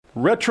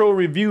retro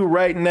review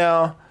right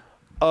now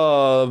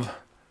of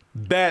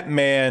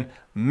Batman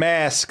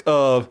Mask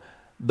of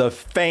the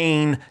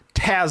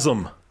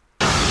Phantasm.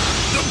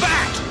 The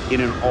Bat!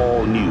 In an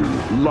all-new,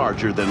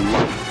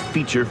 larger-than-life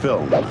feature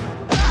film.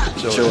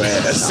 Show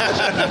ass.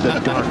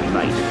 The Dark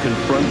Knight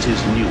confronts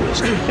his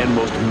newest and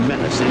most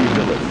menacing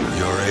villain.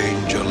 Your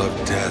angel of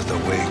death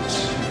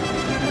awaits.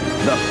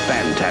 The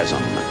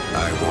Phantasm.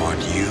 I want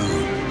you.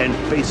 And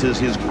faces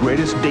his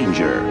greatest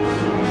danger.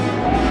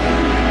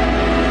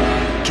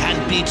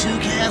 Can't be too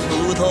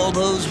careful with all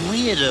those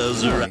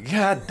weirdos around.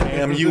 God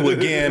damn you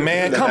again,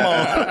 man. Come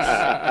on.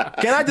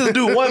 Can I just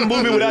do one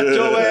movie without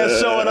your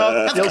ass showing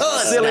up? Of Your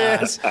course silly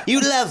not. ass.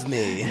 You love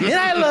me, and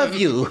I love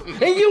you,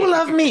 and you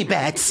love me,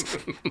 Bats.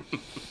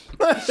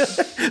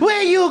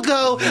 Where you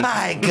go,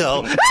 I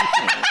go.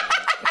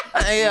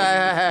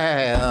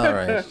 All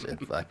right. Shit,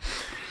 fuck.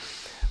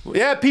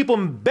 Yeah, people,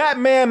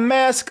 Batman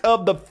Mask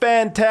of the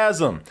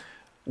Phantasm,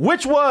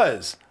 which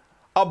was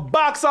a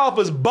box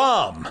office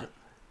bomb,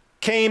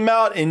 came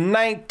out in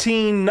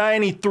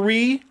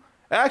 1993.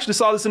 I actually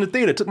saw this in the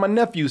theater. Took my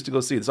nephews to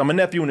go see this. I'm a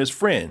nephew and his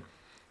friend.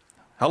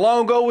 How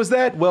long ago was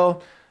that?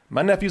 Well,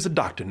 my nephew's a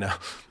doctor now.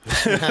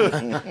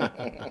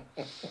 And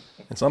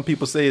some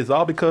people say it's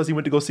all because he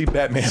went to go see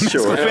Batman.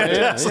 Sure.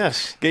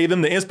 Yes. Gave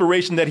him the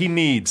inspiration that he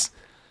needs.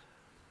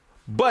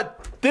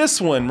 But this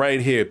one right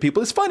here,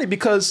 people, it's funny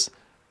because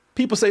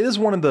people say this is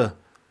one of the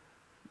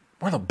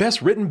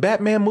best written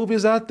Batman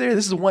movies out there.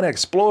 This is one that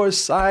explores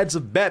sides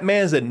of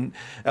Batman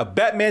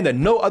that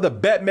no other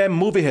Batman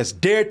movie has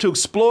dared to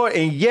explore,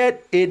 and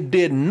yet it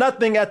did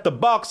nothing at the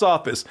box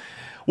office.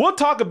 We'll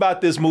talk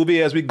about this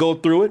movie as we go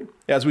through it,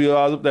 as we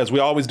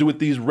always do with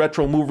these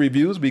retro movie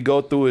reviews. We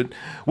go through it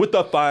with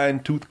a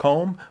fine-tooth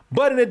comb.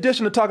 But in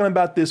addition to talking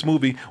about this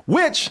movie,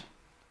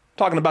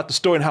 talking about the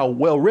story and how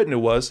well written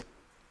it was,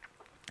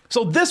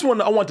 so this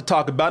one I want to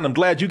talk about, and I'm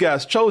glad you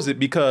guys chose it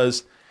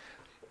because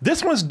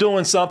this one's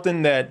doing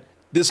something that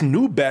this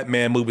new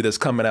Batman movie that's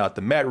coming out,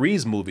 the Matt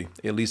Reeves movie,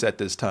 at least at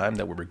this time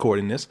that we're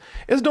recording this,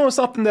 is doing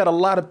something that a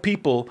lot of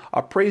people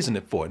are praising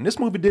it for. And this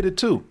movie did it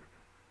too.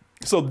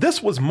 So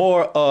this was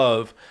more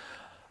of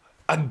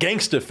a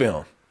gangster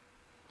film.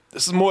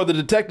 This is more the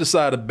detective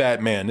side of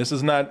Batman. This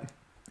is not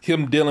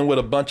him dealing with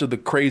a bunch of the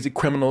crazy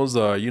criminals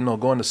or,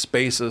 going to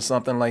space or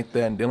something like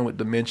that and dealing with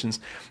dimensions.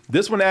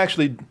 This one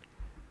actually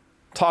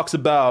talks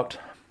about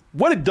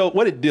what it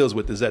deals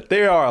with is that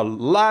there are a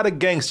lot of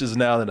gangsters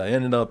now that are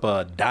ended up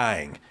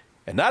dying.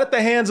 And not at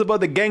the hands of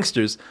other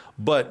gangsters,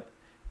 but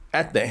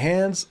at the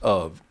hands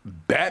of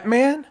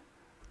Batman,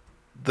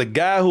 the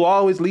guy who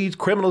always leaves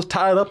criminals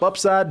tied up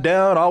upside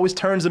down, always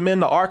turns them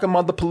into Arkham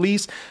of the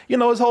police.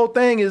 His whole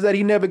thing is that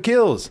he never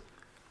kills.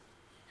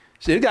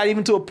 Shit, it got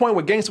even to a point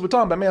where gangsters were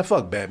talking about, man,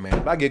 fuck Batman.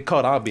 If I get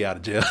caught, I'll be out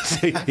of jail.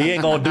 He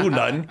ain't gonna do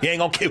nothing. He ain't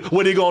gonna kill.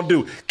 What he gonna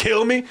do?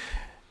 Kill me?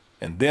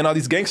 And then all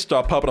these gangsters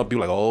start popping up, be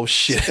like, oh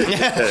shit.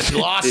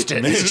 Lost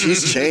it.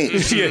 He's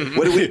changed. Yeah.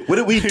 What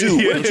did we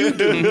do? Yeah. What did you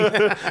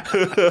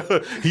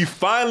do? He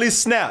finally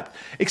snapped.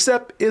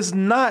 Except it's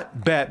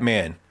not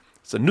Batman.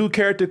 It's a new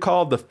character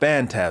called the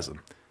Phantasm.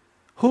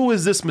 Who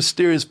is this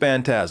mysterious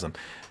Phantasm?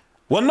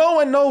 Well, no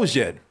one knows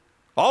yet.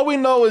 All we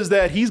know is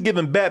that he's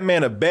giving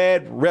Batman a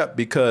bad rep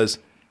because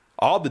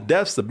all the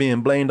deaths are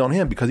being blamed on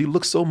him because he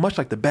looks so much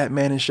like the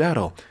Batman in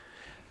shadow.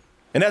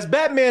 And as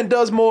Batman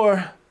does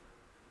more,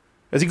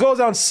 as he goes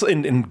out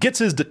and gets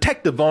his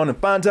detective on and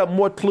finds out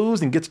more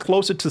clues and gets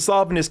closer to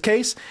solving his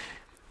case,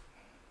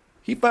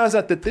 he finds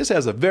out that this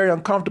has a very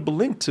uncomfortable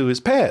link to his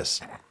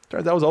past.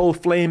 Turns out it was an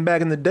old flame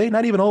back in the day,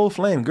 not even an old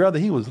flame, girl that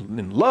he was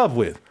in love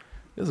with.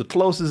 It was the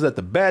closest that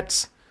the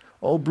Bats,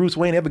 old Bruce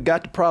Wayne, ever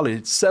got to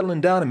probably settling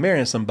down and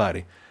marrying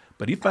somebody.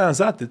 But he finds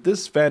out that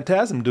this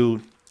Phantasm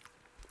dude,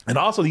 and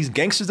also these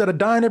gangsters that are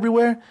dying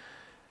everywhere,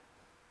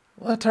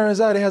 well, it turns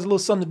out it has a little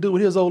something to do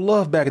with his old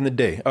love back in the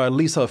day, or at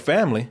least her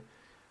family.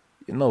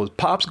 His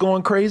pop's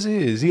going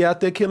crazy? Is he out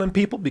there killing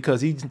people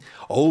because he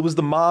owes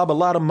the mob a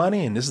lot of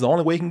money and this is the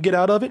only way he can get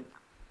out of it?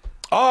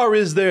 Or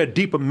is there a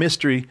deeper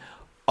mystery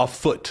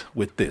afoot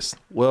with this?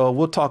 Well,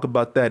 we'll talk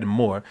about that and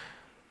more,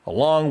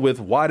 along with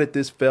why did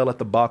this fail at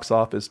the box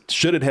office?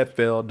 Should it have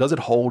failed? Does it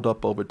hold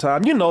up over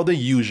time? The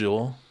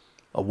usual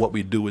of what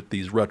we do with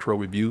these retro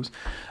reviews.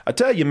 I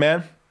tell you,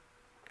 man,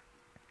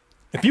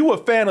 if you were a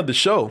fan of the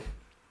show,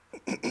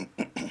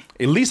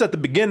 at least at the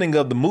beginning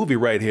of the movie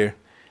right here,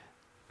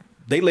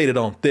 they laid it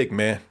on thick,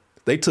 man.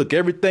 They took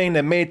everything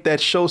that made that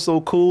show so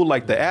cool,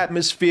 like the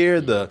atmosphere,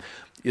 the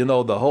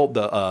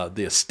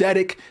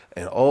aesthetic,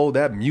 and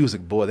that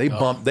music, boy. They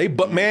bump,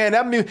 man.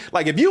 That music,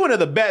 like if you into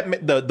the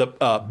Batman,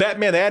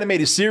 Batman the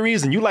animated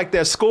series, and you like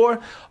that score,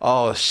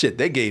 oh shit,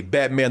 they gave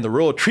Batman the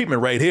royal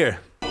treatment right here.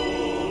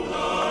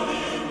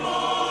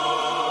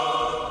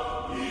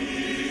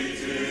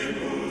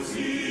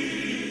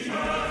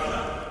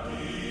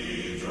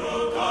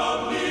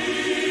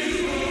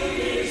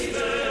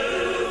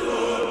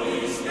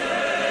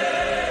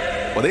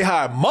 Well, they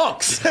hired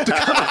monks to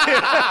come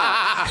in.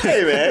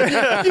 Hey,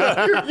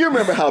 man, you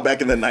remember how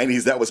back in the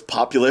 90s that was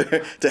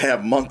popular to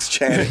have monks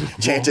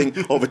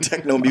chanting over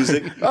techno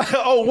music?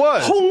 Oh,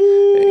 what?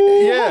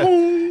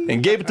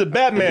 and gave it to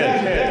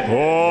Batman.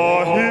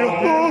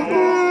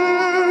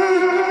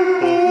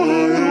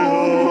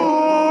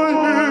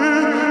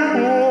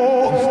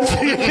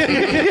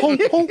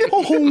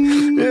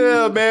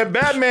 Yeah, man,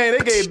 Batman,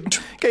 they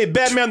gave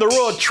Batman the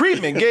royal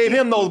treatment, gave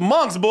him those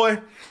monks, boy.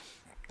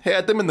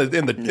 Had them in those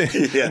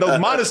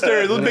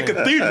monasteries, those big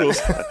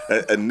cathedrals.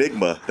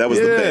 Enigma, that was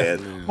the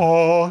band.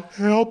 Oh,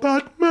 hell,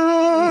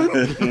 Batman,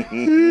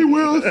 he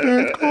will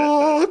save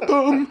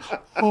Gotham.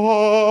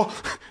 Oh.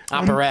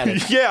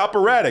 Operatic. Yeah,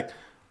 operatic.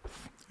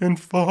 And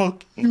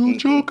fuck you,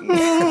 Joker.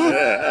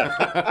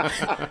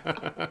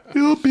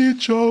 He'll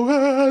beat your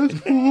ass.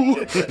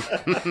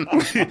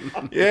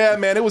 Yeah,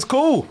 man, it was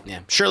cool. Yeah.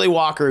 Shirley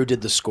Walker, who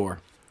did the score.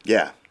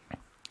 Yeah.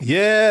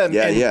 Yeah.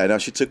 Now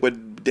she took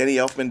what Danny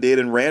Elfman did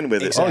and ran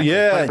with it. Exactly. Oh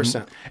yeah,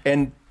 100%.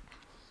 and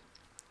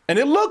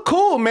it looked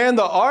cool, man.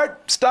 The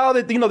art style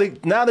that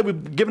now that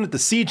we've given it the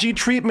CG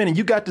treatment, and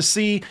you got to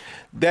see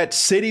that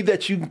city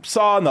that you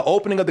saw in the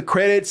opening of the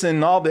credits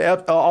and all the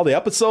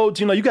episodes.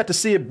 You got to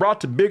see it brought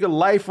to bigger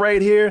life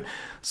right here.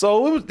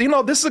 So it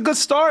was, this is a good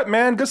start,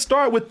 man. Good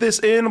start with this,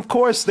 and of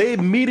course they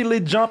immediately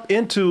jump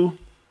into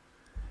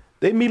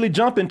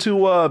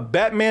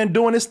Batman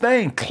doing his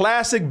thing.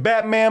 Classic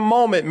Batman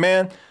moment,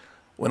 man.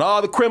 When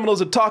all the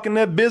criminals are talking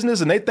their business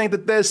and they think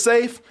that they're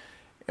safe,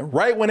 and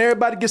right when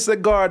everybody gets their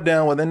guard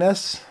down, well, then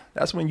that's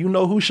when you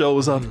know who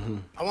shows up. Mm-hmm.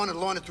 I want to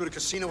launder through the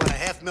casino at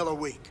 $500,000 a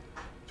week,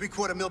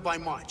 $750,000 $1 by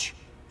March.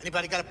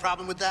 Anybody got a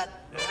problem with that?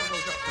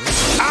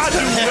 I do,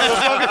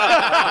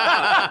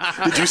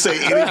 motherfucker. Did you say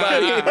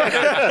anybody?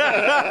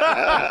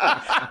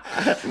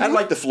 I'd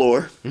like the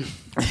floor.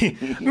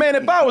 Man,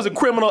 if I was a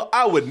criminal,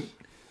 I would.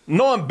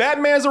 Knowing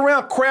Batman's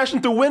around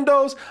crashing through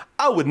windows,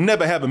 I would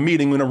never have a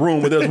meeting in a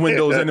room where there's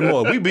windows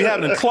anymore. We'd be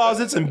having it in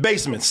closets and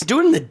basements.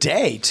 Do it in the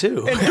day,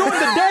 too. And during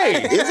the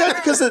day. Is that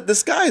because the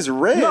sky is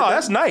red? No,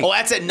 that's night. Oh,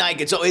 that's at night.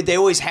 They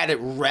always had it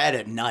red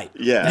at night.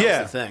 Yeah. That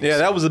Yeah, was the thing. yeah,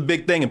 that was a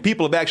big thing, and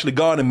people have actually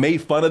gone and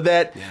made fun of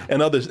that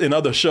in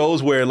other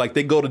shows where like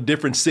they go to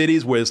different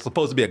cities where it's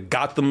supposed to be a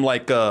Gotham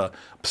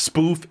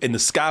spoof, and the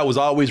sky was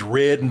always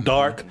red and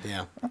dark.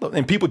 Yeah.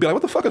 And people would be like,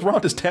 "What the fuck is wrong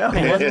with this town?"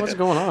 What's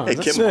going on? Hey,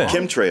 That's-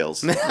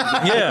 chemtrails.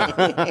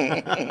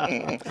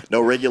 Yeah,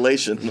 No regulation.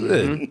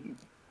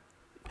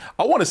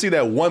 I want to see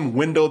that one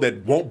window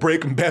that won't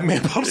break and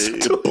Batman bumps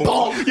into.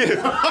 Boom.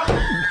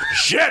 Yeah.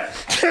 Shit.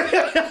 Is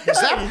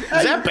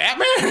that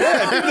Batman? He's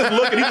just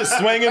looking. He's just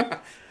swinging.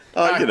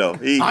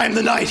 I'm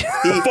the knight.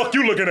 What the fuck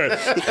you looking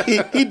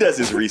at? He does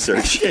his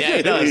research. Yeah,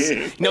 he does.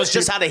 He knows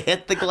just how to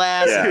hit the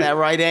glass at that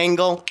right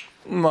angle.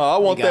 No, I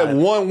want You got that it.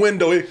 one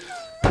window.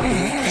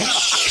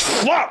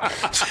 Flop.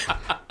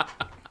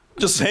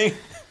 Just saying.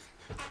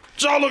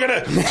 What y'all looking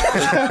at?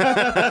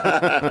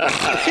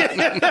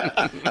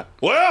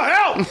 Well,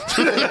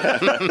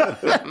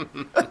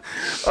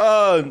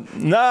 hell.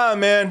 Nah,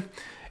 man.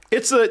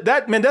 That's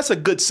a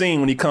good scene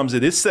when he comes in.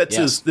 This sets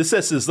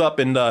this up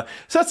and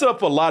sets it up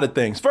for a lot of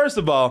things. First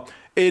of all,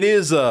 it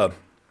is a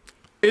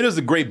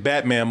great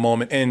Batman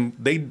moment, and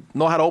they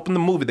know how to open the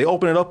movie. They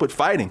open it up with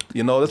fighting.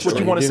 That's what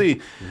you want to see.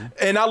 Mm-hmm.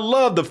 And I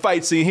love the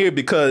fight scene here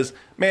because,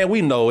 man,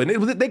 we know, and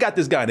they got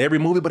this guy in every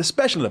movie, but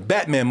especially in the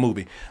Batman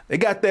movie. They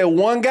got that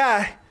one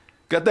guy,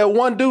 got that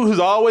one dude who's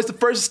always the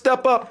first to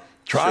step up,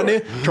 trying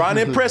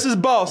to impress his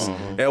boss.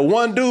 That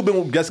one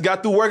dude just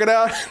got through working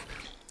out.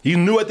 He's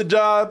new at the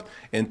job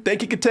and think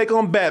he could take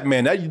on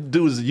Batman. That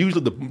dude is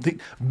usually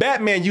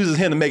Batman uses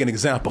him to make an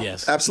example.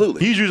 Yes.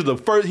 Absolutely. He's usually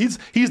the first.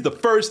 He's the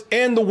first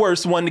and the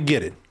worst one to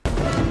get it.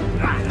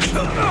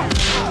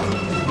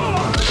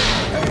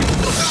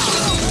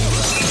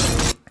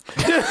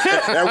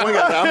 That one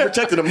guy, I'm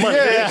protecting the money.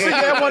 Yeah, see,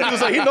 that one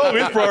dude's like, he knows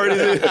his priorities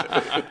is.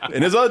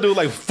 And this other dude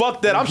like,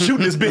 fuck that, I'm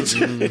shooting this bitch.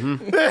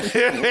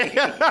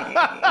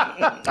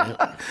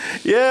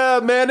 Yeah,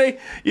 man, they,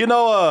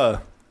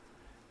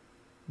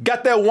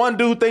 got that one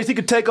dude thinks he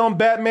could take on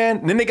Batman,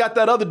 and then they got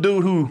that other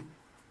dude who,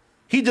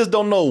 he just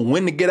don't know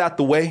when to get out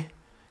the way.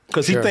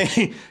 Because he think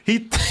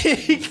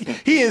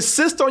he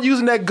insists on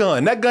using that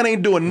gun. That gun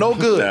ain't doing no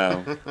good.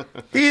 No. Well,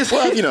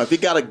 if you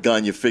got a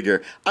gun, you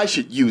figure I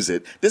should use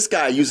it. This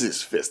guy uses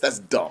his fist. That's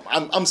dumb.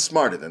 I'm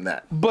smarter than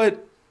that.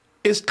 But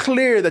it's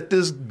clear that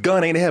this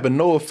gun ain't having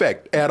no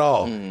effect at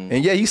all.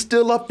 And yeah, he's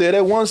still up there,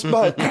 that one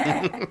spot.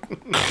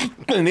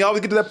 And they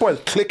always get to that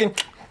point, clicking.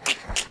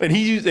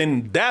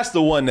 And that's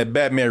the one that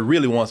Batman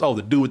really wants. Oh,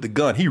 the dude with the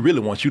gun, he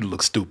really wants you to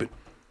look stupid.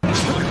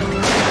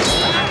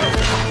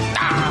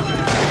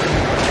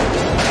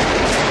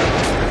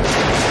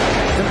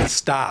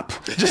 Stop.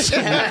 This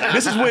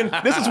is when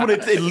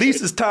it at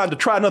least it's time to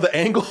try another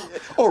angle.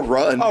 Or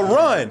run.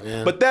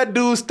 Yeah. But that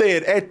dude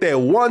stayed at that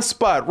one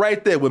spot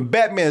right there when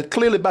Batman is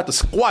clearly about to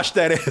squash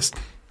that ass.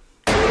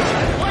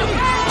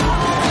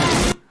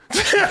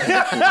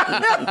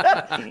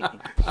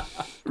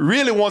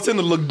 Really wants him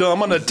to look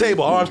dumb under the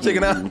table, arms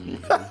sticking out.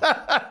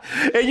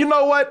 And you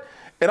know what?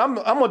 And I'm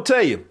gonna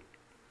tell you,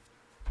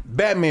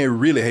 Batman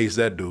really hates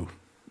that dude.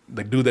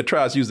 The dude that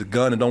tries to use a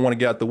gun and don't want to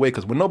get out the way,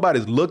 because when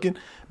nobody's looking,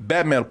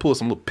 Batman will pull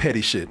some little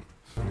petty shit.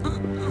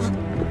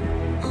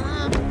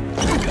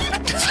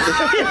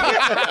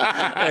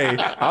 Hey,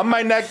 I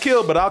might not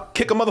kill, but I'll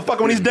kick a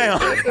motherfucker when he's down.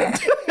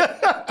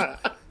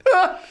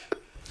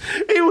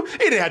 He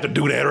didn't have to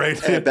do that, right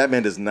there.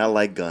 Batman does not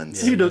like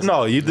guns. He does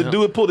no. The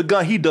dude pulled a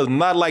gun. He does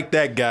not like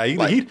that guy.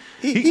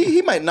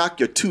 He might knock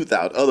your tooth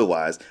out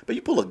otherwise, but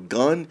you pull a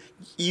gun,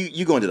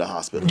 you go into the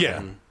hospital.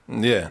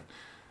 Yeah.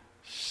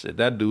 Shit,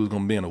 that dude's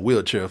gonna be in a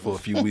wheelchair for a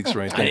few weeks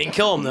right there. I didn't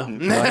kill him though.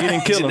 No, he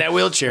didn't kill him. In that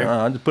wheelchair.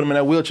 I just put him in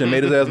that wheelchair and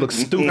made his ass look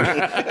stupid.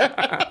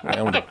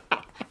 Man,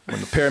 when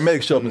the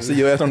paramedics show up and see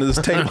your ass under this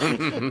table,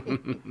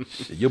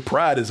 shit, your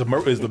pride is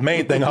the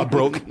main thing I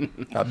broke.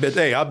 I bet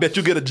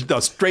you get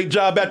a straight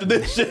job after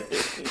this shit.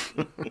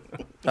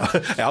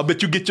 I'll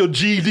bet you get your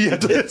GED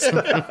after this.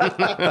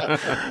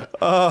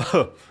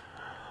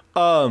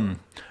 I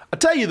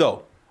tell you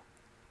though,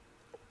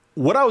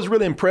 what I was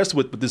really impressed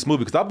with this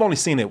movie, because I've only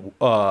seen it,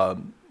 I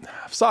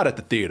saw it at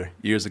the theater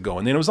years ago,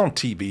 and then it was on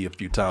TV a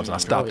few times, and I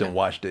stopped and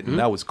watched it, and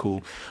that was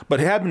cool. But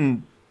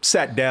having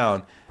sat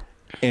down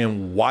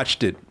and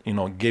watched it,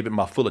 gave it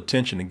my full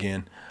attention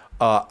again,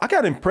 I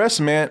got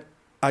impressed, man.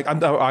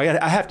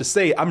 I have to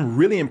say, I'm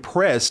really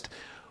impressed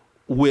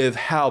with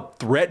how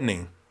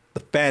threatening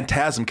the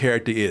Phantasm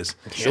character is.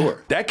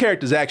 Sure. That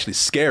character is actually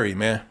scary,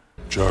 man.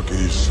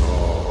 Chucky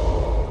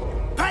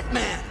saw.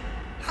 Batman,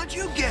 how'd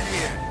you get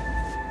here?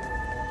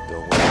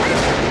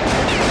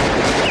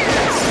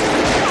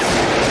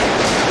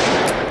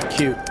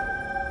 Cute.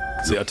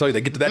 See, I tell you,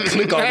 they get to that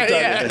click all the time.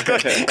 Yeah.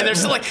 And there's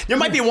still there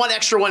might be one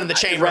extra one in the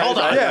chamber. Right, Hold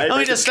on. right. Let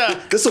me just.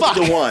 This will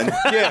be the one.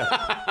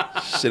 Yeah.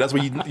 Shit, that's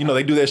when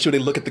they do that shit. They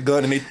look at the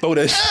gun and they throw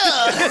that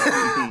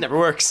shit. Never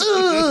works.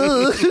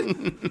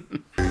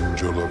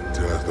 Angel of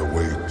death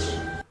awaits.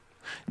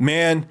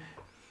 Man,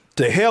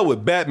 to hell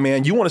with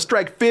Batman. You want to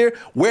strike fear?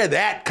 Wear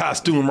that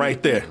costume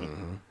right there.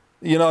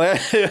 You know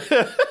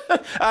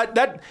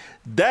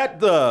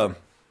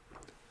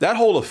that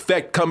whole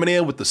effect coming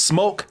in with the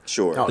smoke,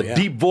 Sure. the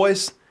deep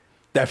voice,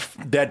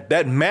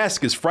 that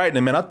mask is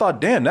frightening, man. I thought,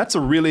 damn, that's a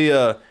really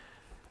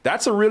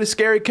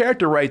scary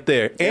character right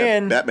there. Yeah,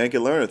 and Batman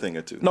can learn a thing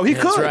or two. no, he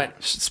could, right.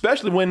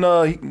 especially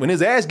when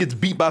his ass gets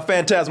beat by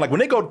Phantasm. Like when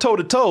they go toe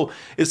to toe,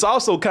 it's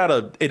also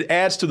it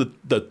adds to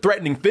the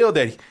threatening feel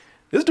that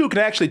this dude can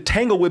actually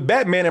tangle with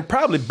Batman and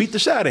probably beat the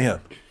shit out of him.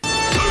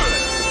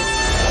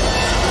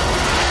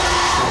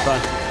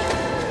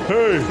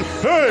 Hey!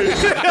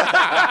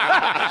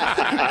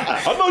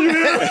 I know you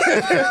here.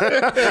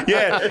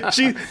 Yeah,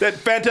 that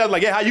Phantasm,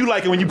 like, yeah, how you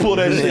like it when you pull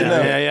that shit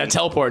out? Yeah.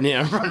 Teleporting,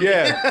 Yeah.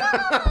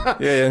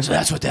 So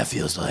that's what that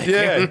feels like.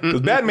 Yeah,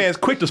 because Batman's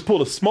quick to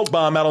pull a smoke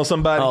bomb out on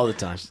somebody. All the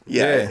time.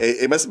 Yeah,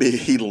 it must be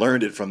he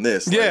learned it from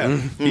this. Yeah.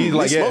 He's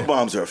like, these smoke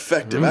bombs are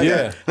effective.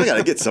 I got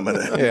to get some of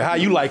that. Yeah, how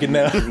you like it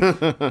now?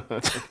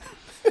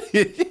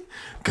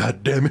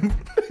 God damn it.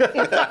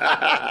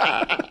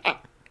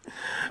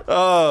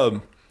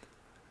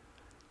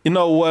 You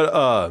know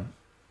what?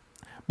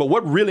 But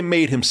what really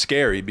made him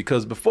scary,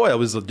 because before it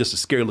was just a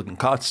scary looking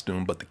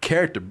costume, but the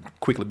character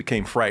quickly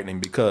became frightening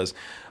because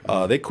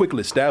they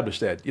quickly established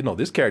that,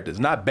 this character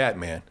is not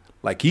Batman.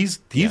 Like he's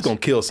gonna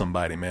kill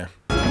somebody, man.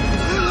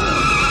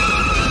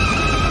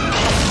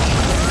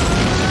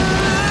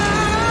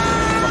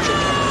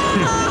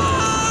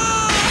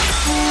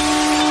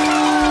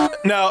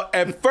 Now,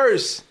 at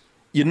first,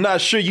 you're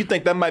not sure. You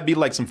think that might be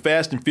like some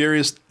Fast and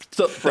Furious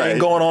thing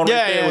going on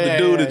right there with the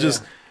dude that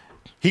just...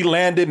 He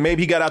landed,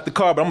 maybe he got out the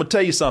car, but I'm gonna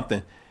tell you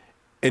something.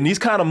 In these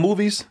kind of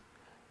movies,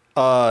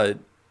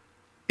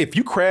 if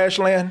you crash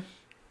land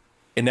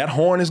and that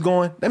horn is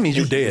going, that means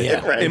you're dead.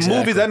 Yeah, right, In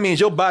movies, that means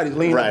your body's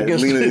leaning up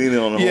against leaning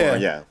on the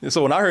horn, yeah. And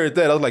so when I heard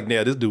that, I was like,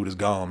 yeah, this dude is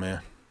gone, man.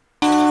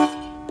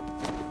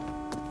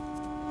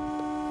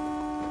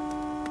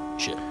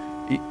 Shit.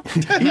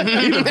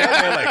 Even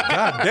Batman like,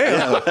 God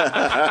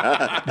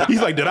damn.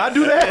 He's like, did I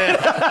do that?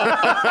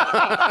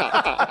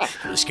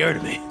 You're scared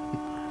of me.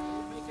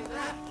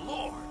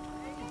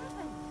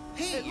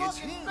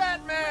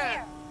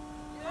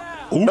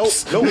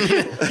 Oops.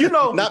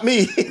 Nope. Not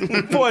me.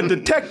 For a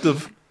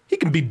detective, he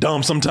can be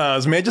dumb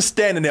sometimes, man. Just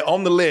standing there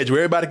on the ledge where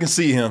everybody can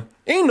see him.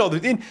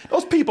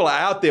 Those people are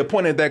out there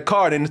pointing at that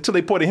card, and until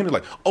they point at him, they're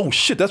like, oh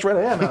shit, that's right,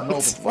 I am out. No,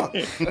 fuck.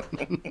 Run,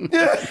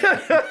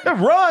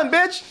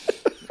 bitch.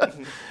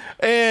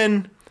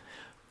 And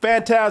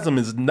Phantasm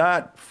is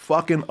not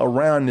fucking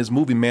around in this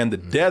movie, man. The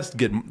deaths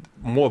get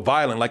more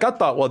violent. Like I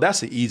thought, well,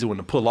 that's an easy one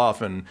to pull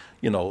off, and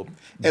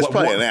it's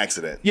probably an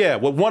accident. Yeah,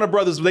 well, Warner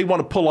Brothers, they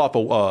want to pull off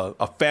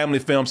a family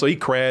film, so he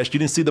crashed. You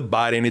didn't see the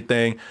body,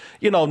 anything.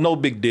 No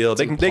big deal.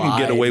 They can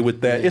get away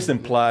with that. It's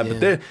implied,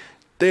 but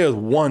there's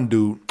one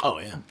dude. Oh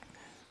yeah.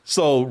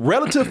 So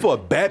relative for a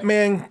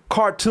Batman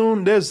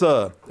cartoon, there's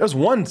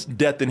one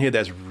death in here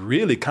that's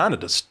really kind of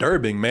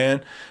disturbing,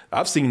 man.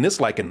 I've seen this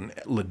like in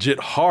legit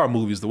horror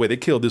movies, the way they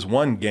killed this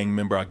one gang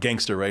member, a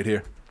gangster right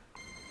here.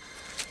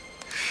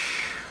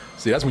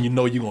 See, that's when you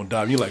know you're gonna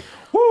die. You're like,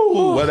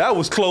 whoo, well, that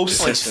was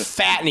close. He's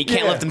fat and he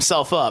can't lift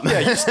himself up.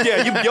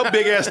 Your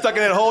big ass stuck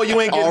in that hole, you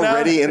ain't getting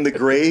already out. in the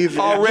grave.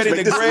 Already in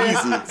the grave.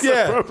 Easy.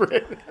 Yeah.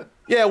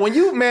 Yeah,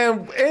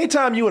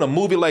 anytime you in a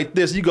movie like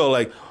this, you go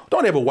like,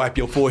 don't ever wipe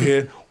your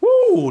forehead.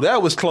 Woo! Ooh,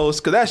 that was close,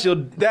 because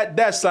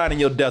that's signing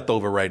your death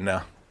over right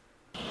now.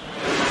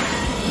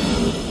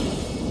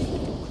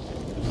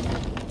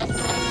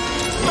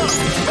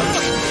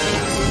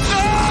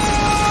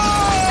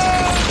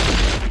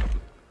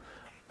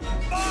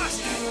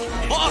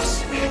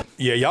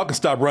 Yeah, y'all can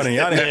stop running.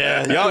 Y'all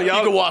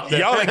can walk there.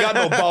 Y'all ain't got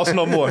no boss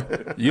no more.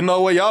 You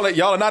know what?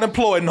 Y'all are not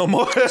employed no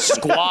more.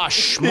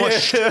 Squash,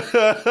 mush.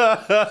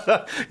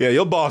 Yeah,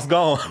 your boss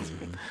gone.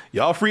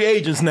 Y'all free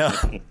agents now.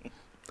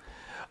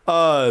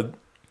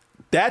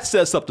 That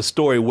sets up the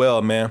story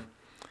well, man.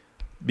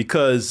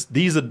 Because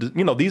these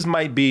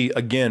might be,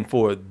 again,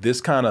 for this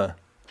kind of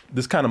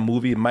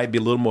movie, it might be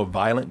a little more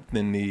violent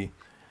than the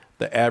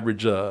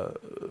average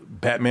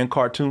Batman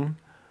cartoon.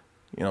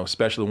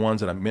 Especially the ones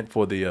that are meant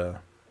for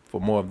for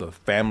more of the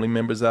family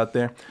members out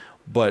there.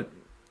 But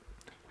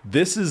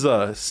this is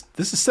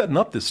setting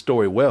up this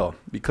story well,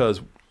 because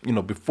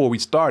before we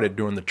started,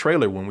 during the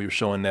trailer when we were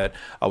showing that,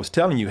 I was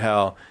telling you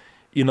how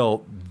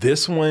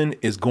this one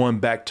is going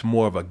back to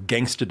more of a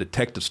gangster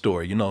detective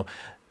story.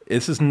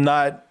 This is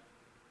not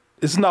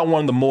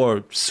one of the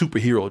more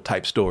superhero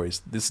type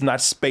stories. This is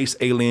not space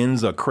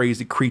aliens or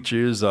crazy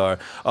creatures or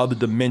other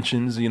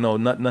dimensions.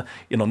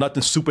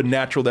 Nothing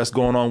supernatural that's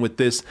going on with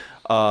this.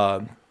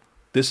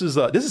 This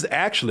is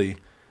actually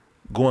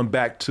going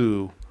back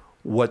to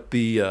what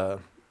and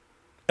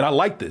I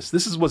like this.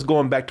 This is what's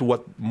going back to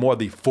what more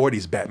the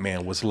 40s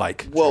Batman was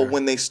like. Well,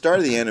 when they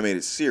started the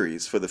animated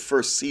series for the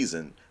first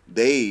season,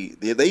 they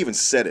even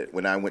said it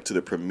when I went to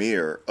the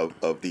premiere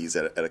of these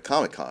at a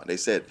Comic-Con. They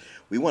said,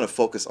 we want to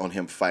focus on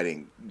him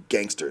fighting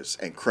gangsters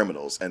and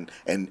criminals and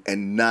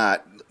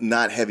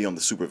not heavy on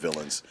the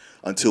supervillains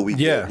until we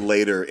get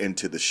later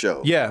into the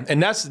show. Yeah,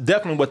 and that's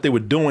definitely what they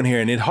were doing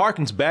here, and it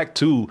harkens back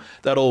to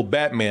that old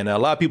Batman. Now, a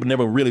lot of people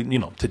never really,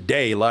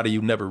 today, a lot of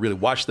you never really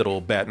watched that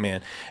old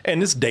Batman,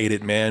 and it's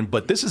dated, man,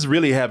 but this is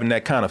really having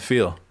that kind of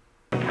feel.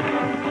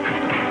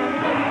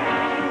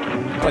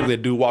 Like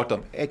that dude walked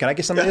up. Hey, can I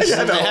get some of this?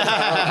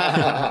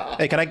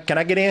 Hey, can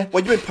I get in?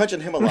 Well, you've been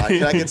punching him a lot.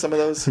 Can I get some of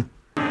those?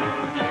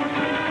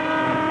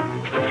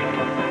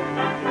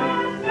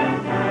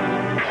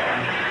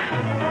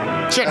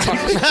 Shit.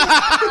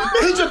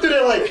 He jumped in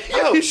there like,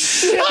 yo,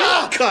 shit,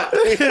 cut.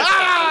 He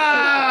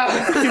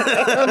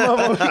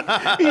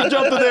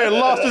jumped in there and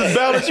lost his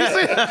balance. You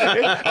see,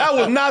 that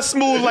was not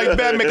smooth like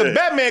Batman. Because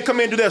Batman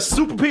come in and do that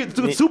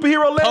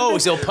superhero landing.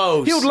 He'll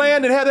pose. He would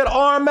land and have that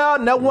arm out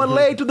and that one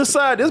leg to the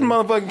side. This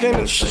motherfucker came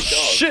and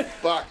shit.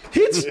 Fuck.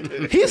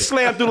 He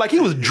slammed through like he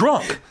was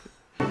drunk.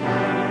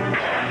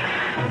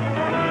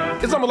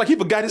 It's almost like he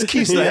forgot his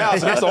keys to the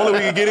house. And that's the only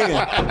way he can get in.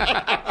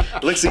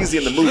 Looks easy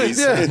in the movies.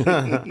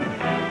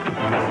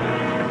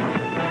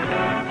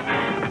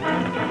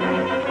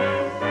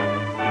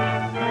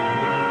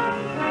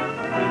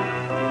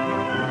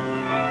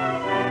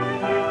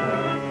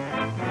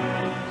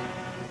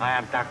 I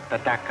am Dr.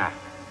 Daka,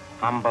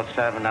 humble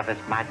servant of His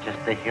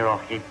Majesty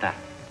Hirohita.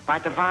 By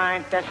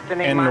divine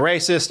destiny... And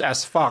racist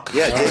as fuck.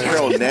 Yeah, J.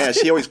 Carroll Nash.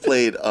 He always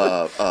played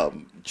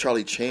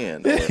Charlie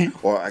Chan.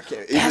 Or I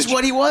can't... That's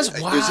what he was?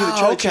 Wow, it was either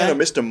Charlie Chan or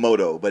Mr.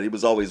 Moto, but he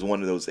was always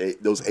one of those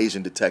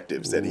Asian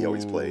detectives that he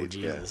always played.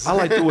 Yes. I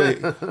like the way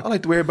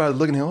everybody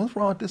looking at him. What's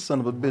wrong with this son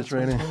of a bitch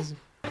right here?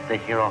 The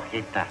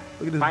Hirohita.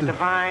 By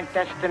divine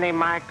destiny,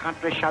 my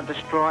country shall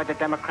destroy the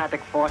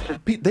democratic forces.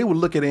 They were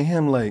looking at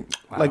him like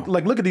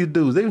look at these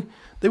dudes.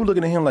 They were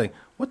looking at him like,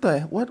 what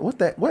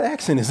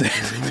accent is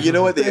that? You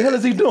know what? The hell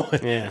is he doing?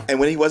 Yeah. And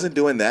when he wasn't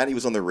doing that, he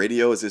was on the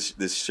radio as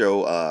this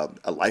show,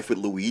 A Life with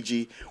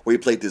Luigi, where he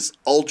played this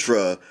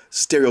ultra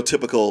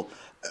stereotypical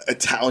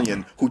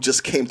Italian who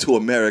just came to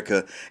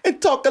America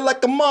and talking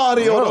like a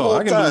Mario the whole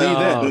I can time. believe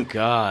that. Oh,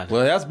 God.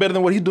 Well, that's better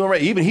than what he's doing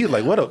right. Even he's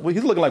like,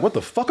 he's looking like, what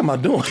the fuck am I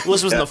doing? Well,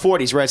 this was in the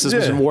 40s, right? So this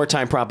was Yeah. in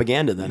wartime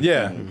propaganda then.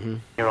 Yeah.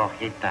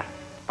 Hirohita.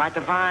 By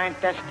divine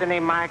destiny,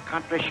 my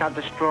country shall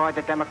destroy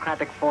the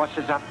democratic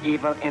forces of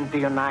evil in the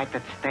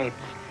United States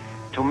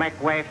to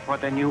make way for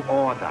the new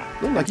order.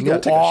 Look like you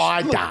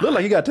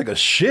gotta take a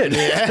shit.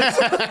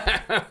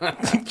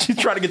 She's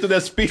trying to get through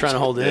that speech. Trying to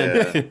hold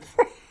it in.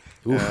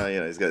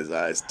 He's got his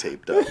eyes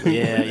taped up.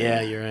 Yeah,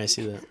 you're right. I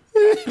see that.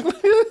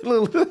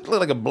 look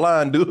like a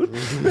blind dude.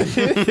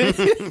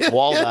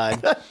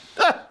 Wall-eyed.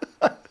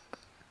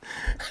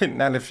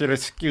 Now, if you'll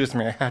excuse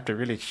me, I have to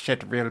really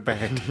shit real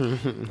bad.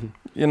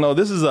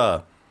 This is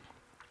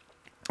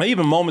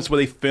even moments where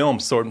they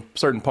filmed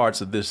certain parts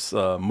of this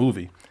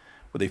movie,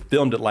 where they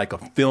filmed it like a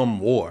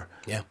film war.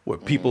 Yeah. Where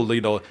people,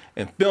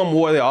 in film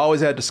war, they always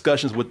had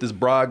discussions with this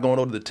bride going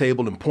over to the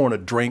table and pouring a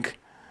drink,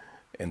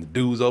 and the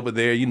dude's over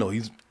there,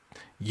 he's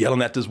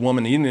yelling at this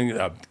woman,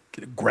 and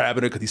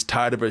grabbing her because he's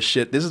tired of her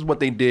shit. This is what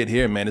they did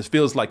here, man. It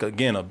feels like,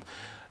 again,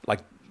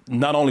 like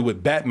not only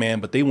with Batman,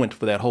 but they went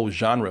for that whole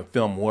genre of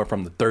film war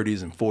from the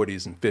 30s and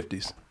 40s and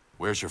 50s.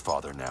 Where's your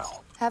father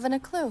now? Haven't a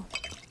clue.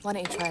 Why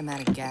don't you try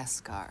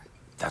Madagascar?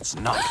 That's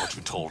not what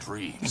you told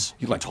Reeves.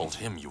 You told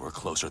him you were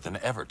closer than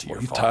ever to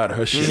your father. Tired of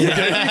her shit.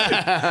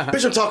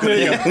 Bitch, I'm talking to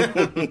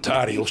you.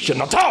 Tired of your shit.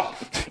 Now talk!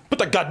 put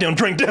that goddamn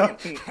drink down.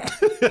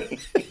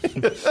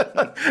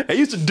 They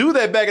used to do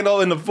that back in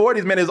the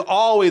 40s, man.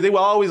 They were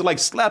always like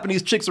slapping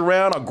these chicks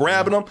around or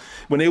grabbing them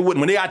when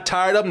they got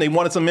tired of them. They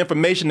wanted some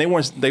information.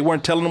 They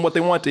weren't telling them what they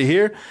wanted to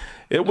hear.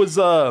 It was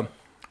so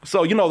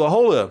you know the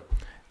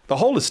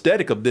whole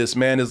aesthetic of this,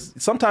 man, is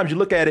sometimes you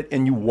look at it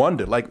and you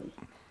wonder, like,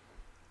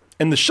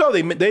 in the show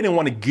they didn't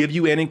want to give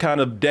you any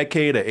kind of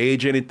decade or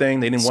age or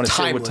anything. They didn't want to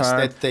say what time.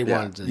 That they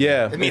wanted to.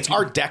 Yeah. I mean, it's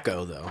Art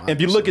Deco though. And if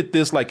you look at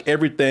this, like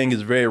everything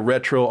is very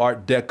retro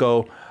Art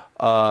Deco,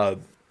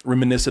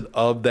 reminiscent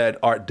of that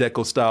Art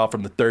Deco style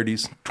from the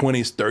 30s,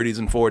 20s, 30s,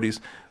 and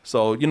 40s.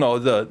 So, you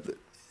know,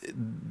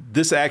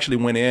 this actually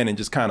went in and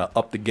just kind of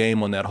upped the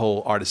game on that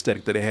whole art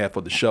aesthetic that they had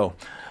for the show,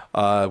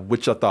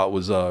 which I thought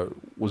was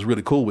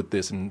really cool with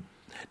this. And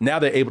now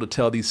they're able to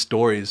tell these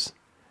stories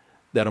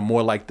that are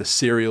more like the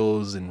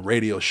serials and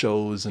radio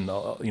shows and the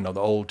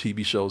old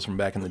TV shows from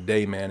back in the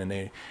day, man. And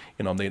they're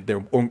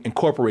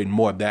incorporating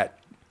more of that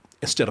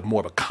instead of more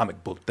of a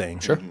comic book thing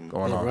going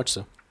on. Very much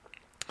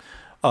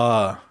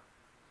so.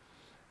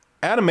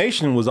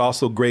 Animation was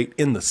also great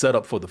in the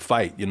setup for the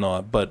fight, you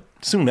know, but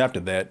soon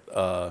after that,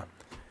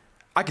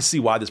 I can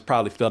see why this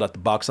probably fell at the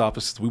box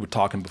office. We were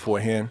talking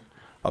beforehand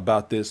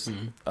about this.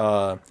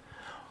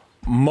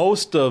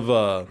 Most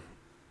of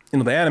the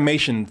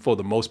animation, for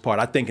the most part,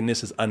 I think in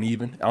this is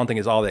uneven. I don't think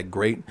it's all that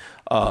great.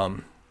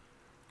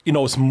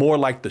 It's more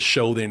like the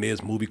show than it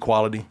is movie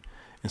quality.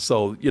 And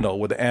so, you know,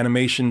 with the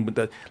animation, with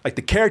the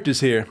characters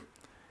here,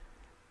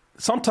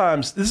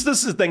 sometimes this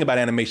is the thing about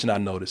animation I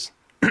notice.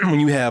 When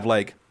you have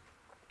like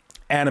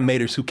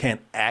animators who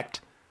can't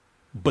act,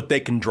 but they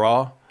can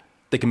draw,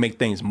 they can make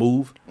things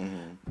move.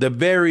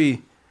 They're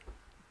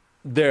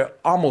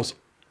almost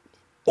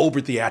over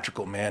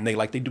theatrical, man. They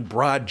do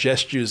broad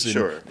gestures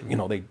and you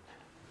know, they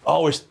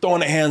always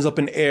throwing their hands up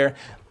in the air.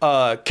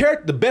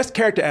 The best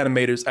character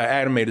animators are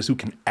animators who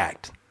can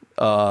act,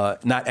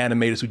 not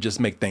animators who just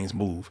make things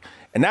move.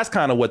 And that's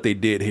kind of what they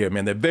did here,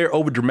 man. They're very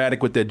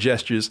overdramatic with their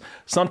gestures.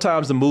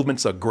 Sometimes the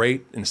movements are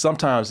great, and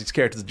sometimes these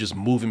characters are just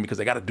moving because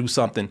they got to do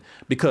something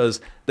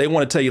because they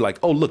want to tell you, like,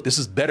 oh, look, this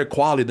is better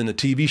quality than the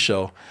TV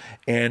show.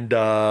 And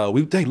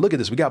hey, look at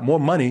this. We got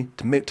more money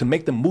to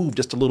make them move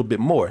just a little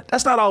bit more.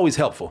 That's not always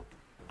helpful.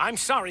 I'm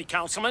sorry,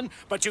 Councilman,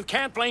 but you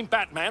can't blame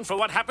Batman for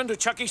what happened to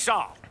Chucky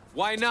Saw.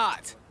 Why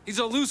not? He's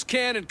a loose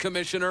cannon,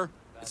 Commissioner.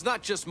 It's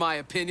not just my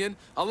opinion.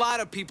 A lot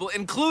of people,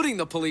 including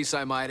the police,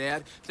 I might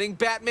add, think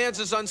Batman's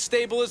as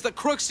unstable as the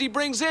crooks he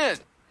brings in.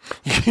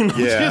 You know,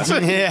 Yeah.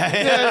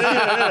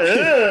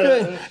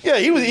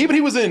 He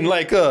was in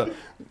like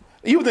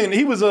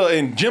he was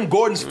in Jim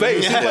Gordon's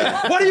face. He was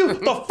like, what are you?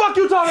 The fuck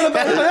you talking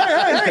about? He's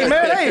like, hey,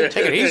 man, hey,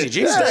 Take it easy,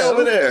 Jesus. Stay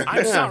over there.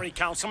 I'm sorry,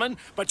 Councilman,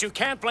 but you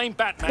can't blame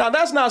Batman. Now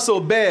that's not so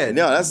bad.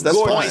 No, that's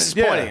Gordon's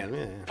fine.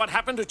 pointing. What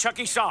happened to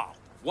Chucky Saw?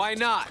 Why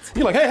not?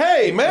 You're like,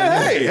 hey,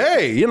 man,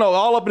 hey, you know,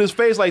 all up in his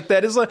face like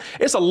that.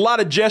 It's a lot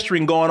of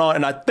gesturing going on,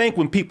 and I think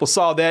when people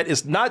saw that,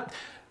 it's not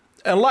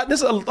a lot.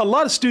 A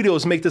lot of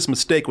studios make this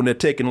mistake when they're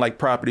taking like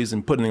properties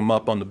and putting them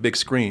up on the big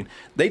screen.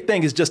 They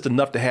think it's just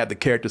enough to have the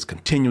characters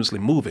continuously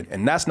moving,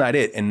 and that's not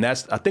it. And I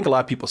think a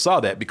lot of people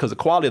saw that because the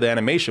quality of the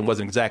animation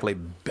wasn't exactly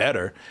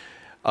better.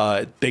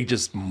 They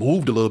just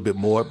moved a little bit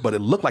more, but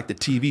it looked like the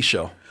TV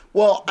show.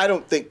 Well, I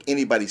don't think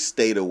anybody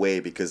stayed away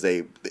because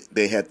they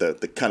had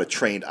the kind of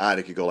trained eye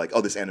that could go like,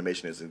 oh, this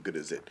animation isn't as good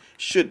as it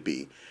should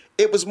be.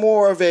 It was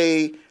more of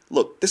a,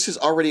 look, this is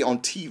already on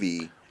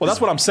TV. Well,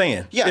 that's what I'm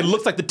saying. Yeah. It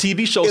looks like the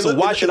TV show, so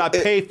why should I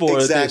pay for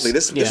this? Exactly.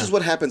 This is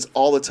what happens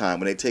all the time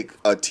when they take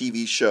a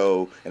TV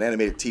show, an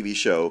animated TV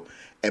show,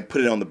 and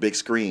put it on the big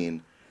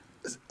screen.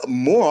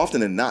 More often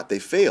than not, they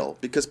fail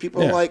because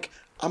people are like,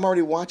 I'm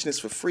already watching this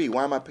for free.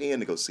 Why am I paying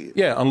to go see it?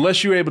 Yeah,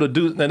 unless you're able to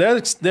do. Now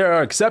there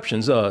are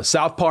exceptions.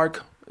 South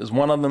Park is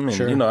one of them, and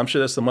you know, I'm sure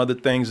there's some other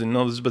things and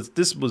others. But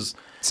this was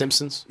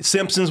Simpsons.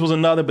 Simpsons was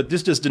another, but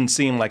this just didn't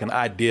seem like an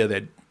idea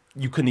that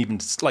you couldn't even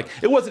like.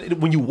 It wasn't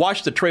when you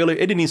watched the trailer.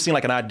 It didn't even seem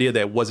like an idea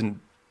that wasn't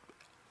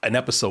an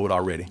episode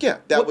already. Yeah,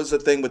 that was the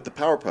thing with the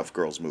Powerpuff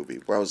Girls movie,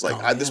 where I was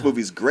like, this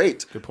movie's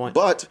great. Good point.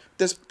 But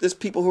there's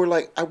people who are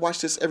like, I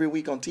watch this every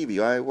week on TV.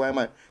 Why am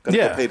I going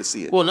to pay to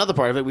see it? Well, another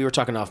part of it, we were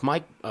talking off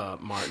mic,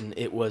 Martin,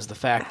 it was the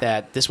fact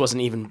that this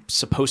wasn't even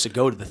supposed to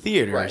go to the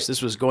theaters. Right.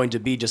 This was going to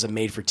be just a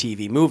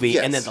made-for-TV movie.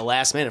 Yes. And then at the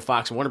last minute,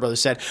 Fox and Warner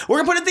Brothers said, we're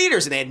going to put it in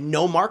theaters. And they had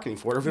no marketing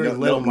for it, or very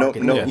little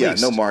marketing.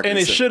 No marketing. And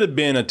it should have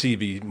been a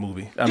TV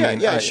movie. I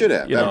mean, it should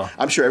have. You know.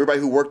 I'm sure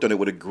everybody who worked on it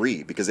would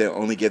agree because they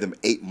only gave them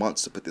 8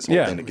 months to put this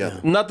whole thing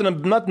together.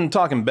 Nothing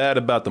talking bad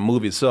about the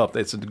movie itself.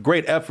 It's a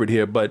great effort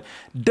here, but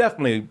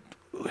definitely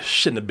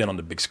shouldn't have been on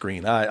the big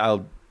screen.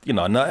 And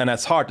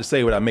that's hard to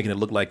say without making it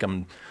look like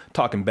I'm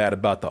talking bad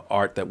about the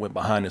art that went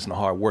behind this and the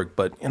hard work.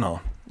 But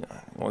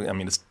I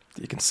mean,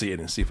 you can see it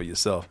and see for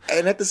yourself.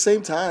 And at the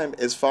same time,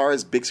 as far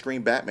as big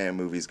screen Batman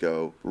movies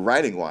go,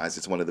 writing wise,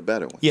 it's one of the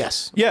better ones.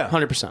 Yes. Yeah.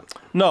 100%.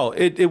 No,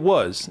 it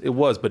was.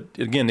 But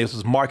again, this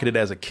was marketed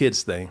as a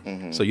kid's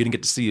thing, so you didn't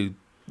get to see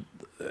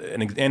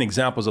and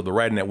examples of the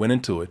writing that went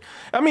into it.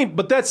 I mean,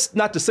 but that's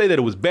not to say that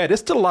it was bad.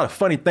 There's still a lot of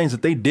funny things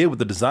that they did with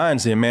the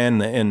designs here,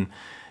 man.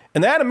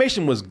 And the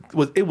animation was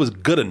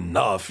good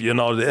enough, you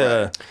know.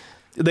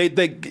 They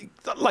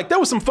like there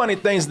was some funny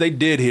things they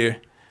did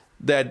here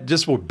that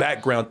just were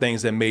background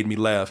things that made me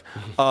laugh.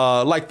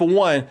 Like for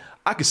one,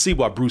 I could see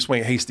why Bruce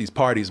Wayne hates these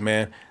parties,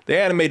 man.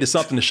 They animated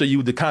something to show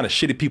you the kind of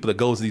shitty people that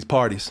goes to these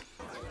parties.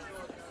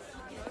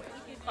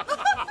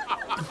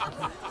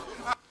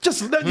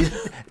 Just the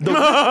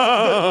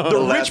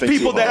rich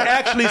people that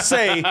actually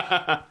say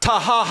ta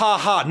ha ha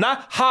ha,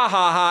 not ha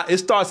ha ha. It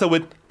starts out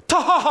with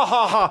ta ha ha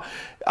ha ha.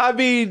 I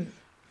mean,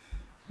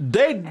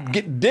 they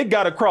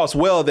got across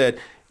well that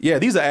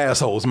these are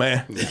assholes,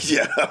 man.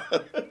 Yeah.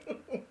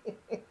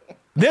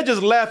 They're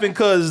just laughing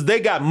because they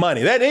got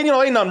money. That ain't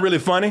nothing really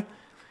funny.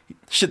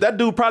 Shit, that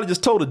dude probably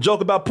just told a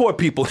joke about poor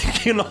people.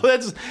 It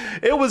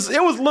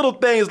was little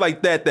things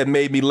like that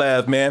made me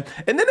laugh, man.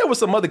 And then there was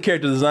some other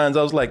character designs.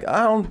 I was like,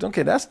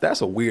 okay,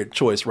 that's a weird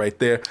choice right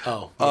there.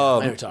 Oh, yeah, I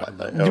know you're talking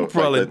about. You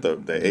probably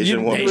the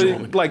Asian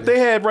woman. Like they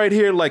had right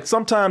here, like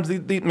sometimes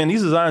these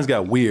designs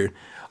got weird.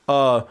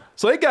 So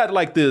they got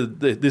like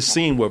this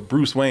scene where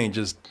Bruce Wayne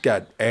just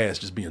got ass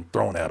just being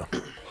thrown at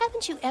him.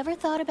 Haven't you ever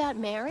thought about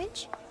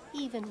marriage?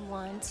 Even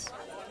once.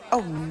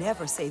 Oh,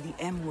 never say the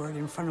M word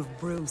in front of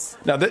Bruce.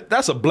 Now,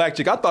 that's a black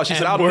chick. I thought she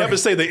said, I'll never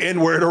say the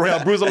N word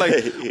around Bruce. I'm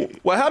like,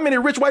 well, how many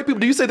rich white people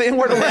do you say the N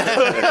word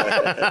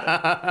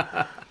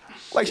around?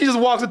 Like, she just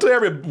walks into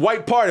every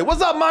white party.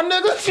 What's up, my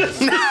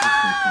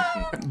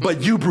nigga?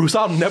 But you, Bruce,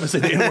 I'll never say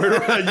the N word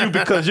around you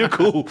because you're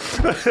cool.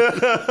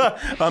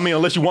 I mean,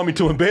 unless you want me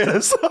to embed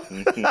us.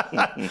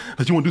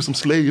 Unless you want to do some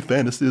slave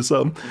fantasy or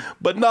something.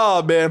 But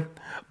nah, man.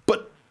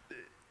 But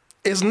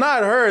it's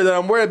not her that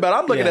I'm worried about.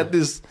 I'm looking at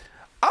this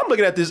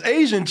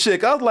Asian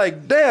chick. I was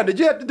like, damn, did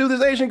you have to do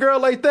this Asian girl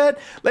like that?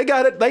 They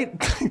got it.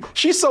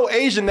 She's so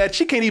Asian that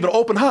she can't even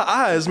open her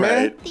eyes,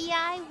 man. Right. The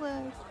I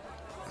word.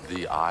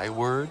 The I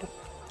word?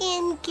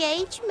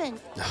 Engagement.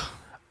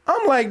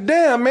 I'm like,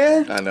 damn,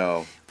 man. I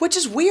know. Which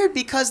is weird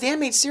because the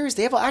animated series,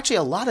 they have actually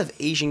a lot of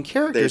Asian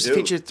characters They do.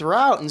 featured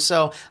throughout. And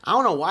so I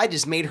don't know why I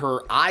just made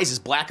her eyes as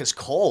black as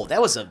coal.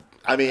 That was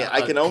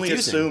I can only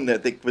assume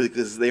that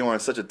because they were on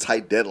such a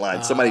tight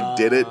deadline, somebody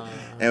did it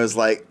and was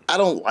like, I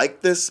don't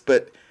like this,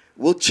 but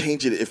we'll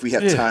change it if we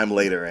have time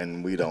later,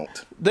 and we don't.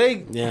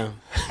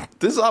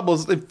 This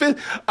almost.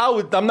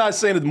 I'm not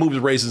saying that the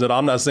movie's racist at all.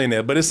 I'm not saying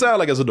that, but it sounds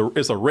like it's a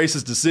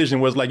racist decision.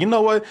 Where it's like, you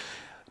know what?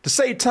 To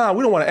save time,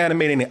 we don't want to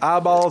animate any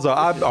eyeballs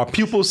or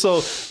pupils. So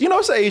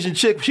it's an Asian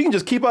chick. She can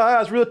just keep her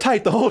eyes real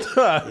tight the whole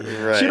time.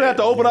 Right. She don't have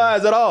to open her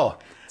eyes at all.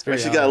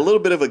 She got a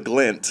little bit of a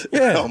glint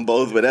on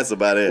both, but that's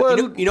about it.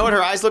 Well, you know what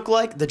her eyes look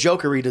like? The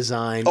Joker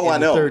redesign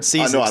in the third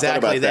season. I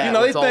exactly that.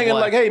 They thinking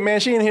like, hey, man,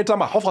 she in here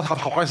talking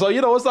about, so,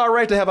 it's all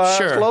right to have her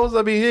eyes closed.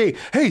 I mean,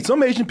 hey,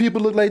 some Asian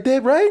people look like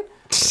that, right?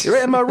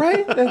 Am I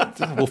right?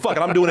 Well, fuck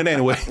it, I'm doing it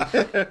anyway.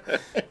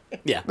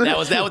 Yeah,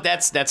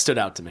 that stood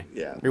out to me.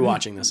 Yeah.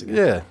 Rewatching this again.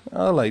 Yeah,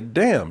 I was like,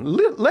 damn,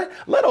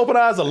 let open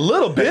eyes a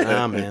little bit.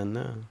 Nah, man,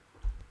 no.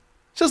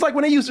 Just like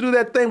when they used to do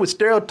that thing with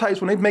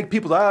stereotypes when they make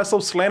people's eyes so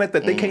slanted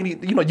that they can't,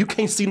 you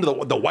can't see the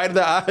white of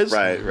their eyes.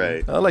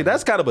 Right. Like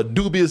that's kind of a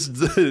dubious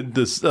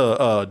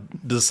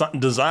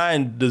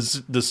design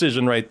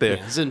decision right there.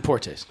 Yeah, it's in poor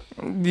taste.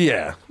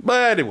 Yeah,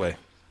 but anyway,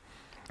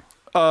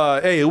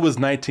 hey, it was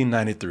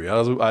 1993.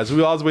 As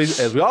we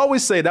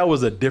always say, that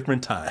was a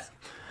different time.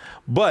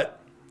 But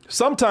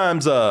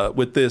sometimes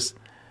with this,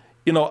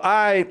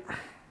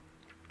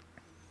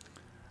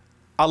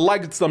 I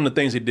liked some of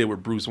the things he did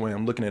with Bruce Wayne.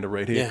 I'm looking at it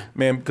right here. Yeah.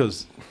 Man,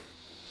 because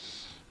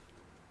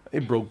they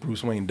broke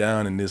Bruce Wayne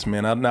down in this,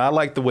 man. I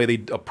like the way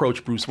they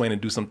approach Bruce Wayne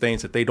and do some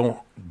things that they don't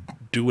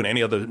do in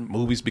any other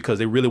movies because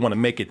they really want to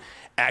make it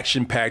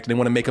action-packed and they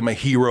want to make him a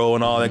hero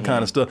and all that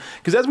kind of stuff.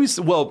 Because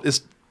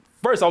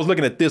first I was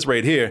looking at this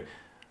right here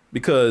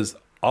because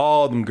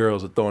all them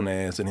girls are throwing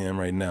their ass at him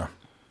right now.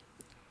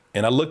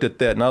 And I looked at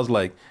that and I was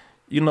like,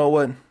 you know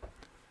what?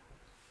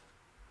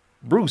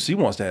 Bruce, he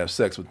wants to have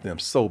sex with them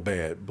so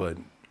bad, but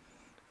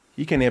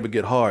he can't ever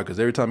get hard because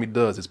every time he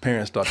does, his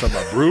parents start talking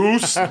about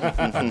Bruce.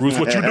 Bruce,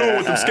 what you doing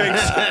with them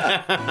skanks?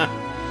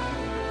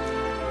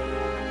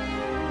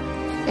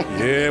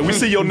 Yeah, we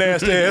see your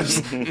nasty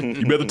ass.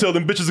 You better tell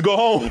them bitches to go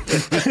home.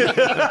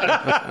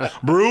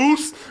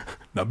 Bruce,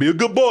 now be a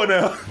good boy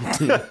now.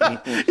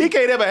 He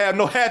can't ever have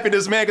no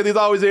happiness, man, because he's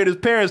always hearing his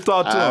parents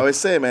talk to him. I always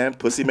say, man,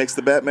 pussy makes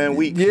the Batman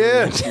weak.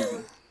 Yeah.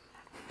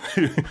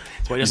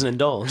 That's why he doesn't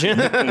indulge. You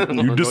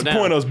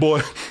disappoint us,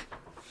 boy.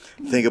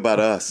 Think about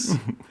us.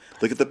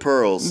 Look at the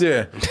pearls.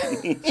 Yeah.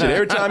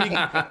 Every time he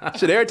about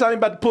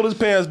to pull his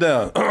pants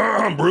down.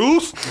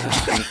 Bruce.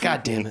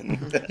 God damn it.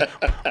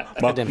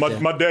 My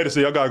daddy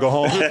said I gotta go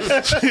home. Oh,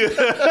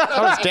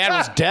 his dad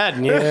was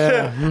dead.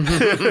 Yeah.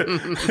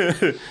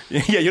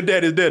 Yeah, your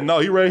dad is dead. No,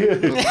 he right here.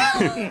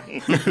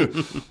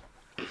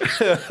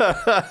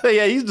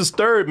 Yeah, he's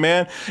disturbed,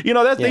 man.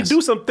 They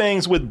do some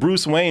things with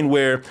Bruce Wayne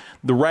where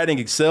the writing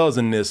excels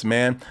in this,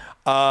 man.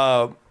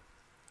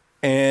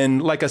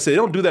 And like I said, they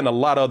don't do that in a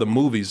lot of other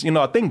movies. You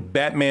know, I think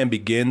Batman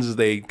Begins,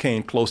 they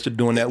came close to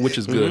doing that, which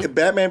is good.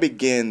 Batman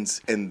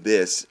Begins and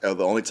this are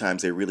the only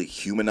times they really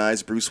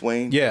humanize Bruce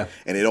Wayne. Yeah.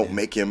 And they don't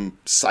make him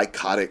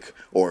psychotic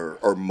or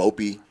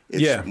mopey.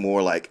 It's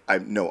more like, I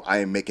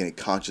am making a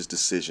conscious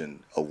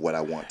decision of what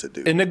I want to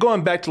do. And they're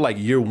going back to like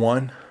year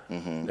one.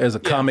 There's a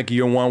comic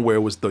year one where it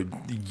was the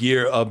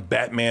year of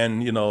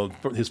Batman, you know,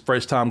 his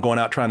first time going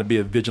out trying to be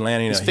a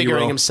vigilante. He's a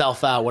figuring hero.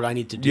 himself out, what I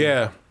need to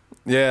do.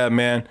 Yeah,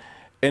 man.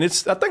 And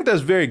I think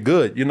that's very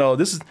good. You know,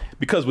 this is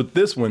because with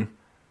this one,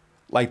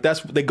 like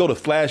they go to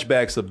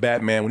flashbacks of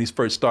Batman when he's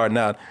first starting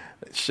out.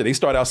 Shit, they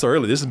start out so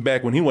early. This is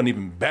back when he wasn't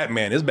even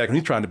Batman. This is back when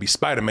he's trying to be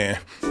Spider-Man.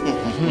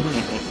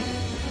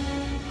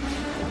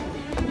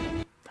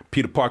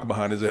 Peter Parker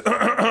behind his head.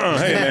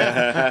 Hey,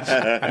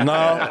 man.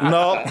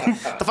 No.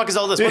 The fuck is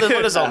all this? What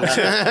is all this?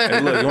 Hey,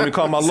 look, you want me to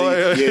call my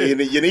lawyer?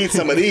 You need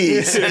some of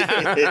these. Hey,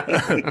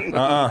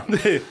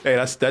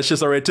 that's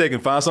just already taken.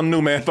 Find something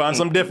new, man. Find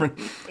something different.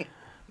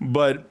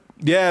 But,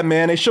 yeah,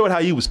 man, they showed how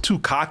he was too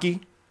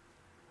cocky.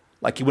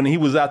 Like when he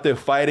was out there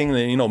fighting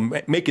and, you know,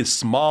 making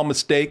small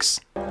mistakes.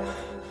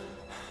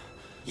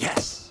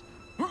 Yes.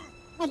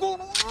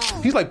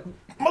 He's like,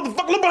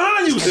 motherfucker, look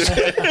behind you.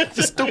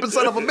 You stupid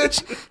son of a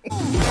bitch.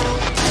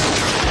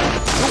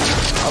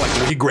 I like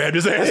when he grabbed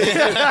his ass.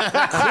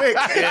 Quick.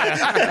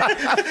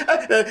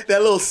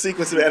 That little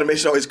sequence of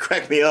animation always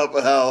cracked me up.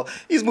 How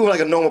he's moving like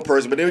a normal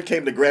person, but then it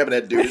came to grabbing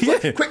that dude. He's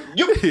like, quick,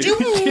 he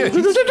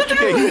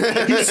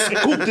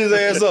scooped his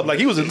ass up like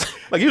he was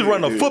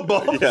running a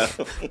football.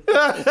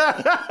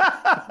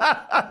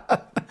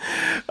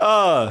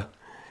 Yeah.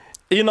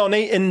 You know,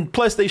 and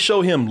plus they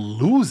show him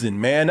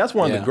losing, man. That's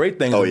one of the great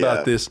things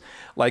about this.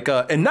 Like,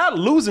 and not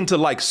losing to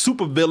like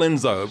super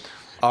villains or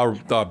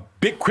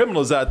big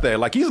criminals out there.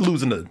 Like he's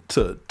losing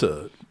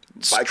to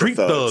street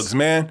thugs,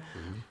 man.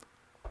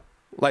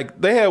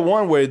 Like they had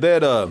one where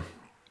that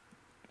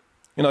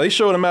you know, they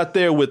showed him out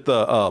there with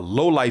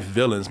low life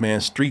villains,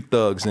 man, street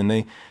thugs, and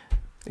they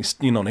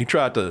they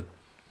tried to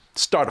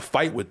start a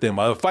fight with them.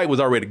 A fight was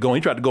already going.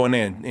 He tried to go in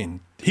there and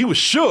he was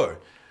sure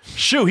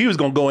he was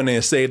gonna go in there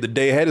and save the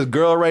day. Had his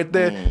girl right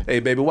there. Hey,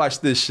 baby, watch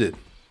this shit.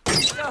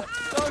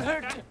 Don't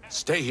hurt me.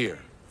 Stay here.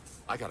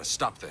 I gotta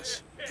stop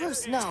this.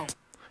 Bruce, no.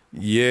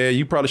 Yeah,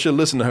 you probably should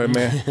listen to her,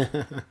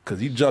 man. Because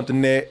he jumped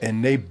in there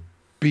and they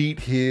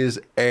beat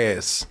his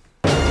ass.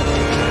 I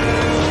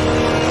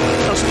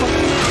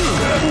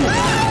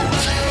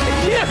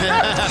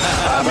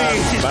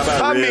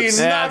mean, knocked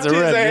his ass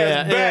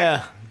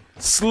back.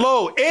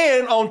 Slow.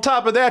 And on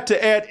top of that,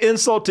 to add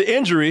insult to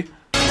injury,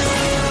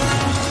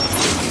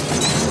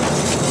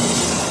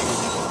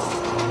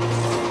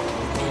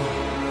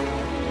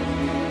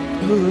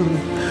 Pick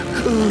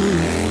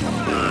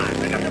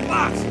up the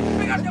box!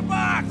 Pick up the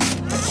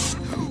box!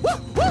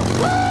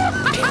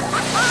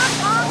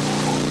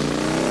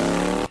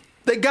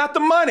 they got the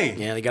money.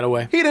 Yeah, they got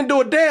away. He didn't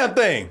do a damn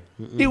thing.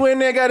 He went in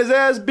there, got his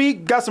ass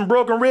beat, got some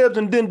broken ribs,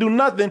 and didn't do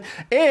nothing.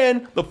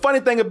 And the funny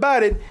thing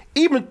about it,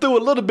 even threw a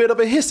little bit of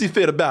a hissy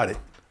fit about it.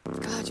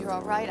 God, you're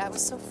all right. I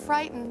was so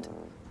frightened.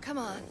 Come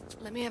on,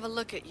 let me have a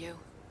look at you.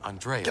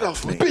 Andrea. Get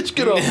off me. Bitch,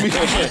 get off me.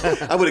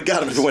 I would have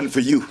got him if it wasn't for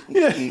you.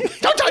 Yeah.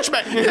 Don't touch me.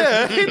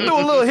 Yeah, he threw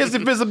a little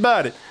hissy fit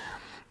about it.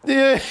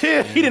 Yeah,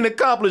 he didn't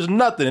accomplish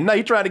nothing. And now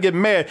he's trying to get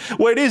mad.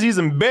 What it is, he's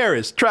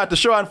embarrassed. Tried to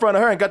show out in front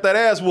of her and got that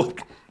ass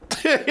whooped.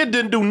 It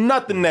didn't do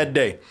nothing that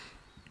day.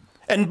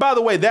 And by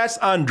the way, that's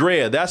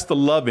Andrea. That's the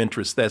love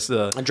interest. That's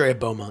Andrea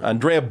Beaumont.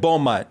 Andrea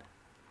Beaumont.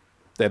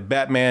 That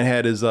Batman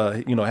had his,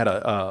 had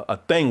a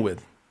thing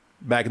with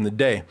back in the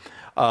day.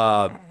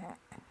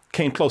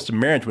 Came close to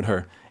marriage with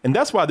her. And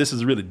that's why this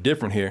is really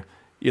different here.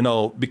 You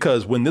know,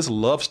 because when this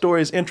love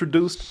story is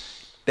introduced,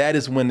 that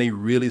is when they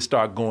really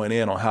start going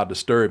in on how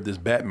disturbed this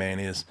Batman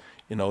is.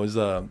 You know, it's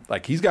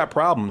like he's got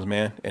problems,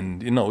 man.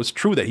 And, you know, it's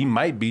true that he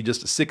might be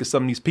just as sick as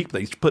some of these people that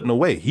he's putting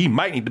away. He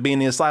might need to be in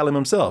the asylum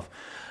himself.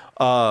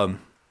 You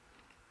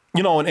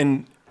know,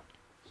 and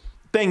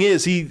thing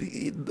is,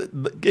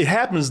 it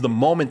happens the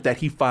moment that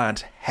he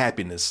finds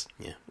happiness.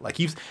 Yeah. Like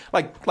he's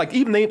like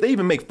even they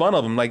even make fun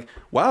of him. Like,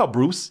 wow,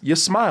 Bruce, you're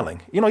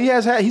smiling. You know,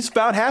 he's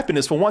found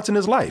happiness for once in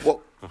his life.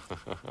 Oh,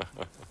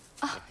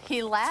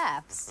 he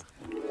laughs.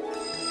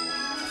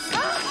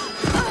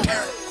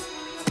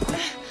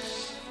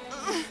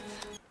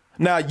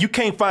 Now, you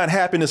can't find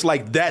happiness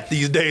like that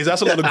these days.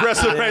 That's a little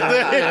aggressive right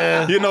there.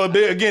 Yeah. You know,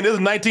 again, this is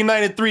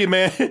 1993,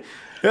 man.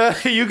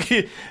 You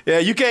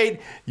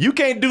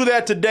can't do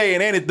that today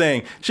in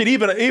anything. Shit,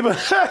 even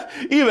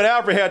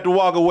Alfred had to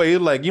walk away. He's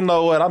like, you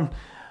know what? I'm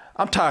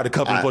tired of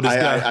covering for this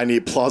guy. I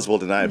need plausible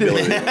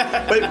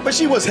deniability. but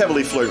she was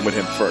heavily flirting with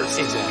him first.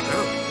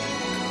 Exactly.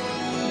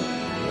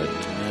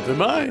 Never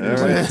mind. All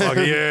right.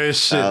 Yeah,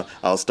 shit.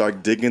 I'll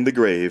start digging the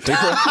grave.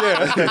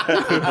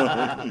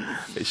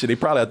 Shit, they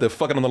probably out there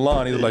fucking on the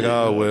lawn. He's like,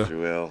 oh,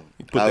 well.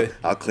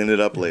 I'll clean it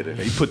up later.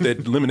 He put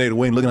that lemonade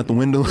away and looking out the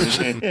window.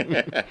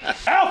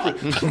 Alfred!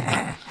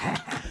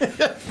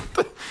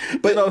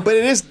 But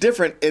it is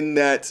different in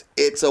that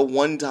it's a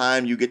one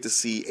time you get to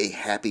see a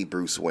happy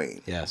Bruce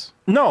Wayne. Yes.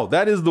 No,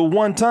 that is the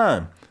one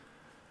time.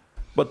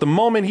 But the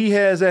moment he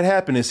has that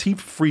happiness, he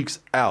freaks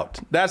out.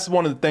 That's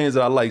one of the things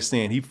that I like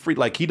seeing. He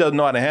doesn't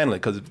know how to handle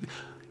it because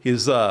he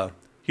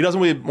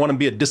doesn't really want to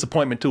be a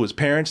disappointment to his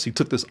parents. He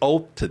took this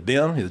oath to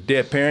them, his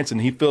dead parents,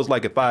 and he feels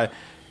like if I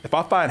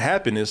find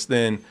happiness,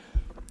 then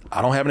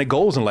I don't have any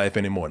goals in life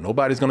anymore.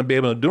 Nobody's going to be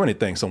able to do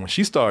anything. So when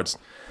she starts,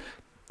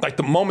 like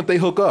the moment they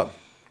hook up,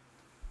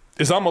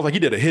 it's almost like he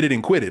did a hit it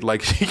and quit it.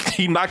 Like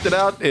he knocked it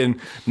out, and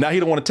now he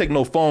don't want to take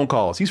no phone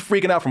calls. He's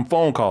freaking out from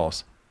phone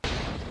calls.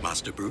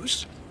 Master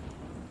Bruce?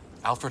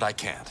 Alfred, I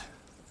can't.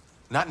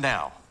 Not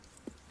now.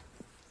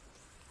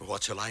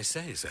 What shall I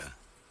say, sir?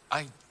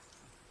 I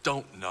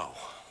don't know.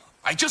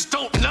 I just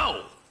don't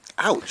know.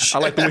 Ouch. I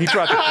like the way he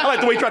tried to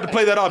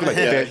play that off. He's like,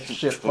 yeah,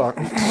 shit, fuck.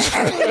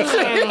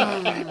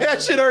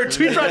 That shit hurt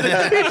too. He tried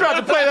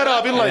to play that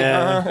off. He's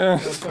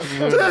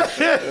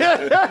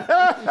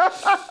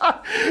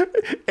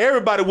like,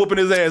 Everybody whooping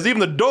his ass. Even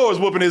the doors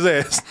whooping his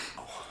ass.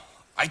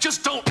 I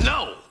just don't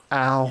know.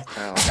 Ow.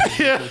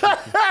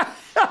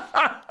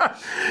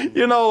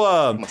 You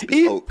know,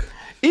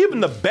 even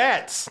the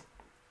bats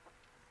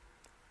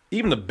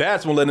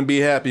won't let him be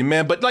happy,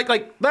 man. But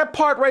like that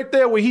part right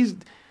there where he's,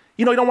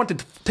 you know, he don't want to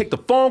take the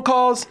phone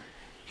calls.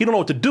 He don't know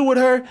what to do with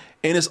her.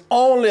 And it's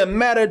only a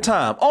matter of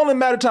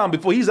time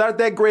before he's out at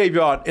that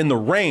graveyard in the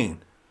rain,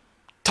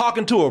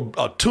 talking to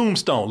a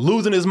tombstone,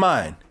 losing his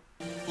mind.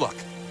 Look,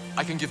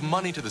 I can give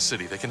money to the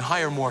city. They can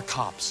hire more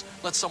cops.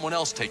 Let someone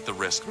else take the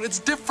risk. But it's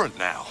different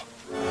now.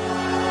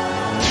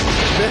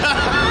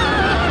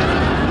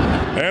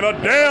 And a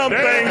damn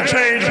thing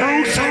changed,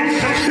 Bruce.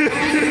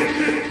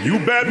 You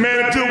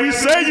Batman until we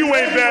say you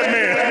ain't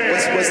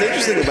Batman. What's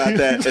interesting about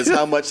that is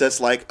how much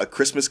that's like A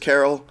Christmas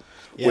Carol,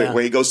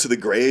 where he goes to the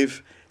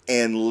grave,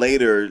 and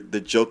later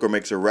the Joker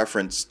makes a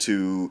reference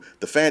to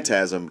the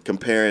Phantasm,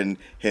 comparing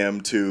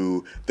him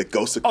to the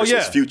Ghost of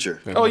Christmas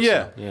Future. Oh,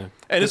 yeah.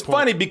 And it's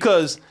funny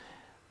because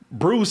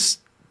Bruce,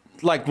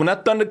 like when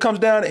that thunder comes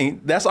down,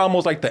 and that's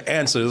almost like the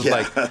answer. It's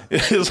like,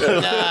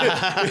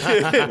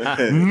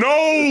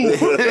 no.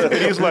 And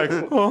he's like,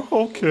 oh,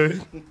 okay.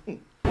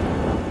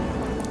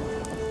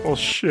 Oh,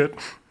 shit.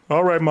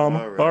 All right,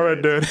 Mama. All right,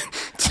 Daddy.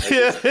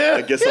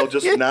 I guess I'll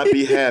just not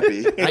be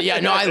happy.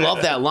 I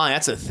love that line.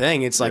 That's the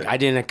thing. It's like, I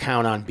didn't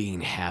count on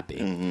being happy.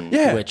 Mm-hmm.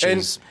 Yeah. Which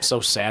is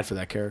so sad for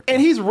that character.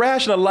 And he's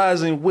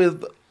rationalizing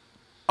with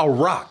a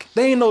rock.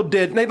 They ain't no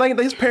dead.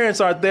 His parents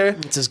aren't there.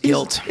 It's his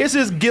guilt. It's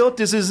his guilt.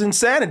 It's his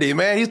insanity,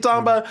 man. He's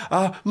talking about,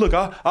 look,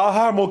 I'll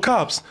hire more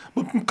cops.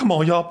 But come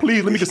on, y'all.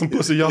 Please, let me get some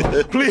pussy, y'all.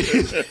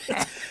 Please.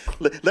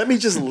 Let me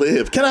just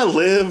live. Can I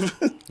live?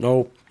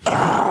 No.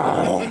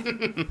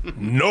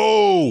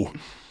 No.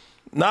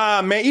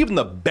 Nah, man. Even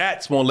the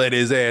bats won't let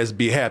his ass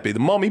be happy. The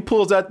moment he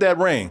pulls out that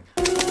ring.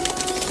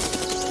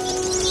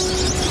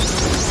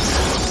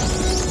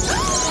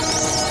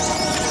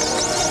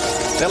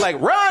 They're like,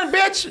 run,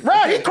 bitch!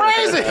 Run! He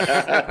crazy!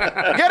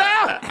 Get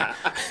out!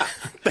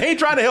 They ain't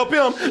trying to help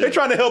him. They're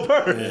trying to help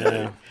her.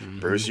 Yeah.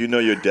 Bruce, you know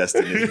your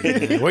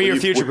destiny. We're your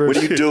future, Bruce.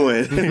 What are you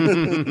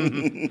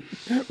doing?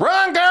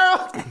 Run,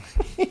 girl!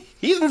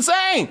 He's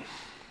insane.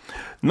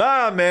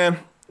 Nah, man.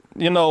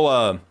 You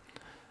know,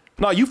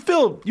 you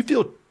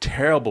feel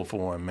terrible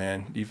for him,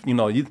 man.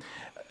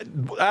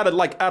 Out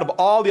of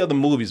all the other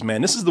movies,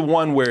 man, this is the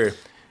one where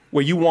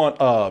you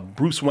want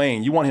Bruce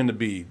Wayne, you want him to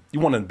be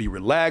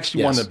relaxed,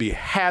 you want him to be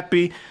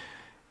happy.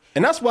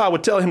 And that's why I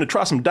would tell him to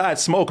try some Diet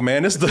Smoke,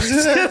 man. This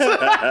is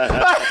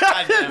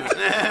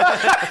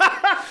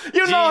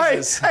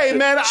hey,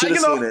 man,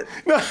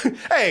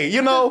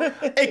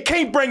 it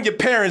can't bring your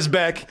parents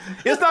back.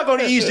 It's not going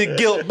to ease your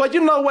guilt, but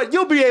you know what?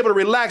 You'll be able to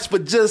relax for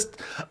just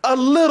a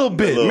little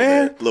bit,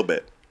 man. A little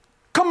bit.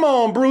 Come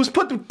on, Bruce.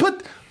 Put the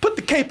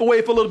cape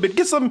away for a little bit.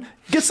 Get some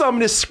of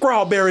this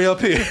strawberry up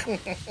here.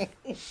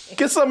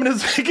 Get some of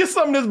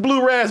this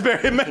blue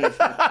raspberry, man.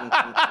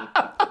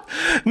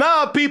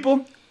 Nah,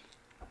 people.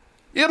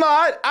 You know,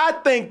 I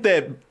think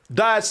that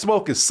Diet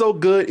Smoke is so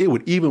good, it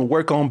would even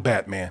work on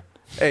Batman.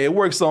 Hey, it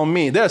works on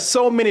me. There's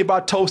so many of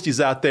our toasties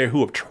out there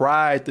who have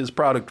tried this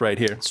product right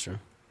here. That's true.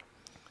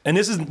 And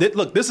this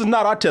is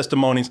not our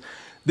testimonies.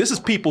 This is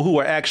people who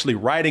are actually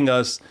writing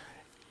us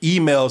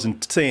emails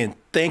and saying,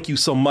 thank you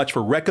so much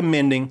for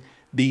recommending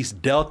these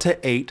Delta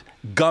 8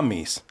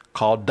 gummies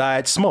called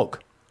Diet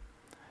Smoke.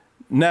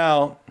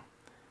 Now,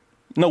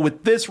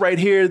 with this right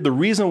here, the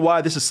reason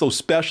why this is so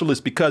special is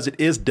because it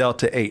is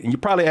Delta 8. And you're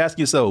probably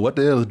asking yourself, what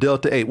the hell is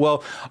Delta 8?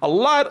 Well, a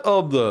lot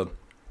of the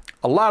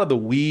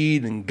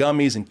weed and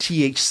gummies and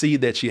THC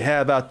that you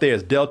have out there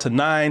is Delta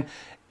 9.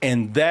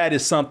 And that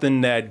is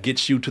something that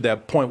gets you to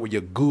that point where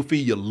you're goofy,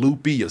 you're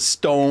loopy, you're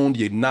stoned,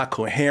 you're not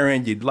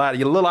coherent, you're a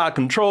little out of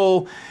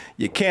control.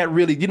 You can't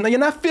really, you're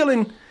not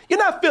feeling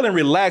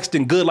relaxed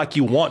and good like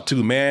you want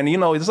to, man.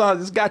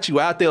 It's got you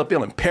out there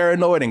feeling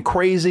paranoid and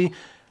crazy.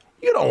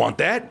 You don't want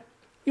that.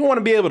 You want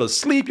to be able to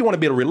sleep. You want to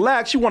be able to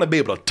relax. You want to be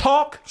able to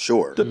talk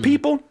to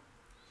people.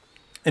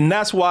 And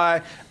that's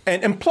why,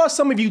 and plus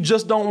some of you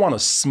just don't want to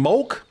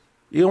smoke.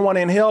 You don't want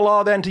to inhale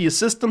all that into your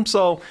system.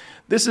 So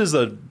this is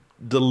a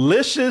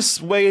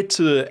delicious way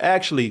to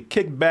actually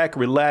kick back,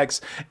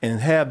 relax,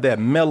 and have that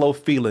mellow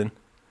feeling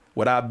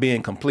without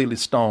being completely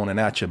stoned and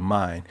out your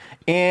mind.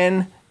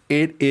 And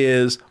it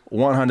is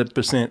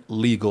 100%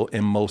 legal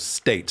in most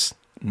states.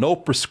 No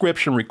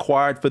prescription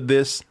required for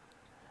this.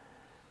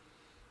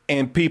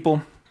 And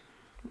people,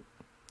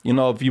 you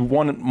know, if you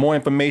wanted more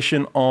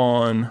information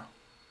on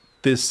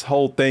this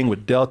whole thing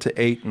with Delta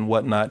 8 and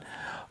whatnot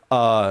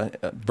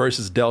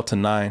versus Delta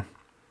 9,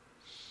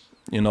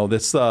 you know,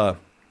 this, as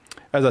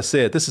I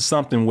said, this is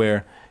something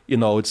where, you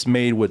know, it's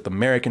made with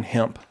American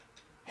hemp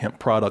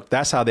product.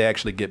 That's how they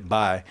actually get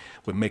by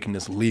with making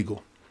this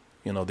legal.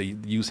 You know, they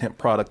use hemp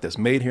product that's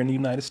made here in the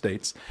United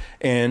States,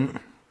 and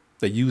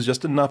they use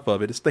just enough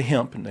of it. It's the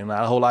hemp, and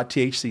not a whole lot of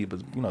THC,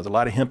 but, you know, there's a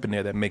lot of hemp in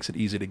there that makes it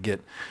easy to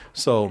get.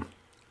 So,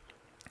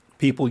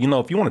 people, you know,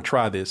 if you want to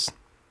try this,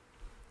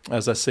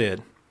 as I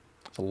said,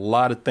 there's a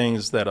lot of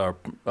things that are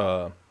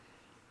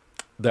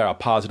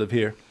positive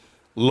here.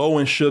 Low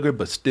in sugar,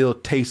 but still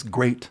tastes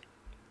great.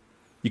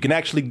 You can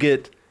actually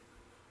get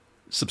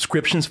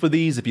subscriptions for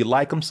these if you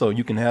like them, so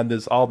you can have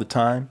this all the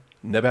time.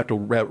 You never have to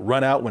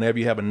run out whenever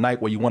you have a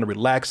night where you want to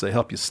relax or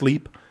help you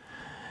sleep.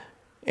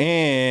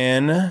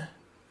 And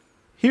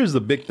here's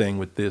the big thing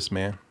with this,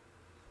 man.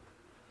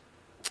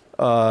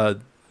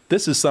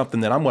 This is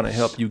something that I'm going to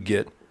help you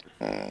get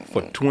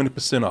for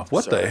 20% off.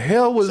 What the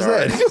hell was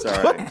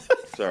that?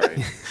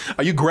 Sorry.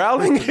 Are you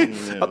growling?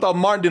 I thought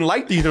Martin didn't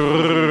like these.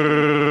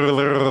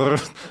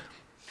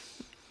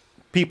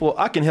 People,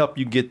 I can help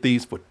you get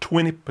these for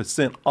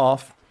 20%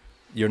 off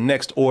your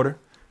next order.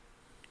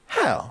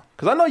 How?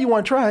 Because I know you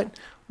want to try it.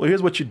 Well,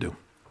 here's what you do.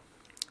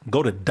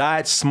 Go to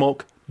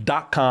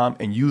dietsmoke.com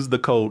and use the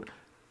code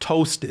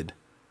TOASTED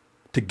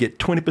to get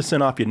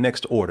 20% off your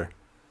next order.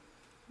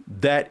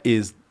 That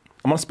is,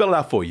 I'm going to spell it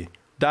out for you.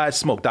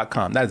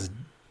 Dietsmoke.com. That is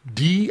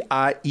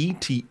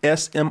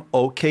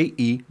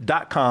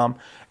DIETSMOKE.com,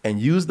 and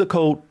use the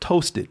code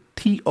TOASTED,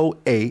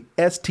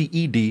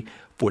 TOASTED,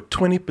 for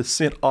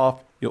 20%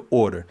 off your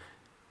order.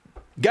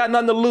 Got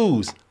nothing to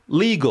lose.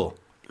 Legal.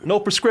 No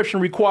prescription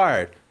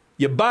required.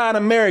 You're buying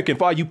American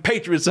for all you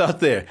patriots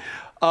out there.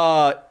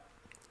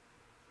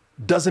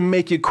 Doesn't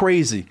make you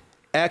crazy.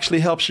 Actually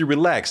helps you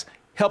relax.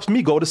 Helps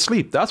me go to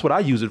sleep. That's what I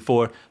use it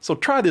for. So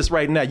try this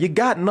right now. You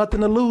got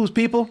nothing to lose,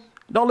 people.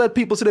 Don't let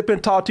people sit up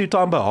and talk to you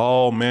talking about,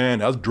 oh man,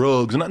 that's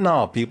drugs.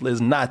 No, people,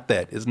 it's not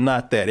that. It's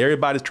not that.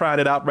 Everybody's trying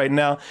it out right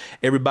now.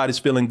 Everybody's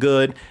feeling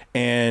good,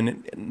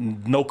 and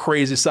no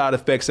crazy side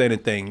effects or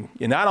anything.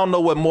 And I don't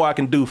know what more I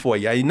can do for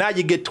you. Now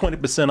you get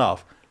 20%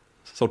 off.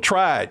 So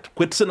try it.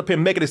 Quit sitting up here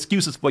making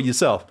excuses for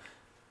yourself.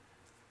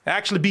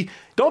 Actually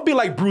don't be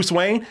like Bruce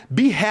Wayne.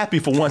 Be happy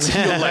for once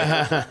in your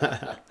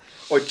life.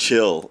 Or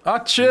chill.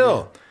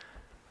 Chill.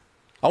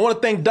 I want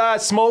to thank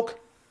Diet Smoke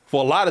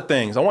for a lot of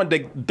things. I want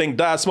to thank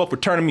Diet Smoke for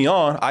turning me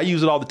on. I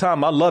use it all the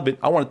time. I love it.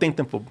 I want to thank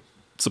them for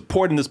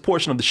supporting this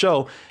portion of the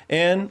show.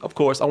 And of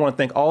course, I want to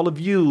thank all of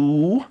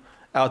you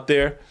out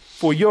there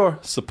for your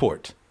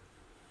support.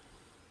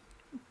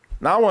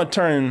 Now I want to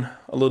turn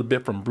a little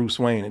bit from Bruce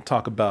Wayne and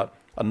talk about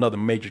another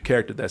major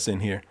character that's in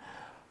here,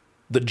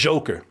 the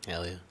Joker.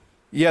 Hell yeah.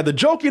 Yeah, the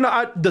Joker, you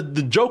know, the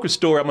Joker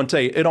story, I'm going to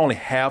tell you, it only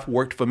half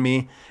worked for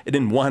me. It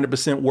didn't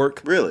 100%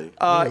 work. Really?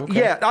 Okay.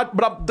 Yeah,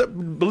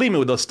 believe me,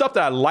 with the stuff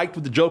that I liked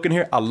with the Joker in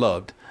here, I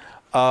loved.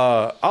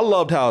 I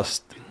loved how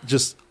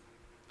just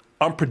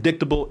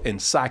unpredictable and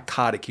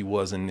psychotic he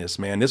was in this,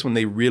 man. This one,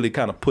 they really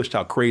kind of pushed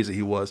how crazy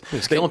he was. He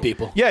was killing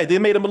people. Yeah, they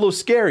made him a little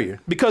scarier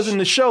because in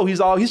the show, he's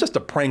just a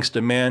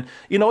prankster, man.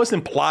 You know, it's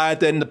implied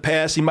that in the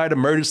past, he might have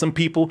murdered some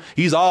people.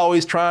 He's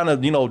always trying to,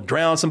 you know,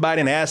 drown somebody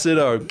in acid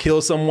or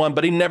kill someone,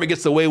 but he never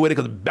gets away with it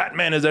because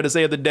Batman is there to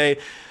save the day.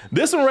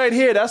 This one right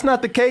here, that's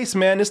not the case,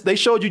 man. They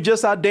showed you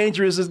just how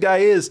dangerous this guy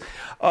is.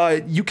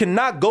 You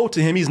cannot go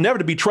to him. He's never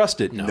to be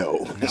trusted.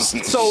 No.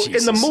 So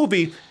in the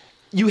movie,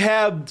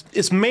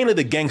 it's mainly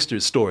the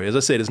gangster's story. As I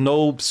said, there's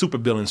no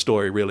supervillain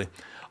story, really.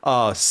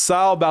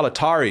 Sal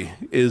Balatori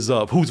is,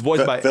 who's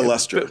voiced by...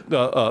 Velastra.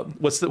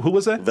 Who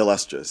was that?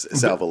 Velastra.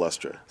 Sal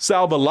Velastra.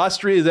 Sal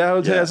Velastra, is that how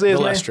I say his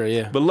name? Velastra,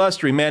 yeah.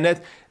 Velastra,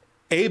 man.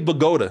 Abe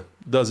Vigoda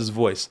does his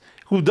voice,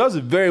 who does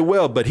it very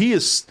well, but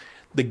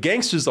the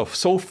gangsters are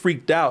so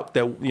freaked out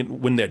that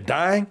when they're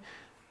dying,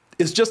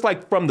 it's just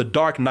like from The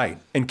Dark Knight.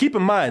 And keep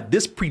in mind,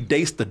 this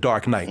predates The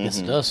Dark Knight. Yes,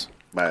 it does.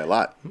 By a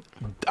lot.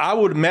 I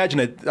would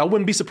imagine it. I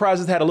wouldn't be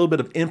surprised if it had a little bit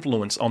of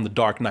influence on The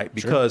Dark Knight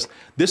because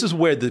this is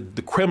where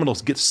the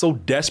criminals get so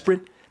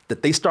desperate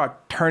that they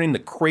start turning to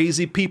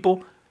crazy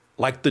people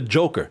like the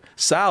Joker.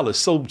 Sal is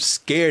so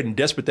scared and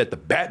desperate that the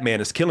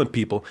Batman is killing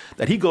people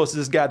that he goes to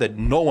this guy that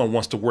no one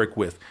wants to work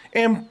with.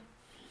 And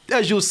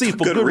as you'll see,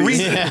 for good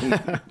reason.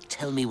 Yeah.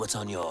 Tell me what's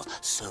on your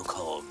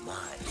so-called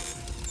mind.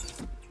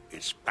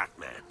 It's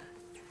Batman.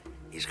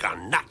 He's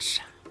gone nuts.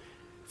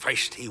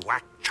 First he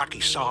whacked Chucky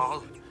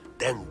Saul,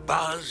 then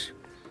Buzz,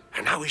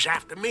 and now he's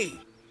after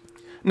me.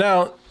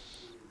 Now,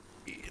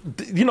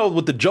 you know,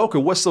 with the Joker,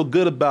 what's so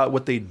good about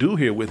what they do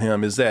here with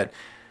him is that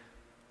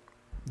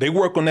they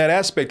work on that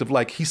aspect of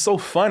like, he's so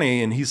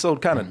funny and he's so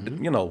kind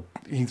of, you know,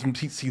 he's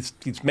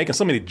making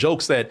so many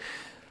jokes that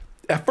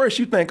at first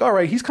you think, all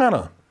right, he's kind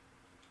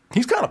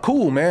of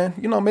cool, man.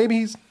 You know,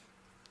 maybe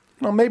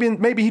You know,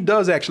 maybe he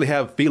does actually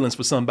have feelings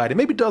for somebody.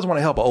 Maybe he does want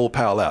to help an old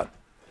pal out.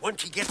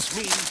 Once he gets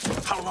me,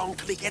 how long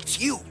till he gets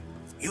you?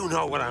 You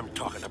know what I'm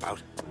talking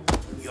about.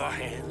 Your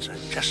hands are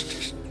just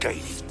as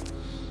dirty.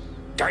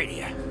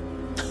 Dirtier.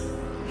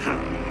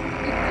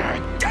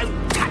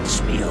 Don't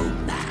touch me, old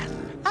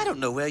man. I don't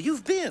know where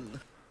you've been.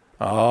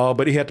 Oh,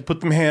 but he had to put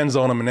them hands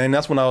on him, and then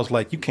that's when I was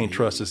like, you can't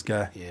trust this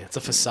guy. Yeah, it's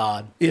a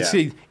facade.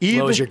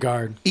 Lowers your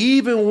guard.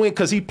 Even when,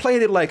 because he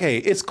played it like, hey,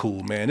 it's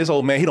cool, man. This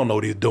old man, he don't know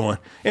what he's doing.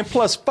 And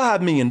plus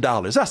 $5 million,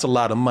 that's a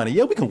lot of money.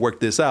 Yeah, we can work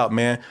this out,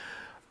 man.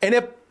 And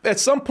if at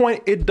some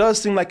point it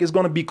does seem like it's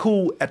going to be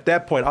cool, at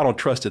that point, I don't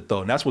trust it, though.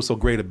 And that's what's so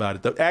great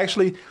about it.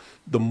 Actually,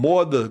 the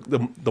more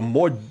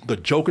the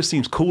Joker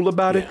seems cool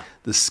about it,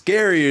 the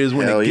scarier it is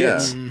when it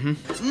gets.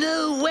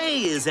 No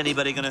way is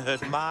anybody gonna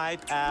hurt my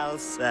pal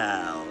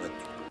Sal.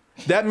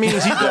 That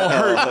means he's gonna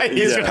hurt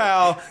his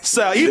pal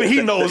Sal. Even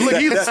he knows. Look,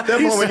 he's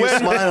moment he's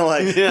smiling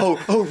like,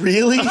 oh,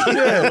 really?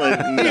 Yeah.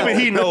 Like, no. Even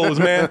he knows,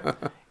 man.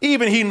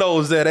 Even he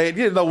knows that.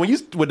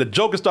 When the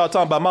Joker starts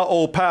talking about my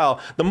old pal,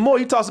 the more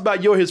he talks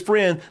about you're his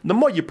friend, the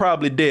more you're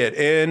probably dead.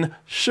 And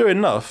sure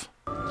enough,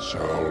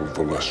 Sal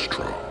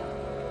Valestro,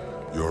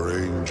 your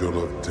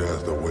angel of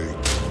death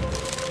awaits.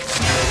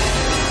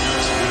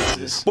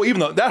 Well, even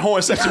though that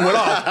horn section went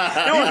off,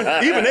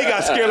 even they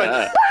got scared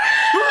like.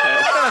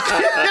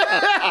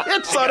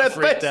 Saw that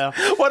face.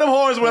 Well, them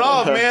horns went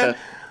off, man.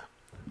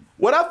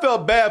 What I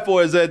felt bad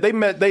for is that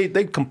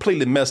they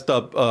completely messed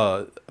up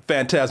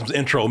Phantasm's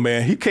intro,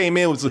 man. He came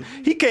in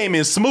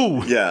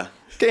smooth. Yeah.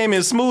 Came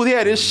in smooth. He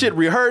had his shit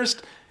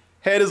rehearsed,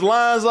 had his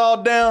lines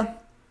all down.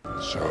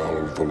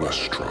 Sal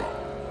Valestro,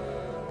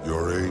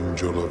 your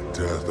angel of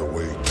death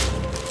awaits.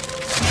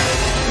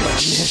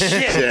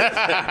 Shit.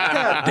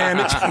 God damn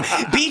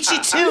it. Beat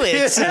you to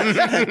it.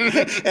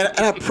 and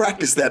I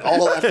practiced that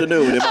all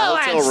afternoon in my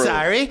hotel room. I'm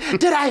sorry.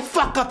 Did I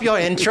fuck up your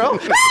intro?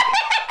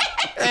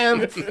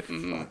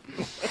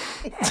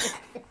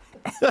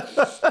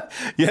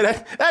 Yeah,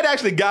 that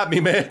actually got me,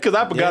 man, because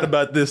I forgot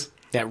about this.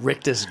 That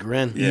rictus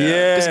grin.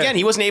 Yeah. Because again,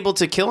 he wasn't able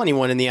to kill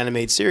anyone in the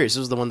animated series. This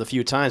was one of the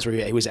few times where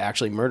he was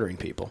actually murdering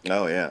people.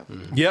 Oh, yeah.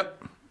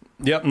 Yep.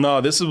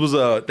 No, this was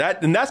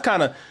and that's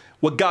kind of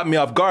what got me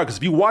off guard, because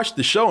if you watch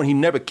the show and he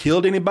never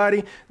killed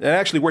anybody, that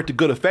actually worked to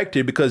good effect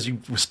here, because you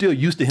were still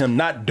used to him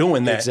not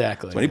doing that.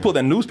 Exactly. So when he pulled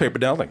that newspaper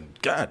down, I was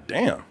like, God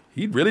damn,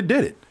 he really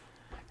did it.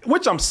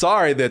 Which I'm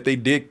sorry that they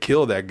did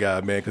kill that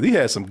guy, man, because he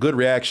had some good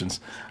reactions.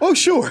 Oh,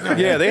 sure.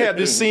 Yeah, they had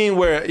this scene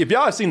where, if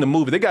y'all have seen the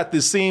movie, they got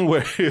this scene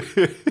where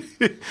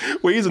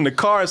where he's in the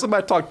car and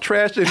somebody talked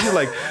trash to him. He's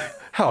like,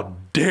 how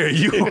dare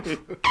you?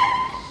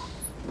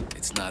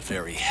 It's not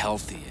very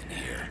healthy in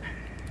here.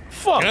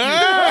 Fuck you. Hey.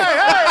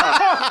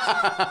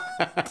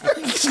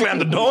 Slam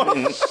the door.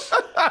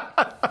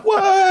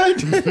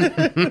 What?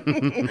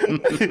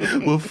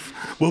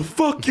 well,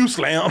 fuck you,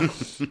 Slam.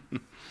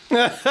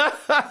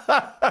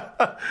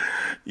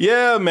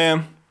 Yeah,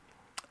 man.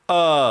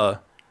 I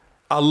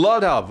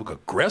loved how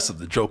aggressive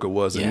the Joker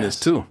was in this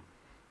too.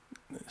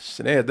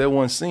 Shit, they had that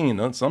one scene.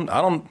 I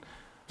don't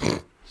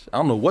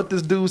know what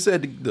this dude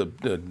said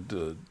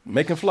to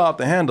make him fly off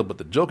the handle, but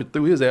the Joker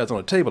threw his ass on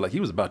the table like he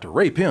was about to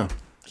rape him.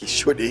 He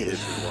sure did.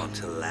 You want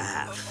to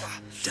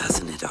laugh,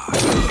 doesn't it, Arthur?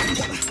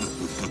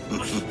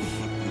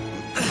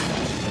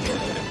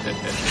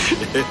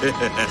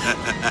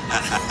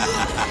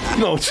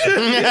 No,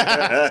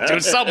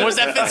 doing something. Where's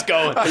that fist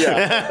going?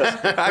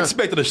 Yeah. I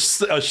expected a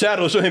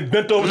shadow to show him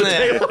bent over the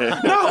table.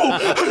 No!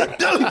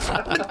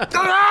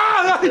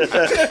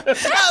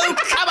 Oh,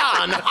 come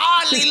on.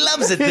 Harley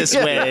loves it this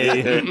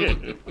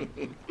way.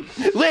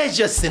 Where's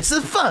your sense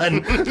of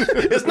fun?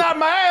 It's not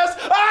my ass.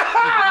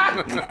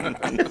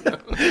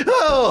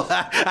 Oh,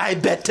 I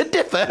bet to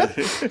differ.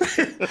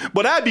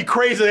 But that'd be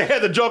crazy to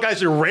have the Joker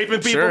actually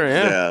raping people. Sure,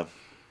 yeah.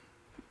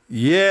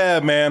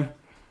 Yeah, man.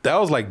 That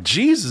was like,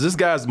 Jesus, this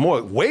guy's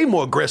way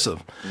more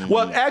aggressive. Mm-hmm.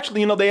 Well,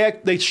 actually,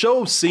 they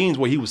showed scenes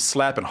where he was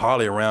slapping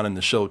Harley around in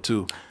the show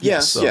too.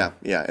 Yes, so.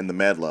 Yeah, in the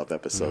Mad Love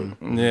episode.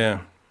 Mm-hmm. Yeah.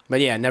 But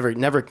yeah,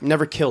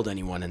 never killed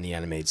anyone in the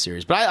animated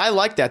series. But I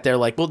like that they're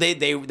like, well, they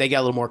got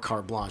a little more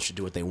carte blanche to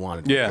do what they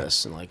wanted with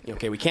this, and like,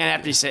 okay, we can't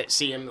actually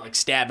see him like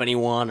stab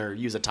anyone or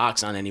use a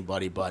tox on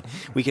anybody, but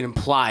we can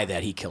imply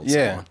that he killed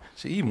someone.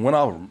 She even went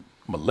out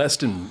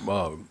molesting,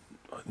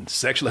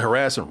 sexually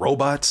harassing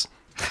robots.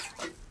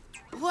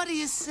 What do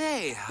you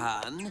say,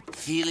 hon?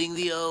 Feeling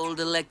the old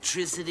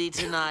electricity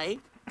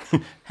tonight?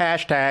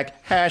 Hashtag.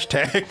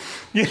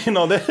 You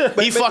know that.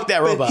 He fucked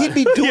that robot. He'd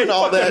be doing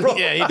all that.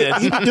 Yeah, he did.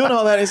 He'd be doing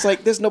all that. It's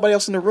like there's nobody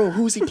else in the room.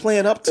 Who's he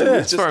playing up to? Yeah,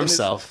 it's for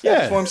himself.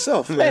 It's for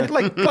himself. Man,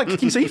 like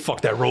he said, he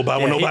fucked that robot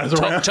when nobody's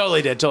around.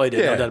 Totally did. Yeah.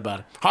 No doubt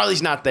about it.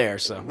 Harley's not there,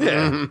 so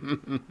yeah.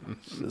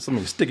 So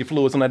many sticky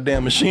fluids on that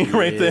damn machine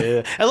right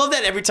there. I love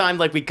that every time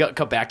like we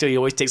come back to it, he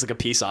always takes like a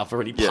piece off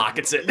her and he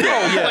pockets it. Oh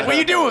yeah. Like, what are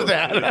you doing with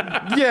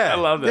that? Yeah, I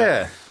love that.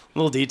 Yeah.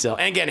 Little detail.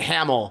 And again,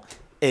 Hamill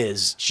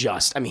is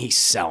just, he's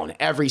selling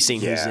every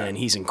scene he's in.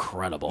 He's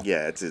incredible.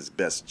 Yeah, it's his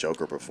best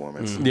Joker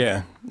performance.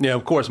 Yeah,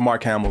 of course,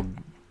 Mark Hamill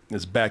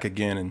is back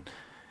again, and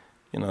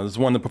You know, it's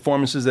one of the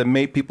performances that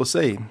made people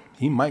say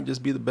he might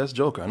just be the best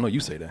Joker. I know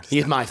you say that.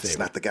 He's my favorite. It's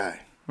not the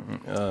guy.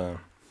 Let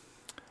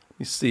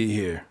me see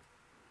here.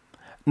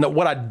 No,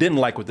 what I didn't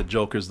like with the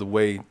Joker is the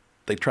way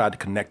they tried to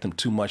connect him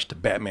too much to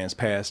Batman's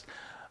past.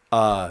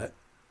 I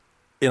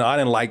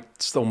didn't like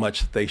so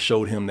much they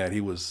showed him that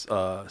he was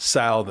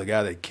Sal, the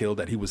guy they killed,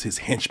 that he was his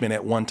henchman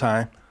at one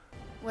time.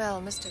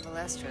 Well, Mr.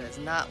 Valestra is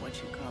not what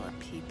you call a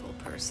people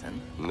person.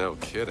 No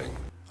kidding.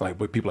 Like,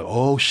 but people are like,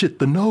 oh shit,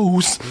 the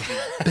nose,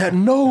 that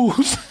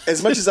nose.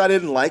 As much as I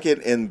didn't like it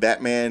in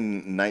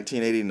Batman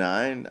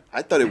 1989,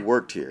 I thought it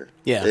worked here.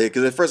 Yeah.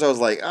 Because at first I was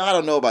like, I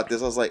don't know about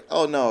this. I was like,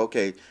 oh no,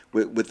 okay.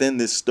 Within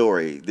this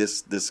story,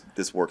 this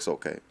works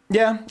okay.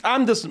 Yeah,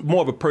 I'm just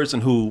more of a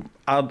person who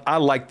I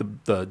like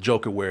the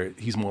Joker where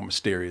he's more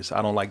mysterious.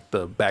 I don't like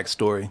the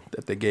backstory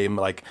that they gave him.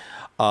 Like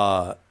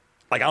I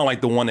don't like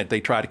the one that they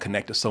tried to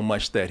connect to so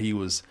much that he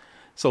was.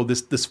 So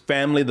this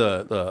family,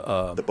 the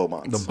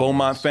Beaumonts. The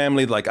Beaumont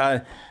family, like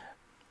I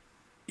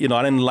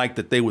didn't like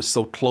that they were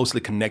so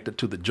closely connected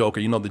to the Joker.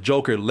 You know, the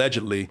Joker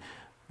allegedly,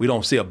 we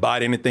don't see a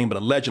body or anything, but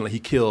allegedly he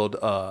killed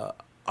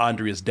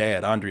Andrea's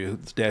dad,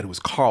 who was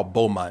Carl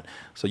Beaumont.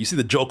 So you see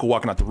the Joker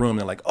walking out the room, and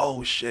they're like,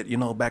 oh shit,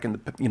 back in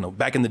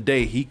the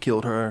day, he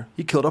killed her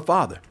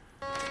father.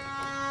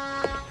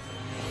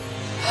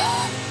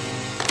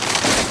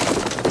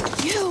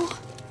 You?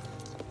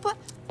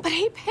 But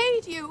he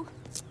paid you.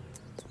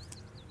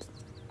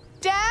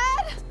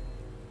 Dad?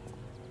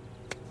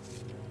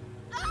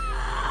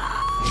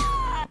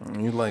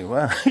 And you're like,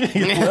 wow,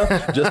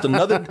 well, just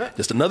another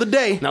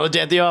day. Another day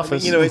at the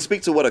office. It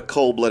speaks to what a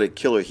cold-blooded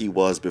killer he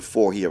was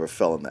before he ever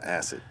fell in the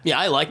acid. Yeah,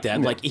 I like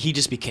that. Like, he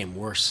just became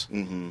worse.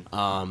 Mm-hmm.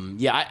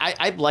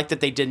 I like that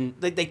they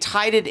didn't. They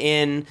tied it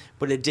in,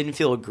 but it didn't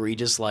feel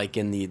egregious like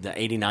in the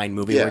 '89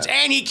 movie where it's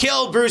and he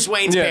killed Bruce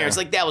Wayne's parents.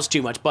 Like that was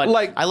too much. But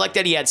like, I like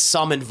that he had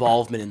some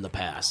involvement in the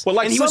past. Well,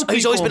 like and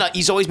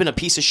he's always been a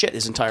piece of shit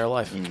his entire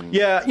life. Mm-hmm.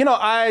 Yeah,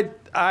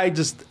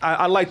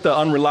 I like the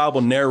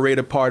unreliable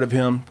narrator part of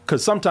him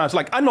because sometimes,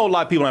 like, I know a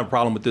lot of people have a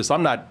problem with this.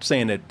 I'm not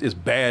saying that it's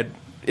bad.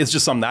 It's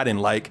just something I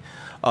didn't like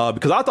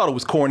because I thought it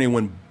was corny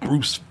when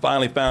Bruce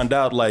finally found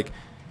out like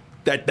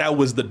that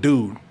was the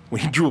dude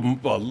when he drew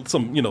smile.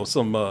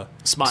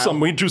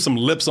 When he drew some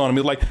lips on him.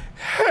 He was like,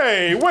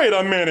 "Hey, wait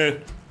a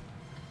minute."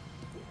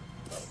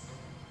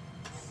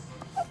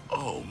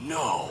 Oh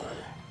no.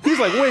 He's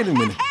like, "Wait a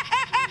minute."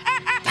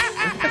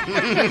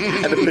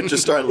 And the picture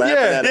started laughing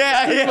at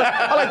him.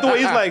 Yeah. I like the way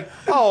he's like,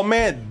 oh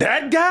man,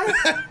 that guy?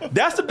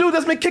 That's the dude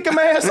that's been kicking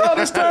my ass all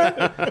this time?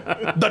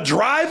 The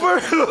driver?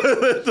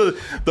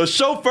 the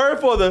chauffeur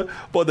for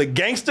the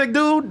gangster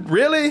dude?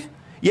 Really?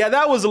 Yeah,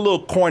 that was a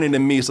little corny to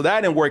me, so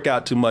that didn't work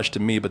out too much to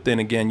me. But then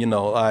again,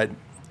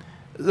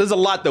 there's a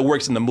lot that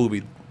works in the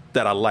movie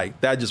that I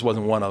like. That just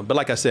wasn't one of them. But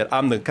like I said,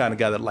 I'm the kind of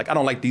guy that I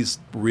don't like these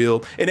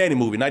real, in any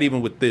movie, not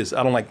even with this,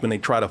 I don't like when they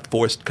try to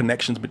force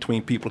connections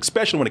between people,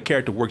 especially when a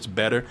character works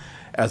better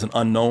as an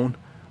unknown.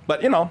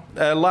 But,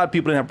 a lot of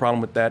people didn't have a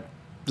problem with that.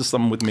 Just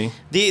something with me.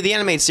 The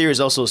animated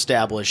series also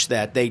established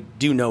that they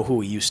do know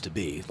who he used to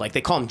be. Like, they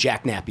call him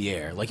Jack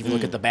Napier. Like, if you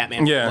look at the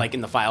Batman, like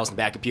in the files in the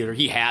back computer,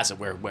 he has it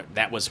where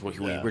that was who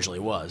he originally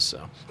was.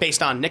 So,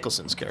 based on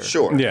Nicholson's character.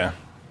 Sure. Yeah.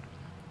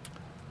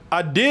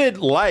 I did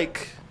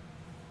like...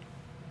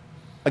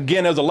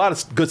 Again, there's a lot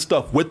of good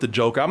stuff with the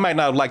Joker. I might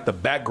not like the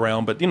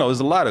background, but, there's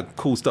a lot of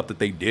cool stuff that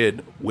they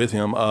did with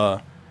him.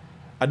 I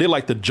did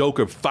like the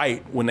Joker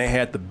fight when they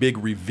had the big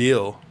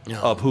reveal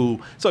of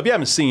who. So if you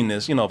haven't seen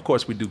this, of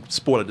course we do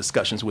spoiler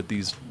discussions with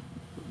these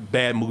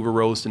bad movie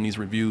roasts and these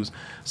reviews.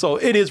 So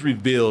it is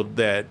revealed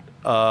that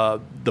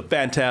the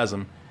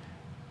Phantasm,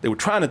 they were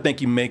trying to make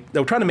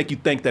you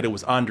think that it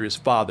was Andrea's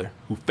father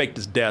who faked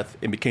his death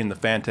and became the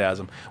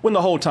Phantasm, when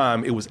the whole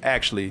time it was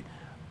actually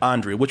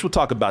Andrea, which we'll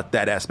talk about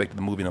that aspect of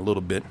the movie in a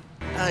little bit.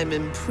 I'm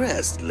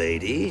impressed,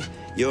 lady.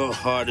 You're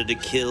harder to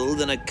kill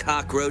than a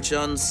cockroach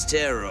on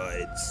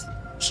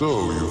steroids.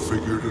 So you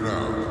figured it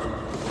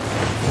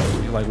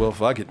out. You're like, well,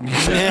 fuck it.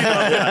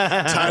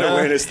 Time to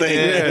wear this thing.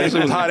 Yeah, it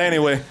was hot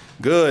anyway.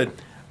 Good.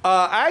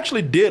 I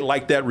actually did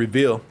like that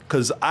reveal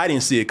because I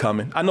didn't see it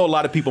coming. I know a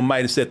lot of people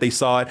might have said they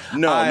saw it.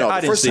 No.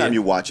 The first time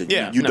you watch it,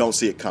 you don't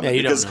see it coming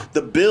because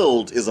the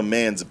build is a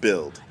man's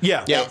build.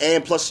 Yeah.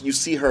 And plus, you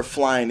see her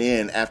flying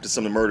in after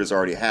some of the murders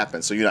already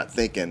happened, so you're not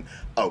thinking,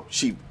 oh,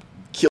 she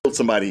killed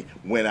somebody,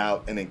 went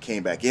out, and then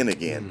came back in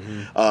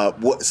again.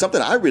 Mm-hmm.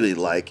 Something I really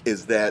like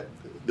is that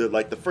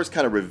the first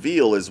kind of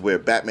reveal is where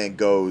Batman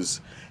goes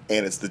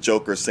and it's the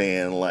Joker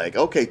saying like,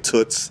 okay,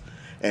 toots.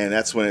 And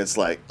that's when it's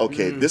like,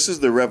 okay, this is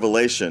the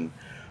revelation.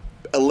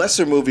 A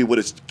lesser movie would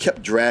have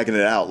kept dragging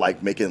it out,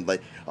 like making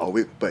like,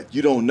 but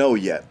you don't know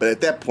yet. But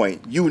at that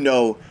point,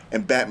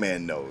 and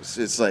Batman knows.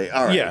 It's like,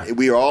 all right,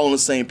 we are all on the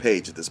same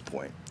page at this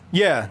point.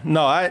 Yeah,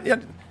 no,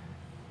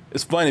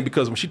 it's funny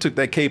because when she took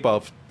that cape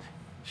off,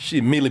 she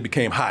immediately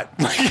became hot.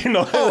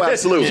 Oh,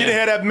 absolutely. She didn't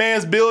have that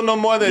man's build no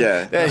more.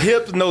 That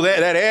hips,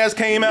 that ass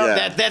came out.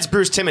 Yeah. That's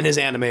Bruce Timm and his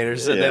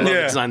animators. They love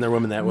to design their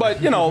women that way.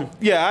 But,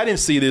 I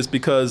didn't see this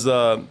because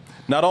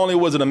not only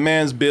was it a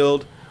man's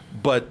build,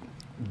 but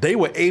they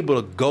were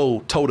able to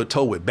go toe to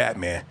toe with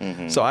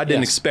Batman. So I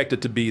didn't expect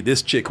it to be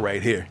this chick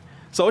right here.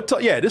 So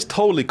this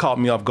totally caught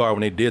me off guard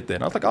when they did that.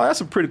 And I was like, oh, that's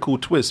a pretty cool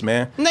twist,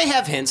 man. And they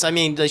have hints. I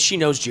mean, she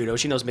knows judo.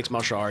 She knows mixed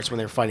martial arts when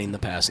they were fighting in the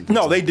past. And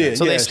no, they did.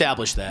 So they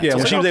established that. Yeah, so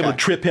when she was able to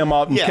trip him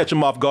out and catch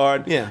him off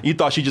guard. Yeah. You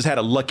thought she just had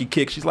a lucky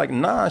kick. She's like,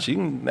 nah, she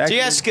can actually.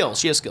 She has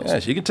skills. Yeah,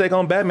 she can take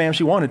on Batman if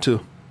she wanted to.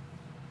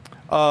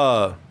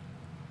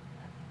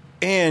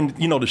 And,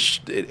 you know,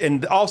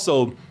 and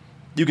also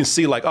you can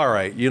see, like, all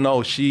right, you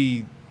know,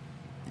 they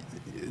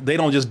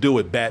don't just do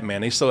it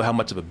Batman. They show how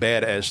much of a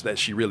badass that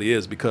she really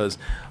is, because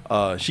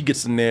she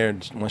gets in there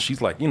and when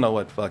she's like, you know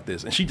what, fuck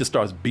this. And she just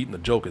starts beating the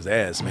Joker's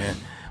ass, man,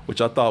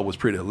 which I thought was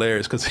pretty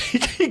hilarious because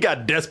he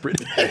got desperate.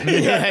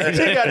 he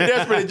got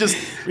desperate and just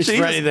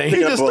started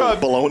beating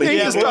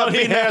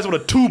ass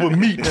with a tube of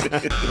meat.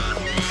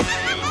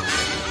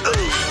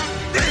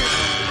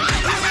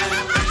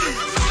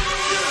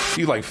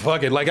 He's like,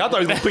 fuck it. Like, I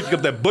thought he was going to pick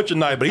up that butcher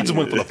knife, but he just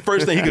went for the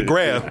first thing he could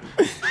grab.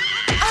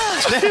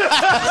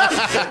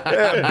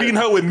 Beating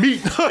her with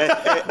meat.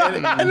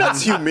 and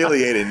that's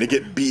humiliating to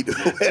get beat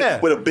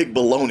with a big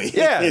bologna.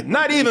 Yeah,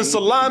 not even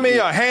salami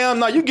or ham.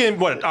 No, you getting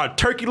a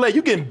turkey leg.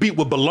 You getting beat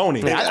with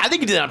bologna. Yeah, I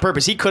think he did that on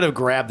purpose. He could have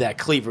grabbed that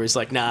cleaver. He's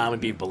like, nah, I'm gonna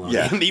beat bologna.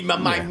 Yeah. Eat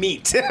my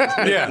meat.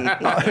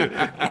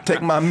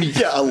 Take my meat.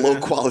 Yeah, a low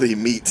quality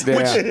meat. Yeah.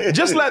 Which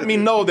just let me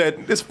know that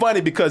it's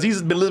funny because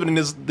he's been living in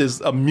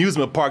this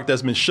amusement park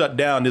that's been shut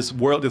down. This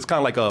world, it's kind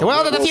of like a the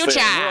world of the future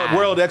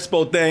World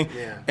Expo thing.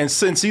 Yeah. And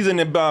since he's in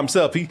it by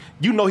himself, he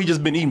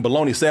just been eating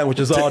bologna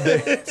sandwiches all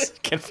day.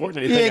 Can't afford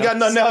anything. He ain't got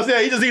nothing else.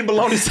 Yeah, he just eating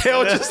bologna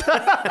sandwiches.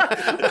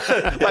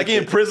 Like he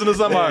in prison or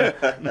something.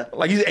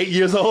 Like he's 8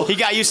 years old. He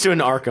got used to it in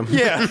Arkham.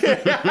 Yeah.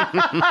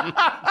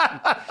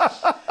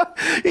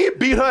 He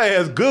beat her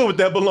ass good with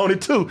that bologna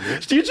too.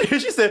 She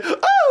said,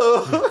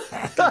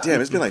 oh. God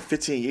damn, it's been like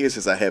 15 years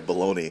since I had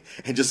bologna.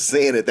 And just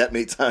saying it that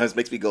many times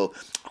makes me go,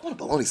 I want a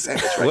bologna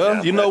sandwich right now.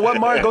 Well, you know what,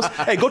 Martin?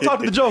 Go talk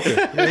to the Joker.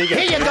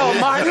 Here you go,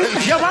 Martin.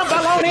 You want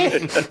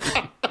bologna?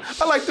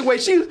 I like the way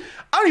I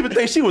don't even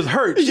think she was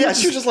hurt. She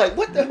was just like,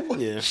 what the?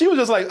 Yeah. She was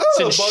just like,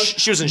 oh,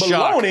 she was in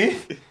bologna.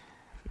 Shock.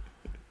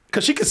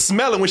 Because she could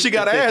smell it when she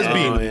got her ass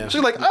beat. Yeah.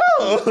 She's like,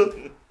 oh.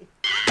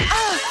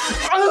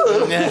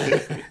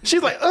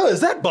 She's like, oh,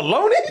 is that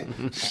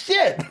bologna?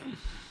 Shit.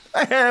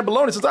 I had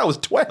bologna since I was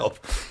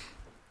 12.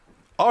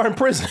 Or in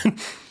prison.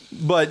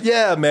 But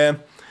yeah, man.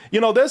 You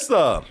know, there's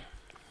some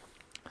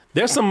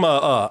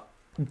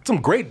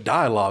great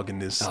dialogue in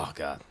this. Oh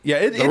God.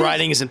 Yeah, the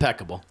writing is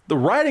impeccable. The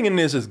writing in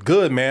this is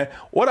good, man.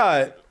 One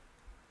of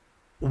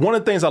the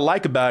things I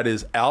like about it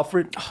is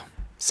Alfred. Oh,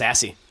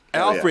 sassy.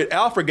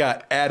 Alfred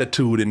got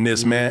attitude in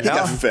this, man. He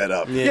got fed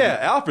up. Yeah,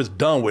 Alfred's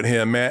done with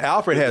him, man.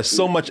 Alfred has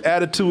so much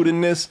attitude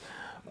in this.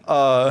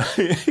 I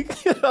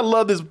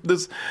love this.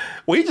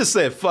 Well, he just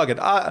said, fuck it.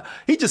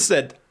 He just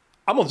said,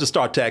 I'm going to just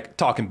start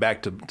talking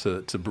back to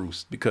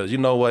Bruce because you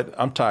know what?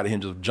 I'm tired of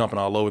him just jumping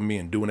all over me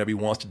and doing whatever he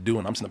wants to do.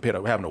 And I'm sitting up here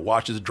having to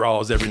watch his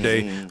drawers every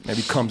day. And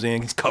he comes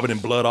in, he's covered in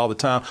blood all the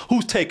time.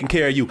 Who's taking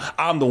care of you?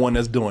 I'm the one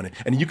that's doing it.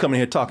 And you come in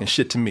here talking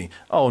shit to me.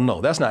 Oh,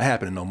 no, that's not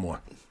happening no more.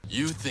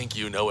 You think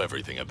you know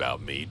everything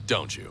about me,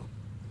 don't you?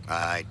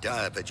 I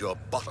dive at your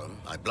bottom.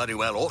 I bloody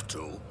well ought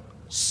to.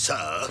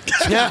 Sir.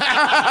 Sir.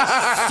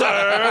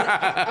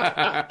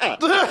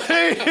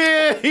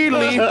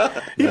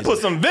 He put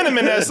some venom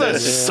in that,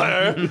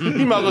 sir.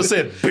 He might as well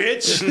said,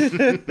 bitch.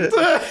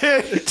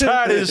 He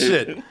tired of his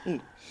shit.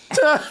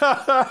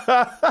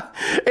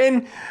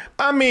 And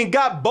I mean,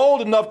 got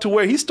bold enough to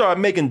where he started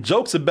making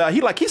jokes about,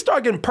 he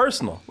started getting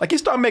personal. Like he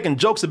started making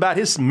jokes about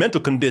his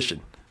mental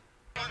condition.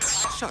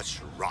 Such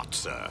rot,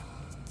 sir.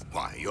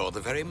 Why, you're the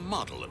very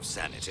model of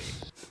sanity.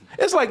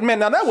 It's like, man,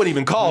 now that wouldn't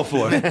even call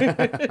for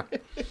it.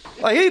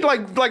 like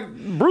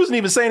Bruce didn't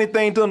even say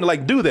anything to him to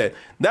like do that.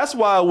 That's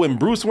why when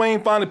Bruce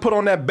Wayne finally put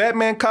on that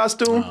Batman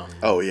costume.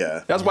 Oh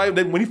yeah. That's why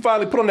when he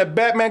finally put on that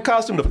Batman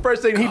costume, the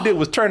first thing he did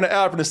was turn to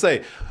Alfred and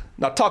say,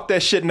 "Now talk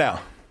that shit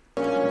now."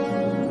 God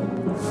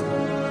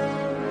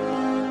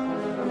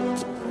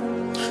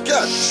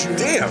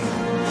damn.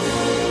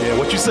 Yeah,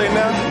 what you say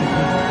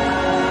now?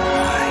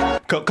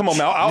 Come on,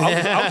 man.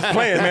 I was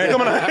playing, man.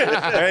 Come on.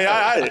 Hey,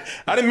 I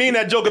didn't mean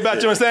that joke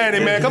about your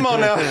insanity, man. Come on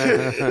now.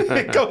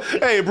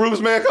 Hey, Bruce,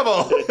 man, come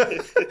on.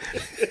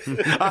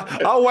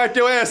 I'll wipe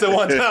your ass at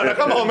one time. Now,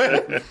 come on,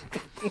 man.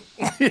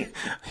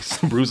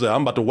 Bruce said,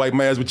 I'm about to wipe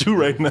my ass with you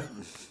right now.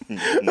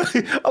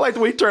 I like the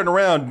way he turned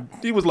around.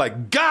 He was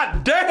like,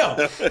 God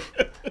damn.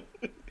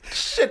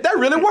 Shit, that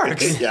really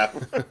works. Yeah.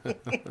 I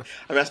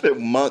mean, I spent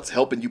months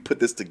helping you put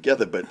this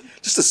together, but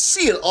just to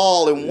see it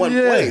all in one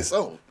place.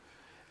 Oh.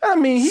 I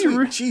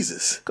mean,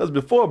 Jesus. Because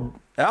before,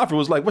 Alfred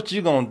was like, what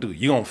you gonna do?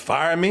 You gonna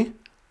fire me?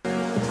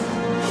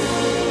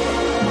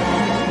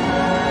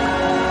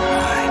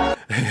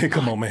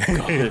 Come on, man.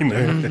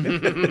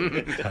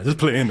 I'm just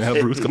playing now,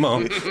 Bruce. Come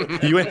on.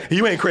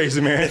 You ain't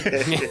crazy, man.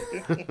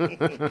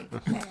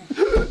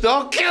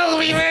 Don't kill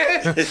me,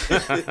 man.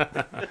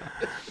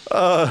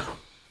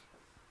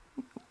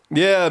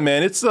 Yeah,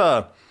 man. It's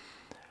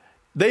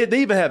they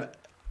even have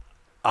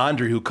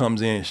Andre who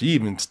comes in. She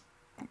even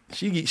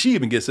she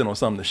even gets in on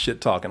some of the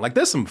shit talking. Like,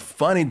 there's some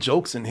funny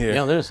jokes in here.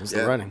 Yeah, there's. It's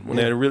the running. When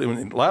they're really,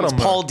 a lot of them.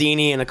 Paul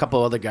Dini and a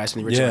couple other guys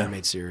from the original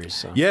animated series.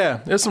 So.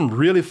 Yeah, there's some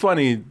really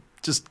funny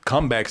just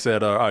comebacks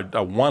that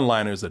are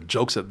one-liners, that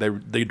jokes that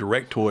they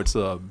direct towards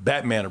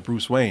Batman or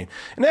Bruce Wayne,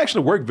 and they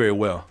actually work very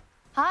well.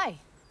 Hi.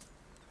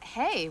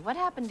 Hey, what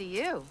happened to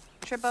you?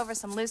 Trip over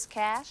some loose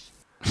cash?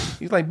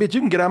 He's like, bitch, you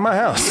can get out of my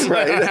house.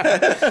 Right.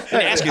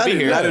 I ask you to be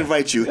here. I'd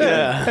invite you.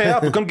 Yeah. Hey,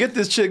 Alpha, come get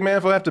this chick, man,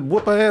 if I have to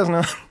whoop her ass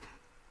now.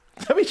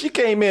 I mean, she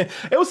came in.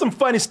 It was some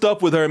funny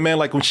stuff with her, man.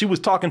 Like when she was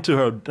talking to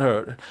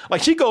her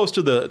like she goes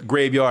to the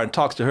graveyard and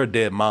talks to her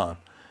dead mom.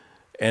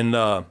 And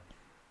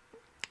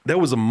there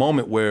was a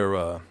moment where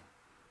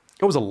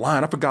it was a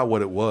line, I forgot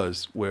what it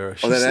was, where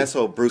she that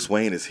asshole Bruce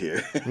Wayne is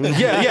here.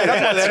 yeah,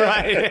 that's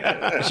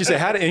right. She said,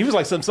 and he was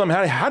like,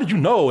 how did you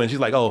know? And she's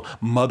like, oh,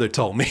 mother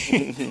told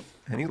me.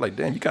 And he's like,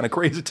 damn, you kind of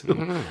crazy too.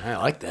 I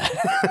like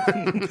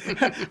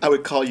that. I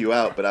would call you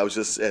out, but I was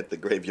just at the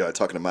graveyard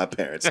talking to my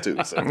parents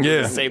too. So.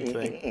 Yeah. Same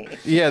thing.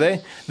 Yeah,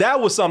 that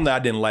was something that I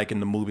didn't like in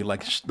the movie,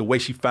 like the way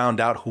she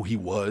found out who he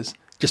was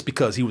just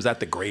because he was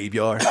at the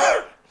graveyard.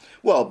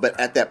 Well, but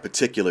at that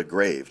particular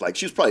grave, like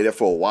she was probably there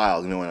for a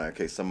while, knowing,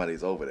 okay,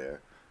 somebody's over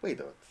there. Wait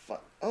the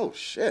fuck. Oh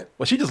shit.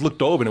 Well, she just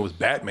looked over and it was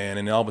Batman,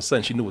 and then all of a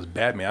sudden she knew it was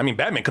Batman. I mean,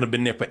 Batman could have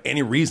been there for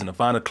any reason to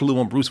find a clue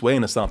on Bruce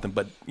Wayne or something,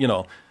 but you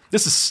know,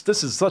 this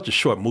is such a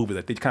short movie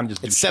that they kind of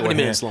just do. It's 70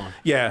 minutes long.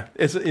 Yeah,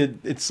 it's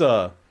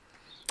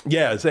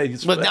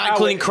but not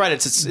including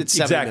credits. It's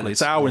 70 exactly. minutes.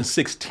 It's an hour and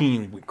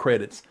 16 with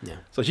credits. Yeah.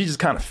 So she just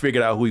kind of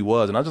figured out who he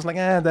was, and I was just like,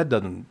 that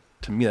doesn't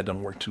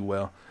work too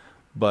well.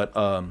 But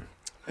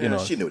you know,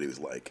 she knew what he was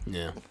like.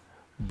 Yeah.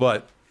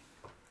 But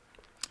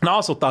and I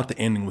also thought the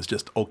ending was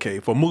just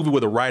okay for a movie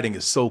where the writing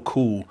is so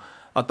cool.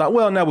 I thought,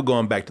 well, now we're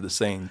going back to the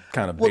same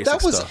kind of basic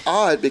stuff. Well, that was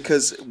odd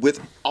because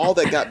with all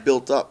that got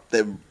built up,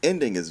 the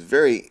ending is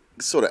very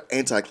sort of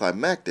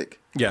anticlimactic.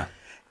 Yeah.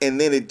 And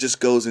then it just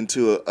goes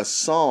into a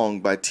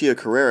song by Tia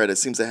Carrere that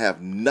seems to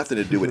have nothing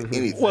to do with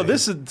anything. Well,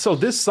 this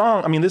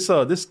song, I mean, this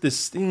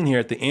scene here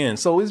at the end.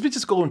 So we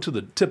just go into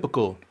the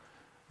typical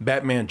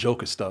Batman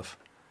Joker stuff.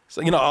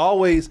 So, you know,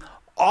 always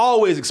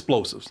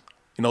explosives.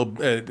 You know,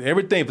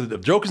 everything, if the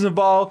Joker's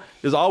involved,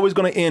 is always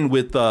going to end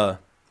with a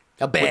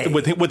bang.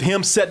 With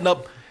him setting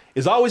up.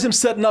 It's always him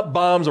setting up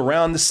bombs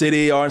around the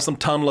city or in some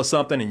tunnel or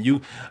something, and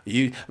you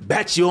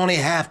only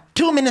have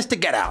 2 minutes to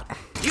get out.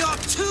 You're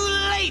too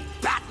late,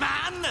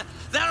 Batman!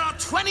 There are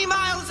 20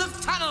 miles of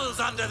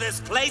tunnels under this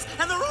place,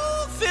 and they're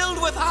all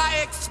filled with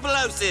high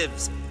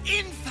explosives.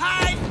 In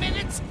 5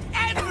 minutes,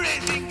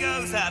 everything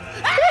goes up.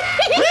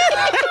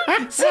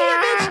 See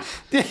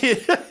you,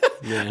 bitch.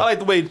 Yeah. I like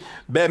the way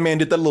Batman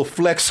did that little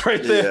flex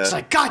right there. Yeah. It's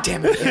like, God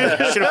damn it.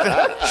 Should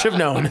have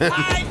known.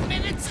 5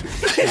 minutes.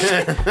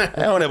 That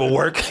don't ever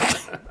work.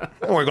 That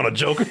don't work on a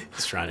Joker.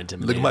 He's trying to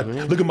intimidate.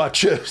 Look at my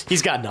chest.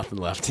 He's got nothing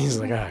left. He's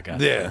like, oh,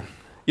 God. Yeah.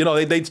 You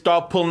know, they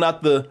start pulling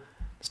out the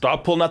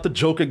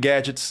Joker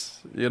gadgets.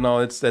 You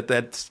know,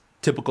 that's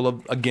typical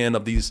of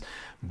these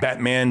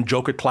Batman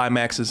Joker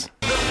climaxes.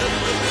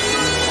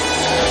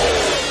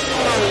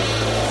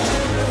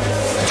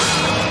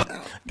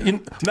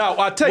 Now,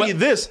 I'll tell you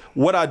this,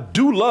 what I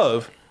do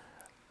love,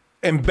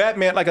 and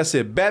Batman, like I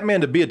said,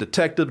 Batman to be a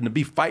detective and to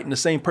be fighting the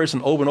same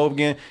person over and over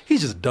again,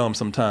 he's just dumb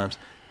sometimes.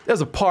 There's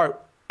a part,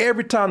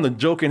 every time the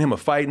Joker and him are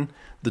fighting,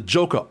 the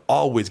Joker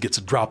always gets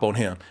a drop on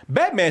him.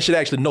 Batman should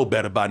actually know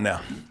better by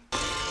now.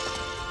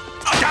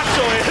 Got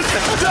your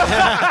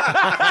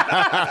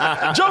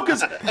ass.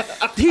 Joker's,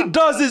 he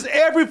does this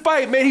every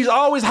fight, man. He's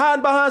always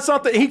hiding behind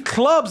something. He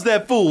clubs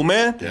that fool,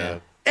 man. Yeah.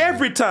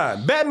 Every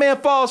time. Batman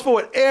falls for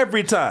it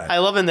every time. I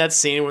love in that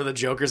scene where the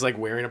Joker's like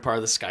wearing a part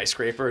of the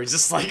skyscraper. He's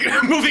just like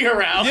moving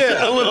around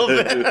a little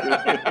bit.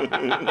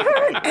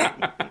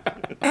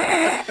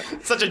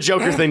 Such a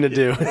Joker thing to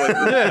do.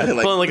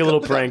 Pulling like a little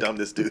prank. How dumb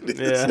this dude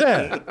is.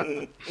 Yeah.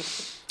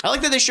 I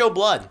like that they show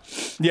blood.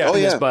 Yeah.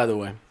 This, by the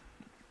way.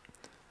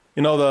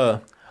 You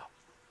know,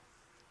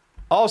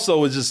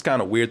 also it's just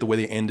kind of weird the way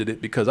they ended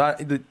it because I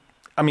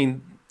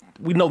mean,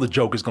 we know the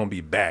Joker's going to be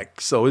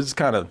back. So it's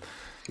kind of...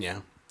 Yeah.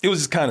 It was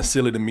just kind of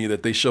silly to me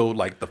that they showed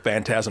like the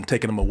Phantasm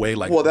taking him away.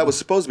 Like, well, that was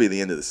supposed to be the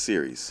end of the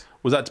series.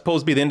 Was that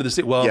supposed to be the end of the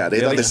series? Well, yeah,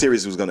 they thought the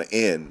series was going to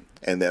end,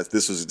 and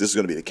this was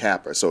going to be the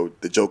capper. So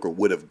the Joker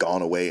would have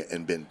gone away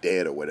and been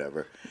dead or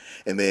whatever.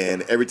 And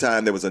then every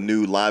time there was a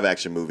new live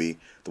action movie,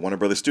 the Warner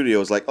Brothers studio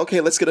was like,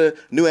 okay, let's get a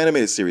new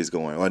animated series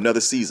going or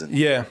another season.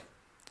 Yeah.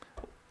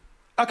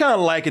 I kind of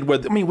like it where,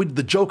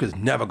 the Joker's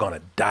never going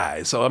to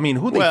die. So, I mean,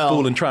 who they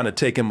fooling trying to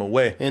take him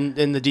away? In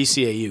the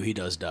DCAU, he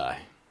does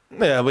die.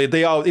 Yeah, but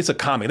it's a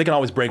comic. They can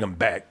always bring him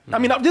back. Mm-hmm. I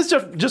mean, this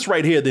just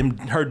right here,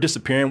 her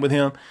disappearing with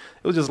him,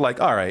 it was just like,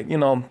 all right, you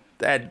know,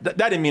 that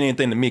didn't mean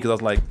anything to me because I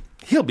was like,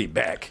 he'll be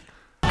back.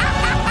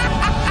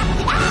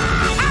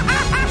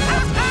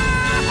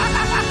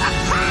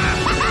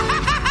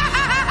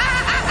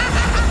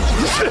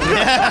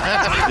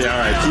 Yeah, all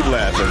right, keep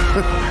laughing.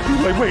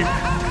 Like, wait,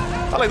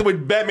 I like the way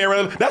Batman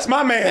ran. That's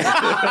my man.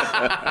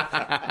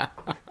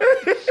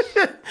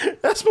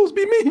 That's supposed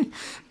to be me.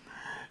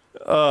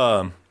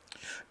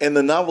 In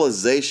the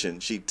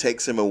novelization, she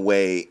takes him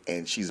away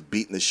and she's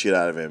beating the shit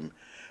out of him,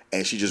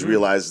 and she just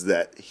realizes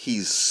that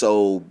he's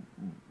so,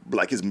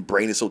 like, his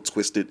brain is so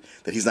twisted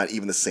that he's not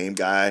even the same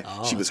guy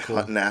she was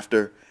hunting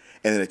after,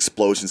 and an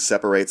explosion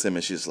separates him,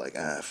 and she's like,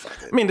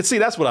 fuck it. I mean, see,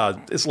 that's what I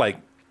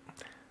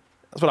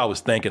was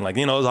thinking. Like,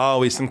 it's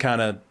always some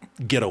kind of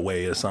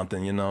getaway or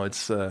something.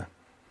 It's. I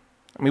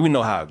mean, we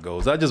know how it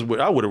goes. I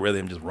would have rather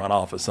him just run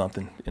off or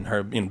something, and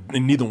her, and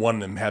neither one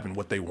of them having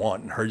what they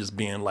want, and her just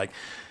being like.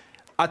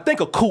 I think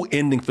a cool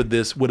ending for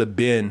this would have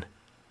been,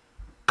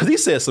 because he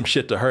said some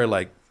shit to her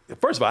like,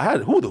 first of all,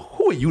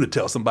 who are you to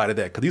tell somebody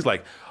that? Because he's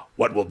like,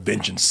 what will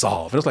vengeance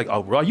solve? And it's like,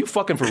 oh, bro, are you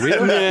fucking for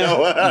real? You,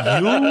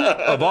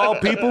 of all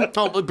people?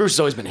 Oh, but Bruce has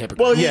always been a hypocrite.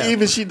 Well,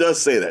 even she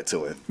does say that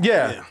to him.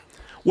 Yeah.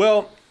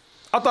 Well,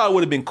 I thought it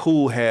would have been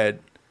cool had,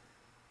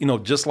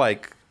 just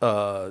like,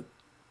 Bruce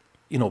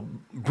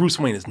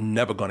Wayne is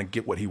never going to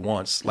get what he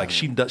wants. Like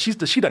she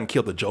doesn't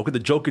kill the Joker. The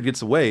Joker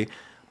gets away.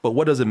 But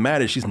what does it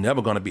matter? She's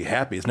never going to be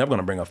happy. It's never going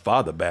to bring her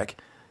father back.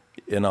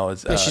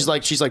 It's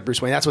she's like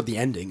Bruce Wayne. That's what the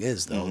ending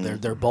is, though.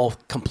 Mm-hmm. They're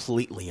both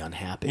completely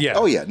unhappy. Yeah.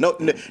 Oh yeah.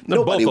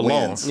 Nobody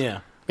wins.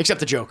 Yeah. Except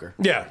the Joker.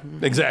 Yeah.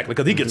 Exactly.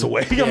 Because he gets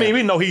away. I mean,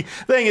 we know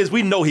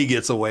we know he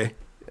gets away.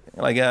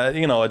 Like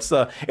it's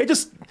it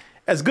just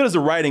as good as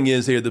the writing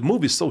is here. The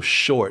movie's so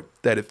short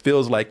that it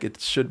feels like it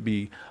should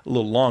be a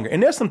little longer.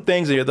 And there's some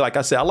things here that, like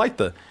I said, I like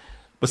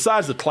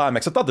besides the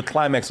climax. I thought the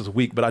climax was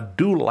weak, but I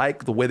do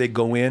like the way they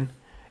go in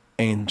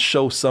and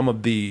show some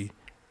of the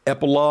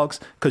epilogues,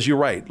 because you're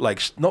right.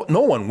 Like no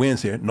one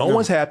wins here. No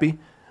one's happy.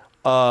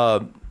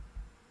 Like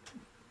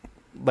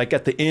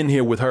at the end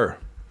here with her,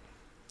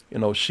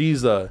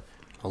 she's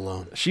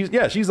alone.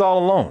 She's all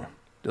alone.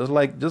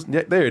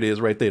 There it is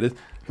right there.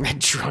 That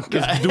drunk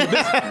guy.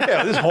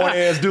 This horny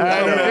ass dude.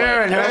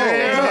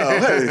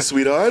 Hey,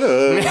 sweetheart.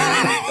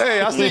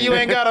 Hey, I see you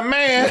ain't got a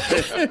man.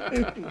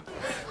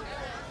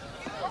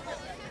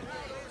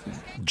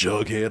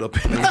 Jughead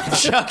up in there.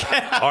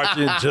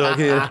 Archie and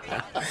Jughead.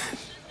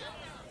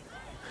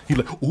 He's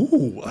like,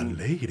 ooh, a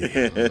lady.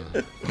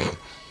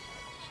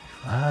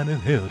 Fine in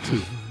hell, too.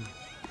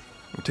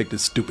 Let me take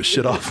this stupid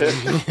shit off.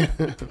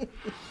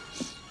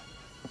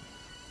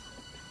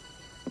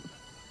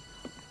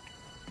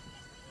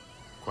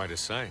 Quite a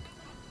sight.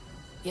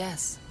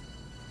 Yes.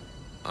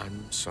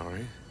 I'm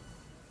sorry.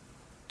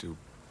 Do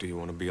you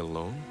want to be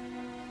alone?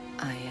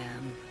 I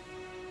am.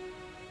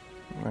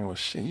 Well,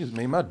 shit, you just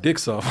made my dick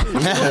soft.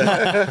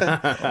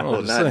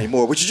 Well, not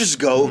anymore. Would you just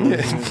go?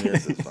 Yes,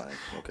 it's fine.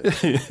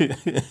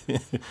 Okay.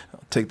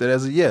 I'll take that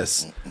as a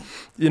yes.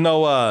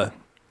 So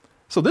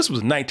this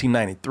was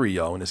 1993,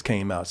 y'all, when this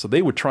came out. So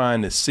they were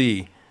trying to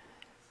see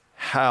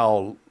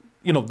how,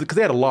 because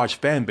they had a large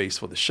fan base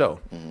for the show.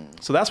 Mm-hmm.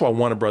 So that's why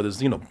Warner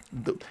Brothers,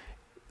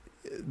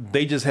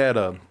 they just had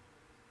a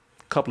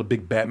couple of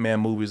big Batman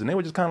movies, and they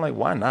were just kind of like,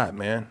 why not,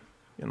 man?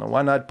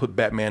 Why not put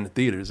Batman in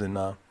theaters?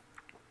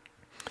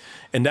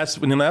 And that's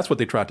what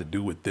they tried to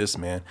do with this,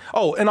 man.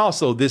 Oh, and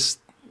also this,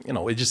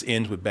 it just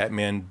ends with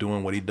Batman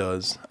doing what he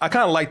does. I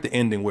kind of like the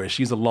ending where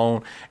she's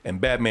alone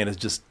and Batman is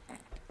just,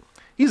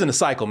 he's in a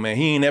cycle, man.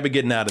 He ain't ever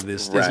getting out of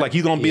this. Right. It's like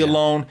he's gonna be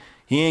alone.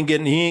 Hey,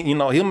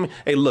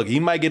 look, he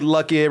might get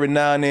lucky every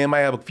now and then, might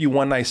have a few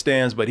one-night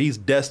stands, but he's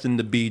destined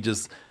to be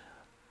just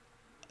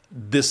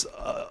this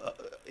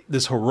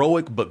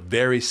heroic but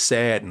very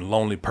sad and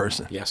lonely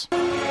person. Yes.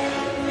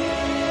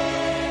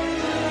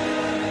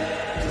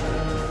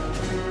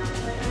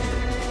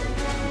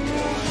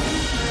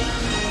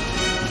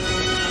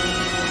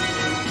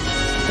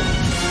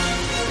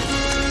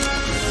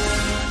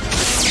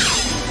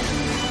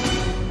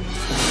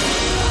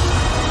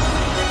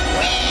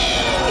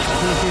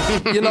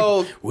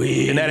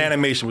 And that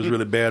animation was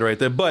really bad right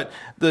there. But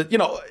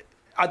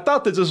I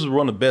thought that this was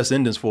one of the best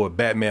endings for a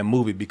Batman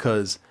movie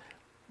because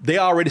they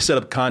already set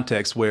up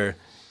context where,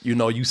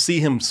 you see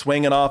him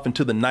swinging off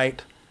into the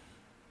night,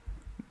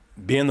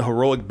 being the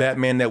heroic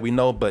Batman that we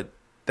know, but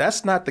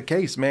that's not the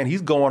case, man.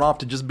 He's going off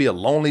to just be a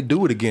lonely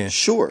dude again.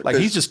 Sure. Like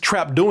he's just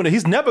trapped doing it.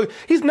 He's never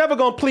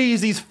gonna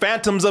please these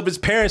phantoms of his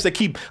parents that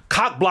keep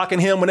cock blocking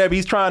him whenever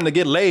he's trying to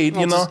get laid,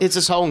 It's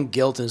his own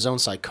guilt and his own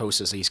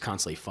psychosis that he's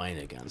constantly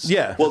fighting against.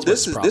 Yeah. Well,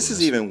 this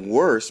is even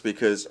worse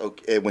because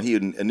when he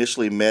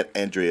initially met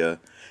Andrea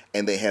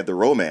and they had the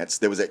romance,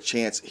 there was that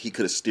chance he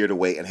could have steered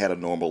away and had a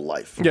normal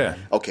life. Yeah.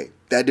 Okay,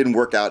 that didn't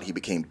work out. He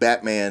became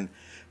Batman.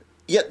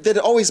 Yet there'd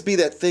always be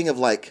that thing of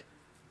like,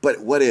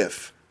 but what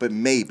if? But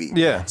maybe.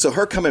 Yeah. So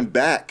her coming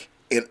back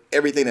and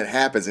everything that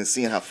happens and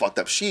seeing how fucked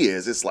up she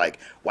is, it's like,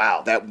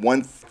 wow, that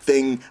one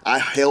thing I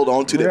held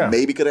on to that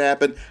maybe could have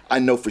happened, I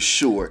know for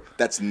sure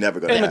that's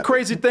never going to happen. And the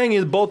crazy thing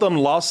is both of them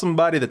lost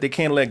somebody that they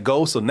can't let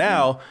go. So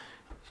now,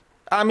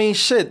 I mean,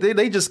 shit, they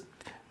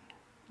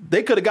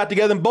could have got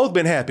together and both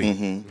been happy.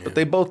 Mm-hmm. But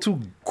they both too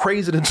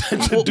crazy to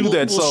do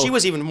that. Well, so she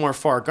was even more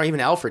far gone. Even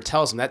Alfred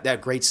tells him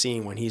that great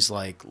scene when he's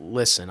like,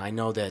 "Listen, I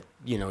know that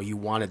you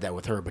wanted that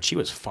with her, but she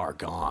was far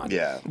gone.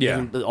 Yeah.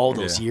 Even all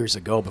those years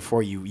ago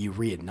before you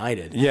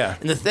reignited. Yeah.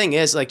 And the thing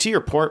is, like to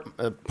your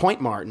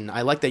point, Martin,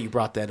 I like that you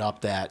brought that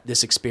up. That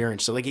this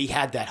experience, so like he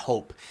had that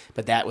hope,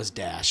 but that was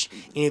dashed.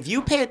 And if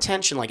you pay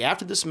attention, like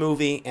after this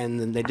movie, and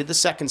then they did the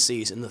second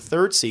season, the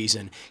third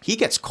season, he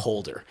gets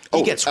colder.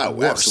 He gets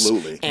worse.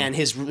 Absolutely. And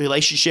his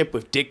relationship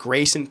with Dick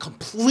Grayson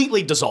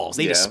completely dissolves.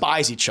 They Yeah.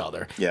 despise each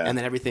other. Yeah. And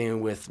then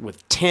everything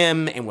with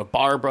Tim and with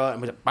Barbara,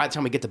 and by the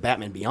time we get to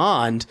Batman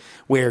Beyond,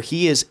 where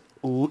he is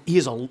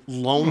a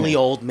lonely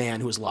old man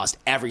who has lost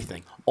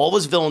everything. All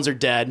his villains are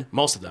dead,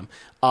 most of them.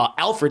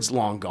 Alfred's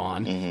long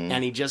gone,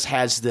 and he just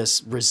has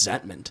this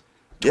resentment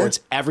towards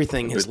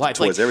everything in his life.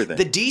 Towards everything.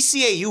 The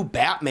DCAU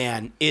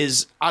Batman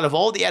is, out of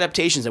all the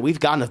adaptations that we've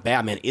gotten of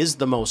Batman, is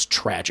the most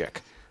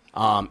tragic.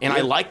 And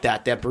I like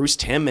that Bruce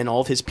Timm and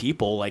all of his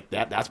people, like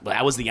that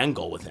was the end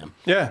goal with him.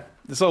 Yeah.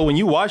 So when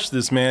you watch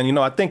this, man,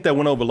 I think that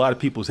went over a lot of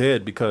people's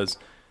head because,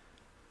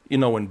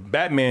 when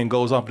Batman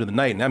goes off into the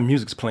night and that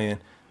music's playing,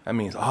 that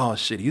means, oh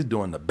shit, he's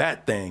doing the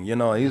Bat thing.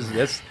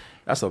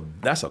 That's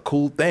a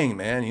cool thing,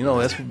 man.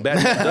 That's what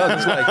Batman does.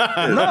 It's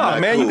like, no,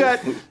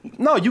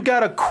 man, you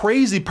got a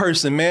crazy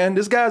person, man.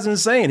 This guy's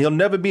insane. He'll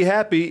never be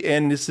happy,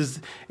 and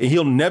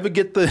he'll never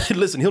get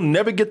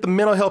the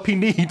mental help he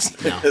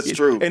needs. No. That's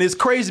true. And it's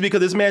crazy because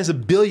this man's a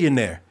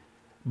billionaire,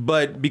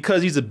 but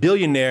because he's a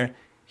billionaire,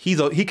 he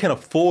can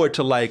afford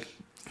to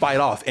fight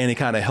off any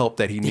kind of help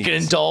that he needs. He can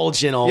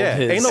indulge in all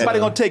his... Ain't nobody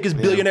gonna take his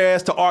billionaire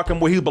ass to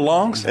Arkham where he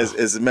belongs.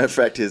 As a matter of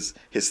fact, his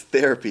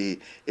therapy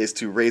is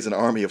to raise an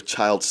army of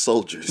child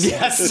soldiers.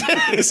 Yes,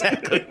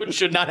 exactly. Which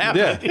should not happen.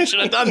 Yeah. He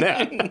should have done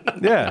that.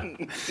 Yeah.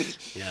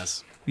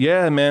 Yes.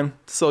 Yeah, man.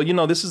 So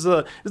this is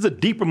a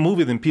deeper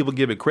movie than people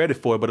give it credit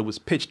for, but it was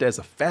pitched as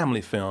a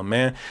family film,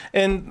 man.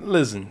 And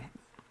listen,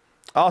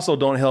 also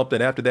don't help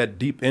that after that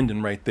deep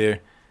ending right there,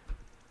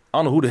 I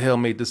don't know who the hell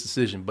made this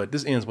decision, but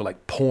this ends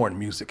with porn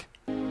music.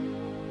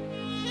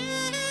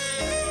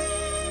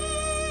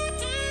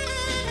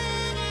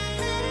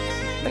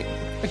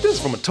 This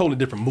is from a totally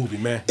different movie,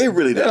 man. It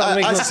really does.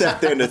 I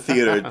sat there in the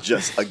theater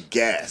just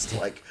aghast.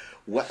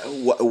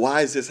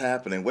 Why is this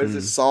happening? What does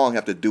this song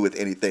have to do with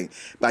anything?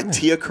 By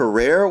Tia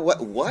Carrere?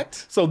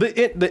 What? So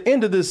the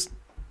end of this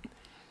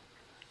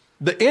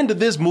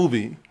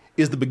movie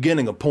is the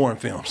beginning of porn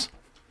films.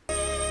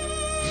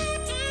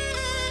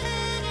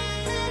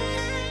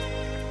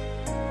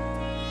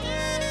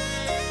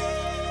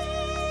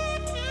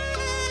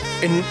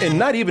 And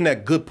not even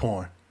that good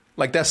porn.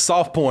 Like that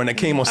soft porn that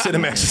came on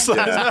Cinemax. It's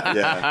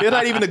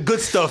not even the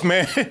good stuff,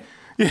 man.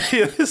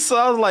 So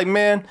I was like,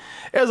 man,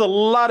 there's a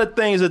lot of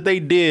things that they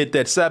did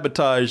that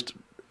sabotaged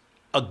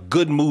a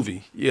good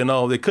movie.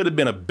 They could have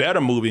been a better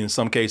movie in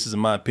some cases, in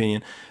my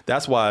opinion.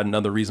 That's why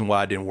another reason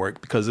why it didn't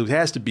work, because it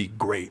has to be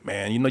great,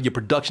 man. Your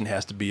production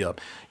has to be up.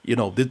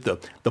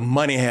 The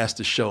money has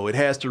to show. It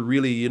has to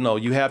really,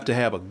 you have to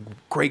have a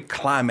great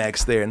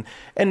climax there.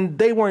 And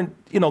they weren't,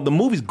 the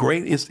movie's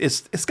great.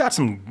 It's got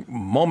some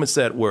moments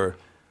that were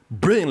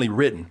brilliantly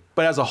written,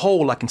 but as a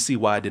whole, I can see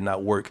why it did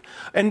not work.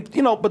 And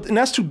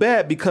that's too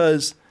bad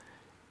because,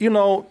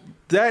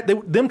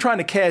 them trying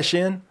to cash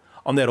in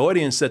on that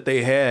audience that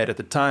they had at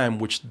the time,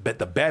 which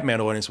the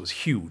Batman audience was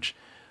huge.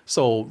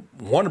 So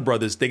Warner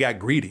Brothers, they got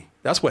greedy.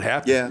 That's what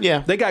happened.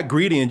 Yeah. They got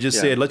greedy and just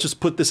said, let's just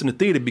put this in the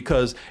theater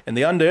and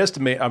they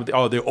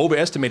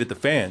overestimated the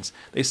fans.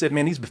 They said,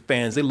 man, these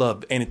fans, they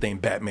love anything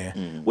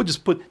Batman. We'll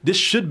just this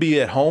should be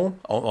at home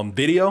on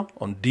video,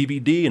 on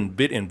DVD and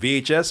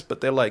VHS,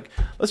 but they're like,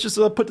 let's just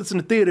put this in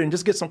the theater and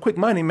just get some quick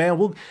money,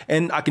 man.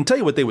 And I can tell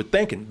you what they were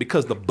thinking,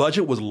 because the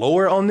budget was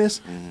lower on this.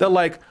 They're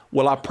like,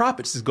 well, our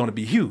profits is going to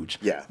be huge.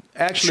 Yeah.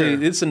 Actually,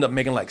 this ended up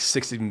making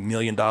 $60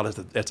 million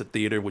at a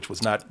theater, which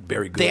was not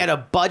very good. They had a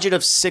budget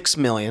of $6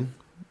 million,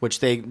 which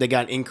they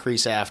got an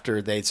increase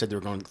after they said they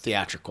were going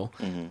theatrical,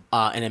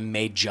 and it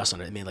made just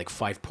under. It made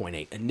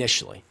 5.8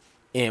 initially.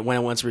 And when it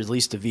was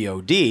released to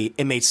VOD,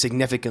 it made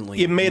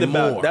significantly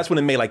more. That's when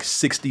it made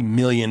 $60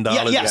 million.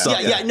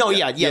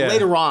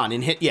 Later on,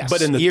 and hit, yes.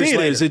 But in the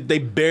theaters, they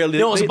barely.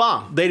 No, it was a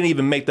bomb. They didn't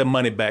even make their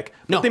money back.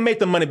 But they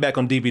made the money back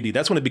on DVD.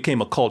 That's when it became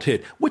a cult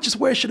hit, which is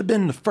where it should have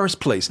been in the first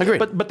place. Agreed.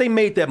 But they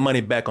made that money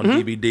back on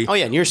DVD. Oh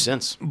yeah, in years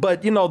since.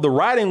 But the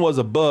writing was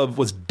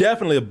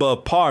definitely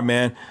above par,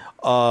 man.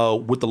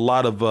 With a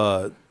lot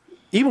of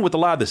even with a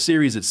lot of the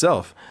series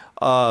itself.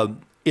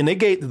 And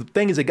the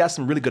thing is, they got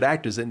some really good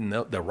actors, and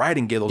the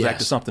writing gave those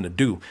actors something to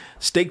do.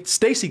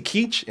 Stacy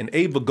Keach and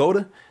Abe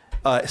Vigoda.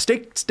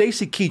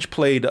 Stacy Keach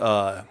played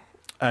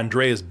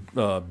Andrea's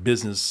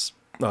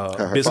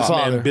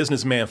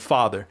businessman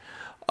father,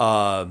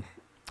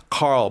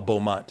 Carl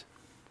Beaumont,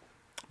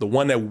 the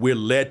one that we're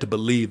led to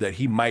believe that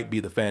he might be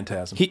the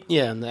Phantasm.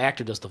 And the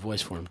actor does the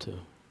voice for him too.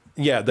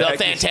 Yeah, the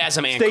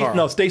Phantasm and Carl.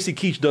 No, Stacy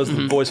Keach does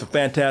the voice for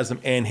Phantasm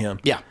and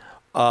him. Yeah.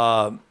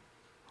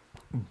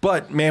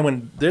 But man,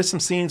 when there's some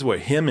scenes where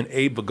him and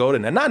Abe Vigoda,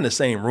 and they're not in the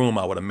same room,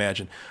 I would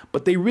imagine,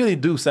 but they really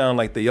do sound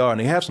like they are, and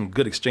they have some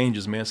good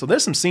exchanges, man. So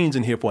there's some scenes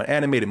in here for an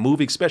animated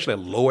movie, especially a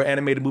lower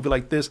animated movie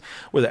like this,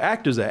 where the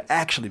actors are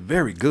actually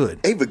very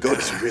good. Abe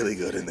Vigoda's really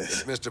good in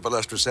this. If Mr.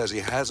 Valestra says he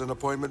has an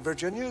appointment,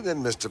 Virginia,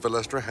 then Mr.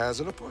 Valestra has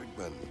an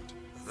appointment.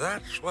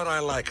 That's what I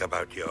like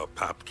about your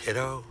pop,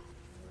 kiddo.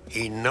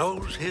 He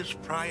knows his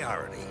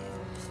priority.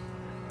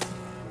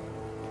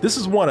 This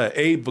is one of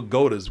Abe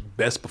Vigoda's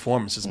best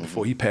performances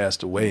before he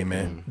passed away,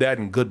 man. That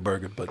and Good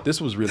Burger, but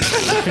this was really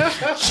good.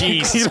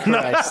 Jesus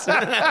Christ.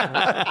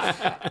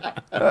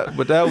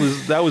 But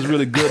that was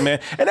really good, man.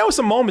 And there were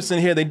some moments in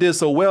here they did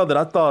so well that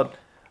I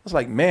was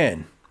like,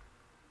 man.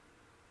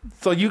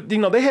 So you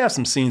know they have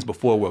some scenes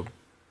before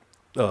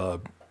where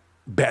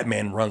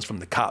Batman runs from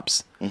the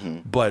cops,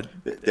 but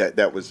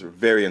that was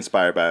very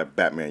inspired by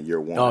Batman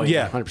Year One. Oh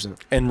yeah, 100%.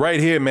 And right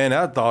here, man,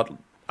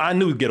 I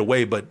knew he'd get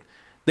away, but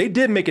they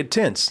did make it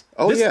tense.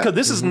 Oh, yeah. Because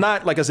this is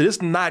not, like I said,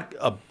 it's not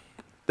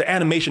the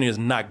animation is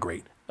not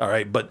great. All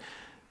right, but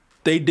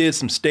they did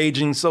some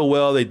staging so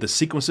well. The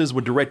sequences were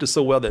directed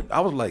so well that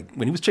I was like,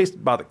 when he was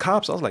chased by the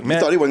cops, I was like, man,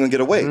 you thought he wasn't gonna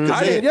get away.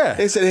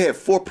 They said they had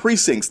 4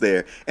 precincts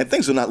there, and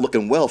things were not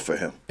looking well for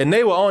him. And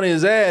they were on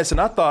his ass,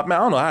 and I thought, man,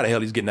 I don't know how the hell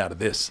he's getting out of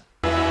this.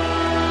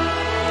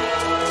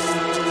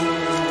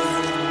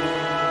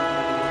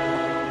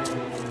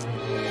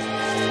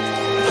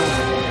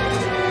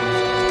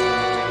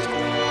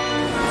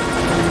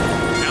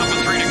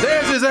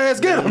 His ass,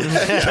 get him.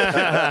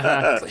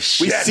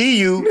 We see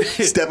you.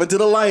 Step into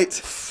the light.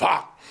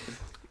 Fuck.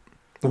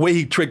 The way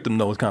he tricked him,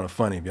 though, was kind of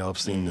funny. If y'all have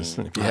seen this,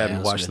 if you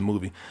haven't watched the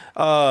movie.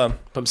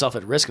 Put himself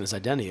at risk and his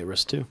identity at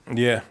risk, too.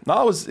 Yeah.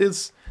 No, it's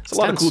a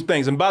lot of cool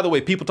things. And by the way,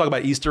 people talk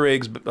about Easter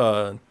eggs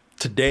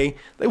today.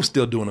 They were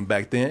still doing them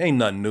back then. Ain't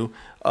nothing new.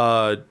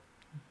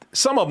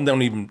 Some of them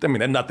don't even,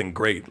 they're nothing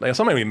great. Like,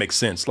 some of them even make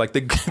sense. Like,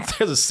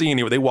 there's a scene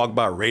here where they walk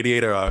by a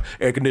radiator or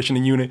air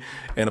conditioning unit,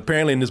 and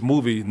apparently in this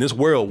movie, in this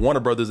world,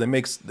 Warner Brothers, they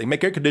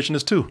make air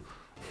conditioners too.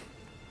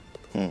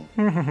 It's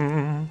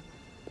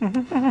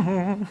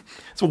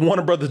a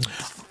Warner Brothers,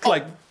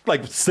 like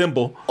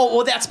symbol. Oh,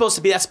 well, that's supposed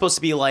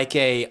to be like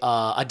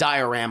a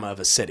diorama of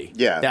a city.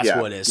 Yeah, that's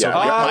yeah, what it is. So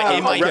yeah.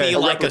 it might be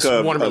like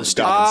a Warner Brothers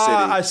studio.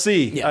 I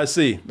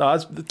see. No,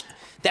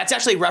 that's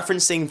actually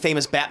referencing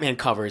famous Batman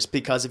covers,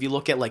 because if you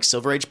look at like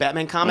Silver Age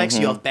Batman comics,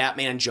 you have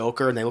Batman and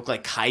Joker, and they look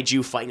like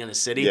kaiju fighting in a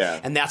city,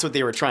 and that's what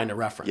they were trying to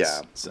reference.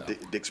 Yeah, so.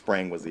 Dick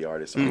Sprang was the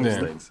artist on those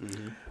things.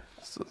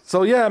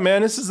 So yeah,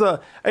 man, this is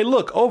hey,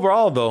 look,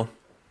 overall though,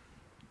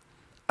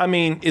 I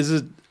mean, is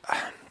it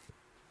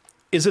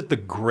the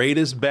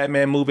greatest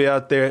Batman movie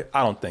out there?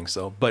 I don't think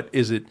so. But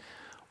is it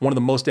one of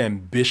the most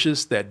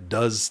ambitious that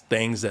does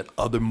things that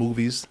other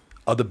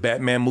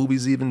Batman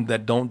movies even,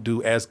 that don't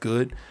do as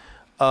good?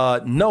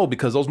 No,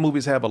 because those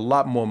movies have a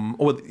lot more.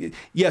 Well,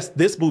 yes,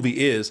 this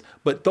movie is,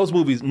 but those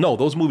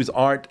movies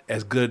aren't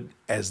as good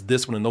as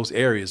this one in those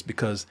areas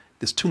because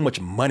there's too much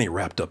money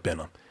wrapped up in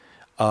them.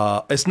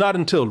 It's not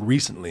until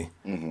recently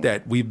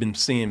that we've been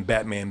seeing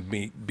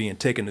Batman being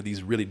taken to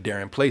these really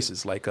daring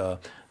places, like The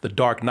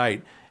Dark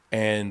Knight.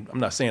 And I'm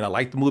not saying I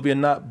like the movie or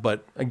not,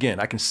 but again,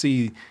 I can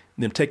see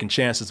them taking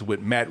chances with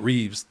Matt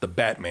Reeves, the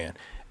Batman.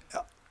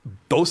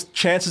 Those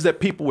chances that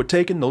people were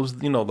taking,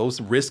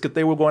 those risks that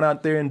they were going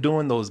out there and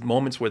doing, those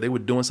moments where they were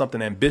doing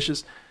something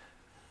ambitious,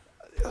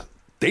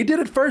 they did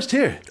it first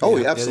here. Oh,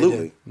 yeah,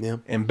 absolutely. Yeah.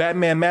 And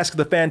Batman Mask of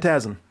the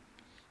Phantasm,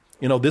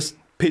 this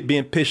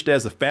being pitched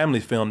as a family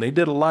film, they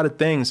did a lot of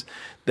things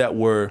that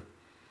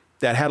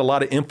had a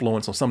lot of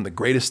influence on some of the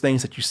greatest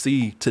things that you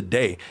see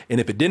today. And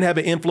if it didn't have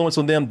an influence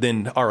on them,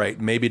 then all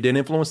right, maybe it didn't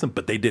influence them,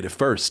 but they did it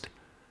first.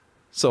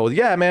 So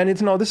yeah, man,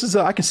 this is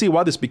I can see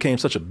why this became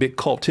such a big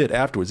cult hit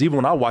afterwards. Even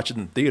when I watched it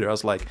in the theater, I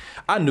was like,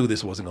 I knew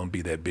this wasn't going to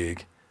be that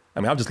big. I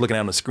mean, I'm just looking at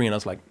it on the screen. I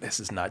was like, this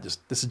is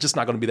just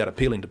not going to be that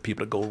appealing to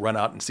people to go run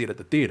out and see it at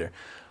the theater.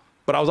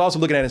 But I was also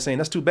looking at it and saying,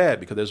 that's too bad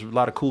because there's a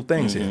lot of cool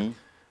things here.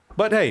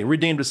 But hey,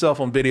 redeemed itself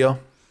on video.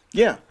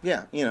 Yeah,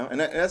 and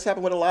that's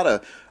happened with a lot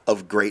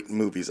of great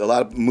movies. A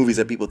lot of movies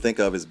that people think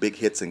of as big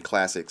hits and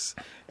classics,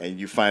 and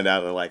you find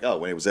out like, oh,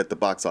 when it was at the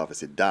box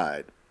office, it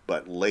died.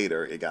 But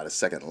later, it got a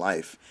second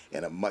life,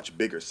 and a much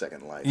bigger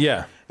second life.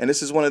 Yeah. And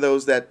this is one of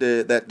those that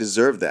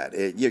deserve that.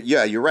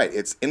 You're right.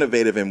 It's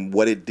innovative in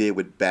what it did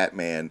with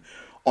Batman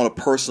on a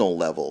personal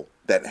level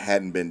that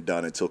hadn't been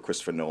done until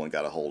Christopher Nolan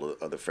got a hold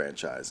of the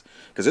franchise.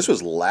 Because this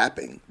was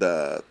lapping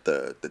the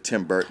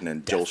Tim Burton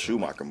and Joel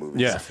Schumacher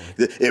movies.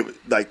 Yeah.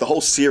 Like the whole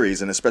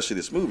series, and especially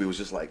this movie, was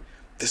just like,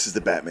 this is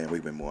the Batman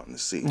we've been wanting to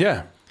see.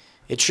 Yeah.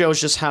 It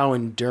shows just how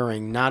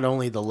enduring not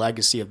only the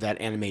legacy of that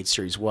animated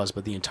series was,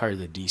 but the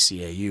entirety of the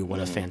DCAU. What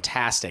a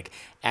fantastic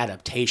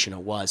adaptation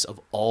it was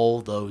of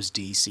all those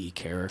DC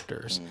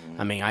characters.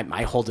 I mean,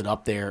 I hold it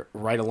up there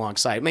right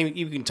alongside. I mean,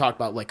 you can talk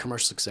about like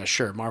commercial success.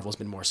 Sure, Marvel's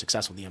been more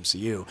successful with the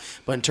MCU,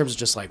 but in terms of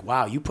just like,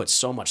 wow, you put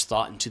so much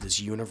thought into this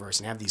universe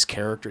and have these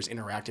characters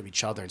interact with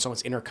each other and so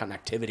much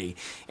interconnectivity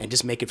and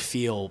just make it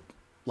feel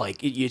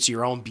like it's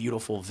your own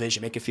beautiful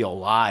vision, make it feel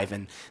alive,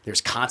 and there's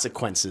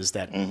consequences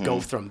that go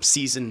from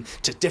season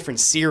to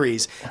different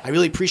series. I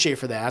really appreciate it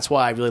for that. That's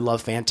why I really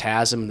love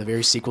Phantasm and the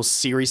very sequel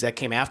series that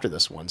came after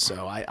this one.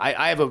 So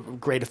I have a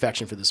great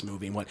affection for this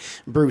movie and what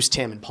Bruce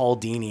Timm and Paul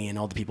Dini and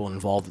all the people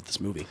involved with this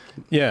movie.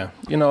 Yeah,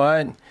 you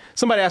know,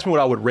 somebody asked me what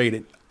I would rate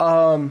it.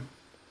 I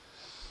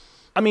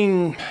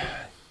mean,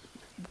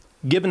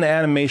 given the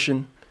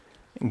animation,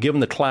 and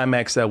given the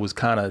climax that was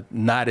kind of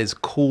not as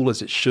cool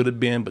as it should have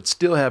been, but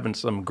still having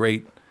some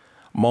great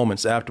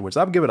moments afterwards,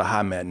 I'd give it a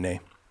high matinee.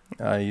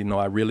 You know,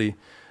 I really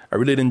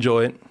did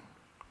enjoy it,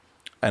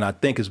 and I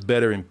think it's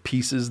better in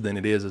pieces than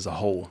it is as a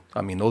whole.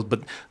 I mean,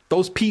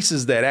 those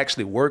pieces that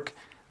actually work,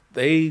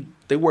 they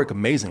work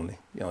amazingly.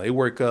 You know, they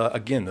work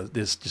again.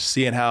 Just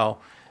seeing how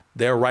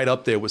they're right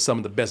up there with some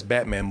of the best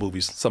Batman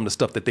movies, some of the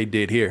stuff that they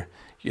did here.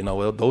 You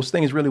know, those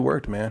things really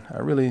worked, man. I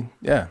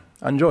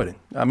enjoyed it.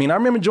 I mean, I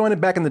remember enjoying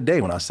it back in the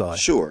day when I saw it.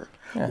 Sure.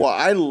 Yeah. Well,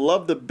 I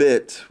love the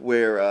bit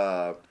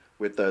where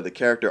with the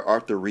character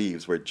Arthur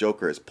Reeves, where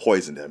Joker has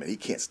poisoned him and he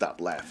can't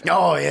stop laughing.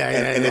 Oh yeah,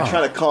 and they're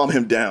trying to calm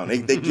him down. They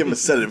give him a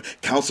sedative.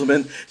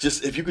 Councilman,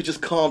 just if you could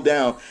just calm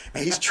down.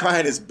 And he's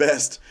trying his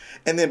best.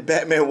 And then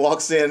Batman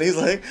walks in and he's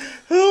like,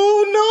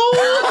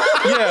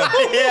 "Oh no!" Yeah.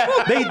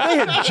 They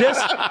had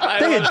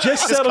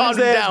just settled his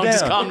ass down.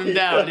 Just calmed him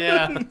down.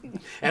 Yeah.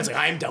 And it's like,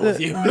 I'm done with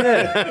you.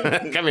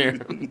 Yeah. Come here.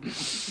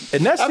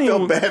 And that I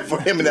felt bad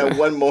for him in that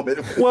one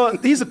moment. Well,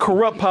 he's a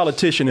corrupt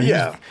politician,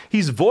 and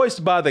he's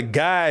voiced by the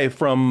guy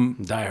from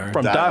Die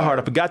Hard.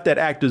 I forgot that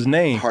actor's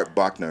name. Hart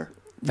Bachner.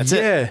 That's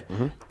it.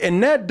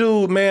 And that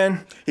dude,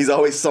 man, he's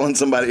always selling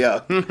somebody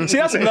out. See,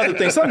 that's another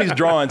thing. Some of these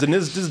drawings, and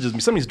this is just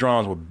me. Some of these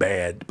drawings were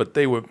bad, but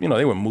they were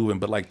moving.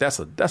 But like that's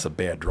a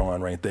bad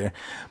drawing right there.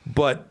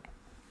 But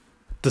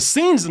the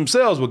scenes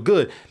themselves were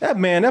good. That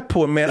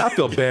poor man, I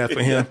feel bad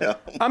for him.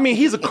 I mean,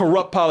 he's a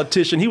corrupt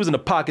politician. He was in the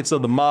pockets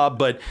of the mob,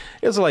 but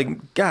it's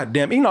like,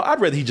 goddamn, I'd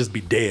rather he just be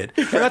dead.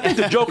 And I think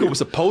the Joker was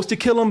supposed to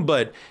kill him,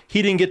 but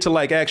he didn't get to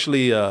like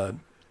actually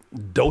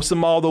dose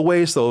him all the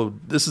way. So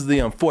this is the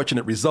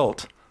unfortunate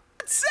result.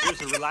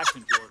 Here's a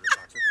relaxing order,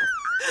 Doctor.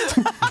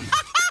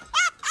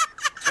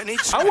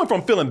 I went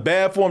from feeling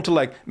bad for him to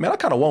like, man, I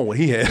kind of want what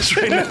he has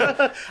right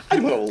now. I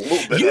want a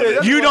little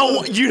bit. You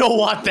don't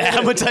want that.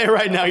 I'm gonna tell you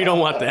right now, you don't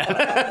want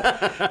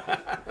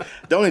that.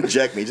 Don't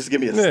inject me. Just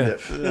give me a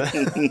sniff.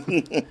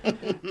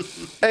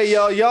 Hey,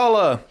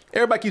 y'all.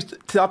 Everybody keeps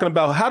talking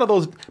about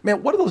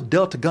what do those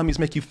Delta gummies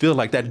make you feel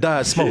like? That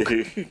diet smoke.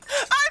 I'm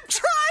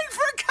trying,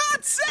 for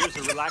God's sake.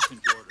 Here's a relaxing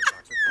order,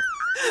 Doctor.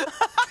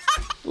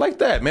 Like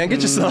that, man.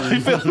 Get yourself.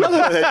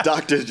 That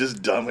doctor's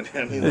just dumb with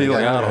him. He's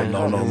like, I don't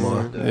know no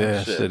more.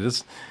 Yeah, shit.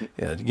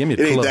 Give me a club.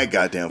 It ain't that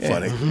goddamn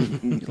funny.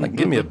 Like,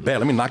 give me a bat.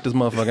 Let me knock this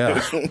motherfucker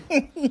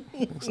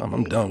out.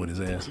 I'm done with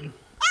his ass.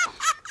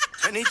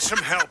 I need some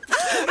help.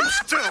 I'm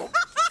still.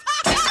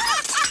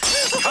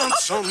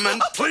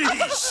 Councilman,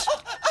 please.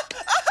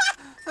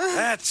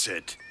 That's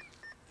it.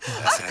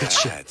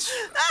 That's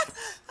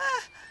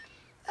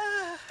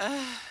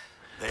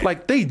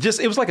Like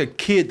it was like a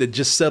kid that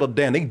just settled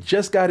down. They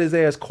just got his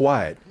ass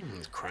quiet.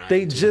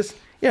 They just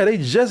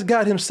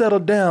got him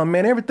settled down,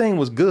 man. Everything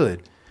was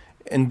good.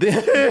 And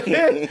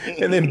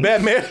then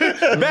Batman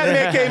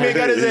came in and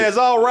got his ass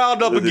all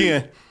riled up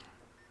again.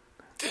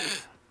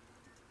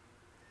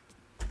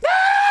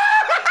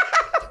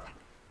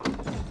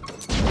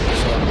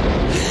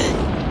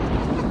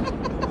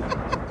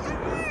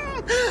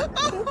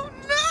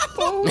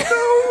 Oh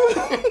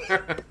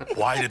no!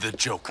 Why did the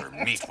Joker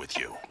meet with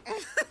you?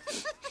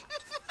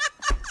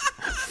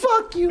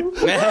 Fuck you.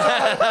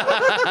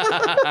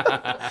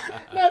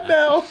 Not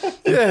now.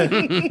 Yeah.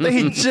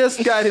 He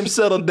just got him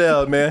settled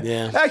down, man.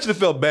 Yeah. I actually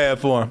felt bad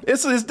for him.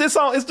 It's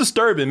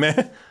disturbing,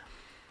 man.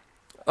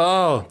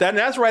 Oh,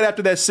 that's right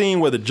after that scene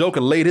where the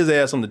Joker laid his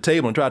ass on the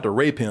table and tried to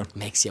rape him.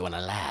 Makes you want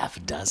to laugh,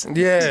 doesn't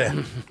it?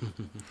 Yeah.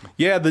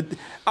 Yeah,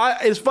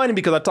 it's funny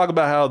because I talk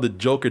about how the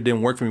Joker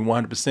didn't work for me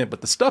 100%,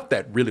 but the stuff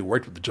that really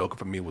worked with the Joker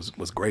for me was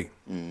great.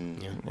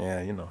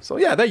 Yeah, So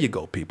yeah, there you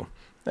go, people.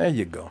 There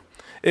you go.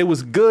 It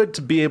was good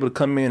to be able to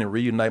come in and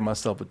reunite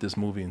myself with this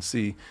movie and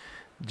see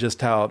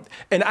just how,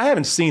 and I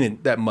haven't seen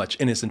it that much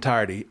in its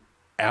entirety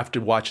after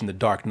watching The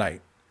Dark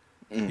Knight.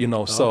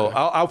 So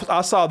okay.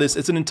 I saw this,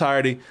 it's an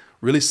entirety,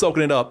 really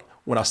soaking it up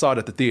when I saw it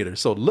at the theater.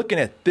 So looking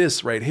at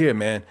this right here,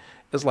 man,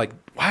 it's like,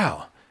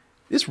 wow,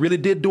 this really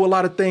did do a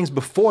lot of things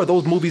before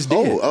those movies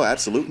did. Oh,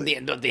 absolutely.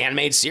 The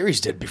animated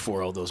series did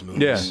before all those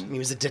movies. Yeah. He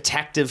was a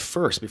detective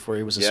first before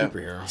he was a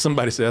superhero.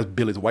 Somebody said that's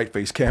Billy's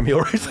whiteface cameo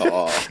right there.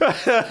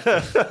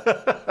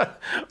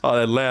 All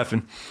that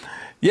laughing.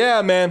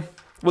 Yeah, man.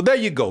 Well, there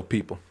you go,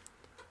 people.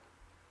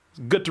 It's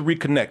good to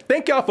reconnect.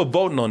 Thank y'all for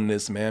voting on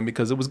this, man,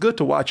 because it was good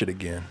to watch it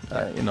again.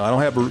 I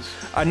don't have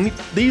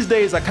these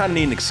days I kind of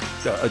need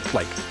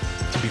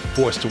to be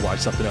forced to watch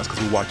something else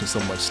because we're watching so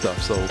much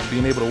stuff. So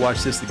being able to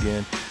watch this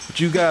again, but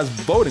you guys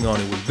voting on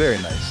it was very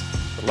nice.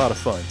 A lot of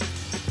fun.